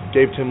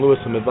gave Tim Lewis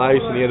some advice,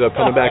 and he ended up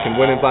coming back and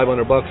winning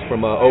 $500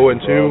 from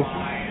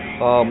 0-2.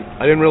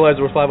 I didn't realize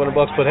it was $500,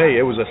 but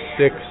hey, it was a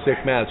sick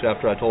match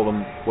after I told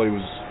him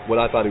what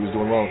I thought he was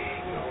doing wrong.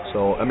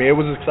 So, I mean, it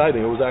was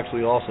exciting. It was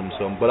actually awesome.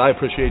 So, but I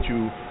appreciate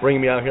you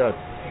bringing me out here. I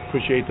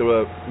appreciate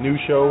the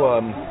news show,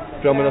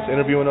 filming us,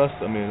 interviewing us.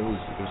 I mean, it was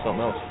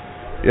something else.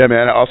 Yeah,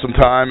 man, awesome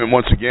time. And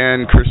once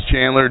again, Chris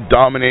Chandler,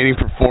 dominating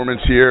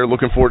performance here.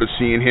 Looking forward to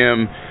seeing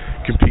him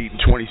compete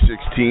in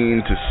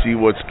 2016 to see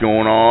what's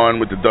going on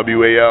with the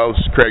WALs.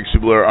 Craig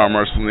Subler, Arm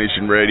Wrestling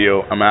Nation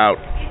Radio. I'm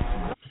out.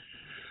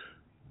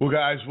 Well,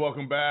 guys,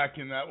 welcome back,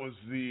 and that was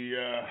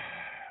the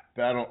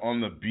Battle on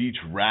the Beach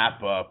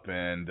wrap-up,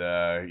 and,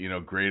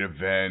 great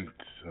event,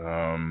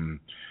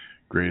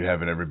 great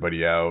having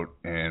everybody out,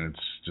 and it's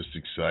just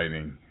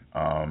exciting.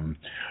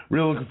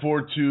 Really looking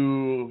forward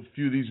to a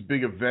few of these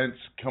big events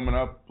coming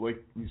up,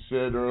 like we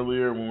said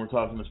earlier when we were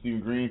talking to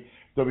Stephen Green,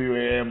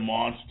 WAM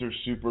Monster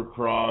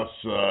Supercross,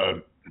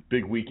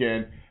 big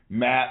weekend,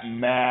 Matt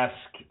Mask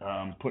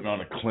putting on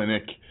a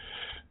clinic,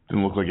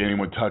 didn't look like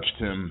anyone touched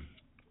him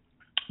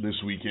this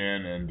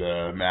weekend, and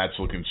Matt's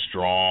looking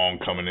strong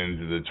coming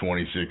into the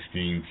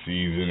 2016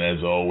 season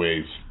as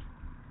always.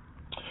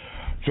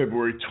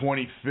 February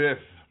 25th,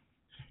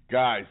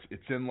 guys,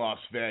 it's in Las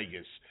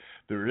Vegas.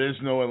 There is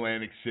no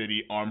Atlantic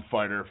City Arm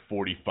Fighter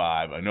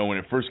 45. I know when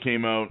it first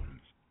came out,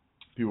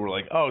 people were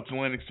like, oh, it's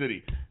Atlantic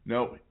City.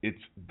 No,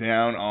 it's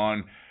down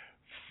on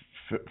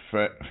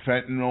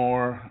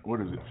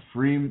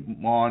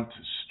Fremont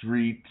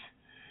Street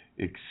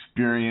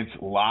Experience,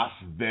 Las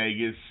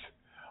Vegas.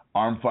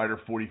 Arm Fighter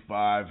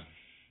 45,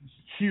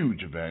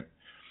 huge event.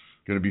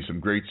 Going to be some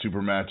great super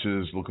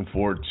matches. Looking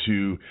forward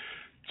to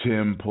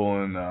Tim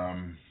pulling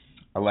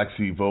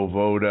Alexei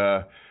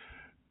Voivoda,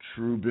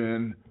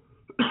 Trubin,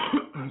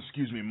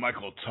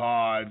 Michael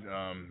Todd.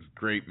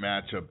 Great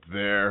matchup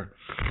there.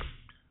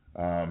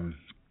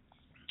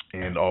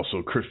 And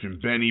also Christian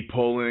Benny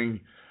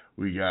pulling.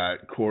 We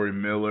got Corey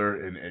Miller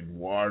and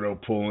Eduardo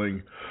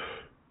pulling.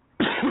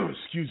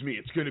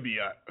 It's going to be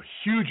a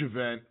huge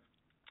event.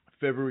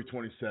 February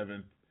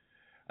 27th,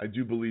 I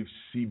do believe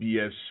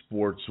CBS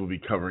Sports will be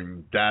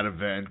covering that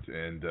event,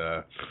 and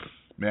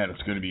man,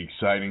 it's going to be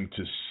exciting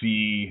to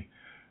see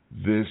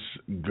this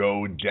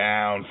go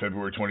down.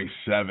 February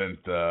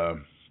 27th,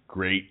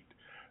 great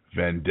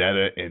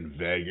vendetta in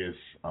Vegas.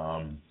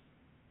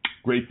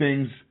 Great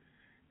things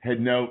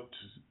heading out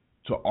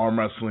to arm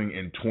wrestling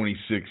in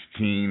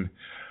 2016.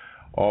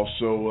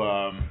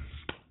 Also,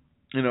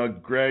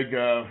 Greg,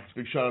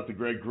 big shout out to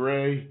Greg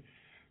Gray,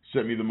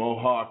 sent me the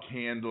Mohawk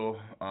handle.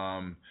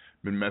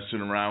 Been messing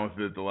around with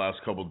it the last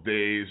couple of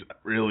days. I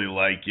really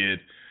like it.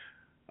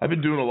 I've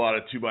been doing a lot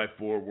of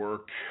 2x4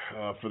 work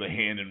for the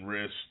hand and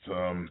wrist,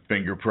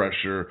 finger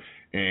pressure,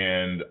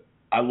 and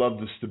I love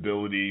the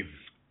stability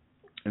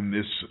in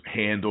this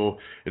handle.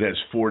 It has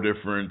 4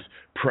 different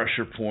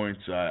pressure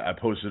points. I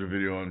posted a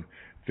video on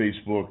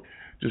Facebook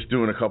just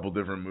doing a couple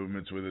different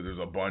movements with it. There's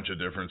a bunch of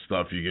different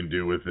stuff you can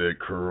do with it,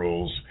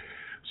 curls,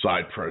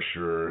 side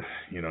pressure,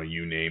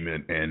 you name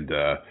it. And,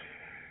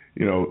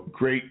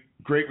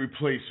 great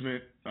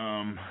replacement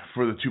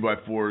for the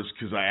 2x4s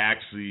because I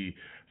actually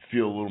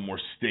feel a little more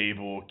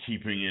stable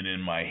keeping it in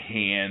my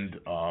hand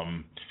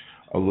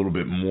a little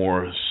bit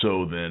more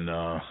so than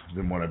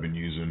what I've been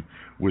using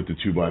with the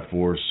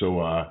 2x4.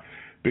 So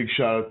big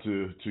shout out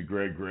to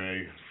Greg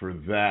Gray for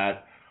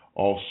that.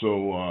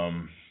 Also,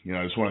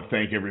 I just want to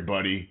thank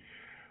everybody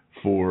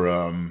for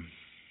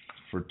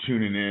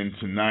tuning in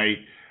tonight.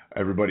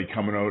 Everybody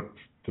coming out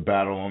to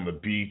battle on the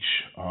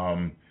beach.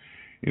 And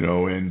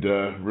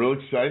real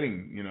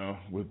exciting,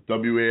 with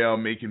WAL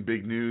making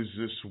big news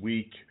this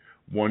week.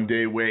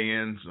 1-day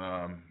weigh-ins.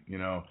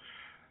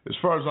 As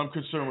far as I'm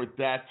concerned with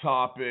that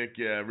topic,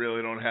 I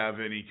really don't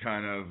have any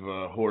kind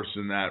of horse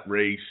in that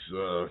race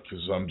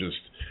because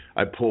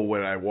I pull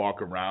when I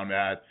walk around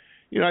at.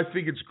 I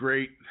think it's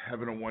great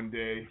having a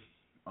 1-day,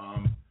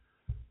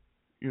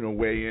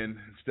 weigh-in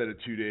instead of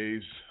 2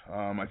 days.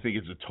 I think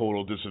it's a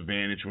total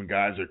disadvantage when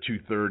guys are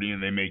 230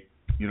 and they make,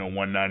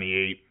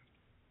 198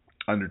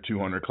 under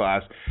 200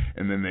 class,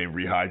 and then they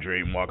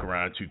rehydrate and walk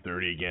around at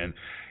 230 again.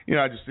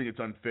 I just think it's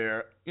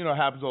unfair. It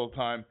happens all the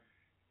time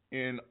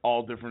in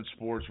all different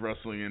sports,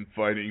 wrestling and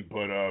fighting.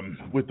 But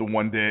with the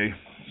 1 day,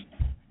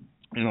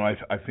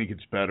 I think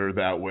it's better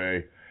that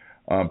way.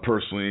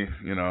 Personally,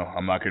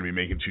 I'm not going to be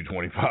making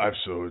 225,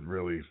 so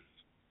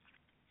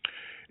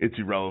it's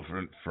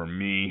irrelevant for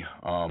me.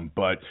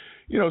 But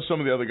some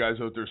of the other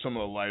guys out there, some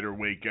of the lighter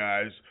weight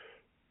guys,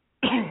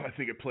 I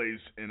think it plays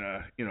in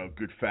a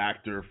good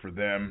factor for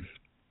them,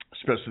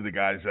 especially the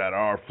guys that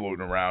are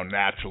floating around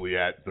naturally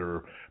at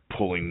their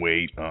pulling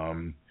weight.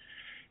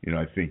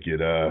 I think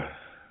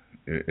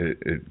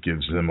it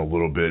gives them a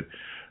little bit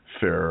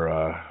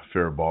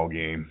fair ball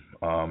game.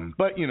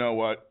 But you know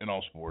what? In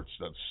all sports,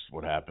 that's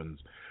what happens.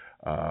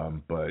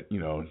 But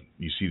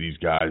you see these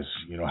guys,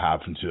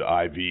 having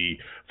to IV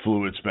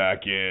fluids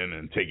back in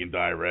and taking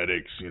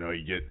diuretics. You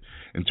get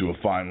into a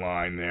fine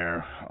line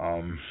there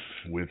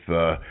with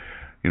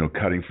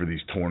cutting for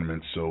these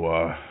tournaments. So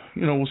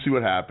we'll see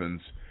what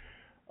happens.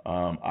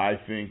 I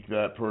think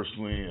that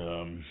personally,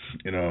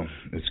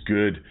 it's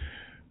good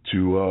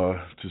to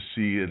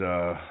see it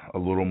a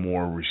little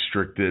more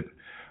restricted,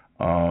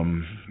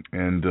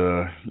 and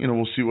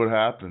we'll see what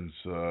happens.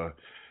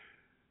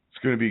 It's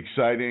going to be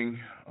exciting.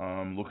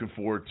 Looking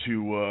forward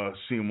to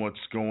seeing what's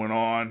going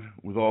on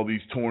with all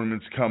these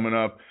tournaments coming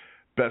up.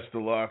 Best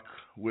of luck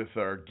with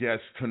our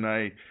guests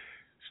tonight,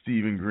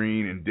 Stephen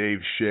Green and Dave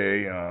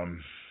Shea,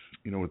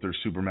 with their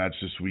super match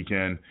this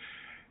weekend.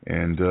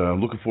 And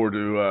looking forward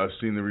to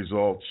seeing the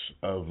results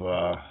of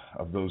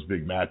those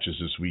big matches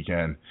this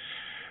weekend.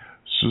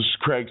 So this is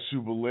Craig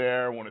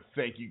Subalair. I want to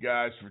thank you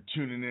guys for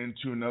tuning in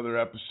to another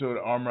episode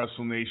of Arm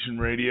Wrestle Nation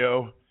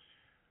Radio.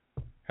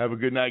 Have a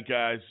good night,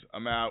 guys.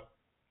 I'm out.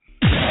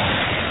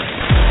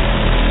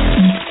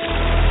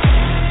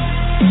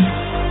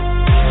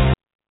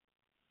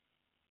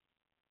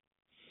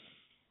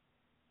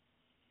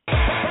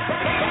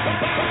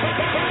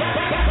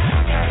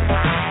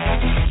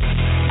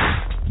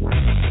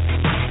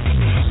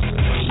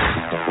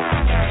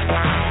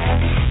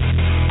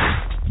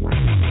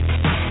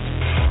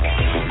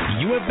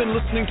 Been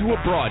listening to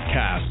a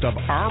broadcast of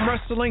Arm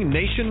Wrestling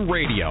Nation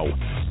Radio.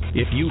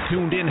 If you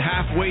tuned in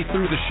halfway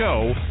through the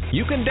show,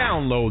 you can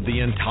download the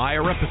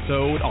entire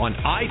episode on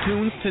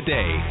iTunes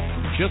today.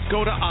 Just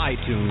go to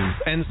iTunes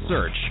and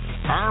search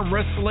Arm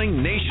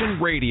Wrestling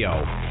Nation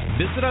Radio.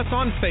 Visit us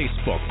on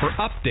Facebook for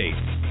updates,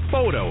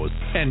 photos,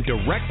 and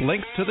direct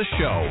links to the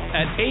show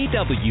at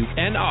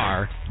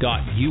awnr.us.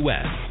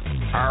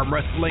 Arm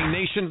Wrestling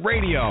Nation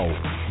Radio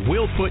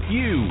will put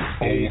you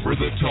over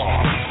the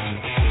top.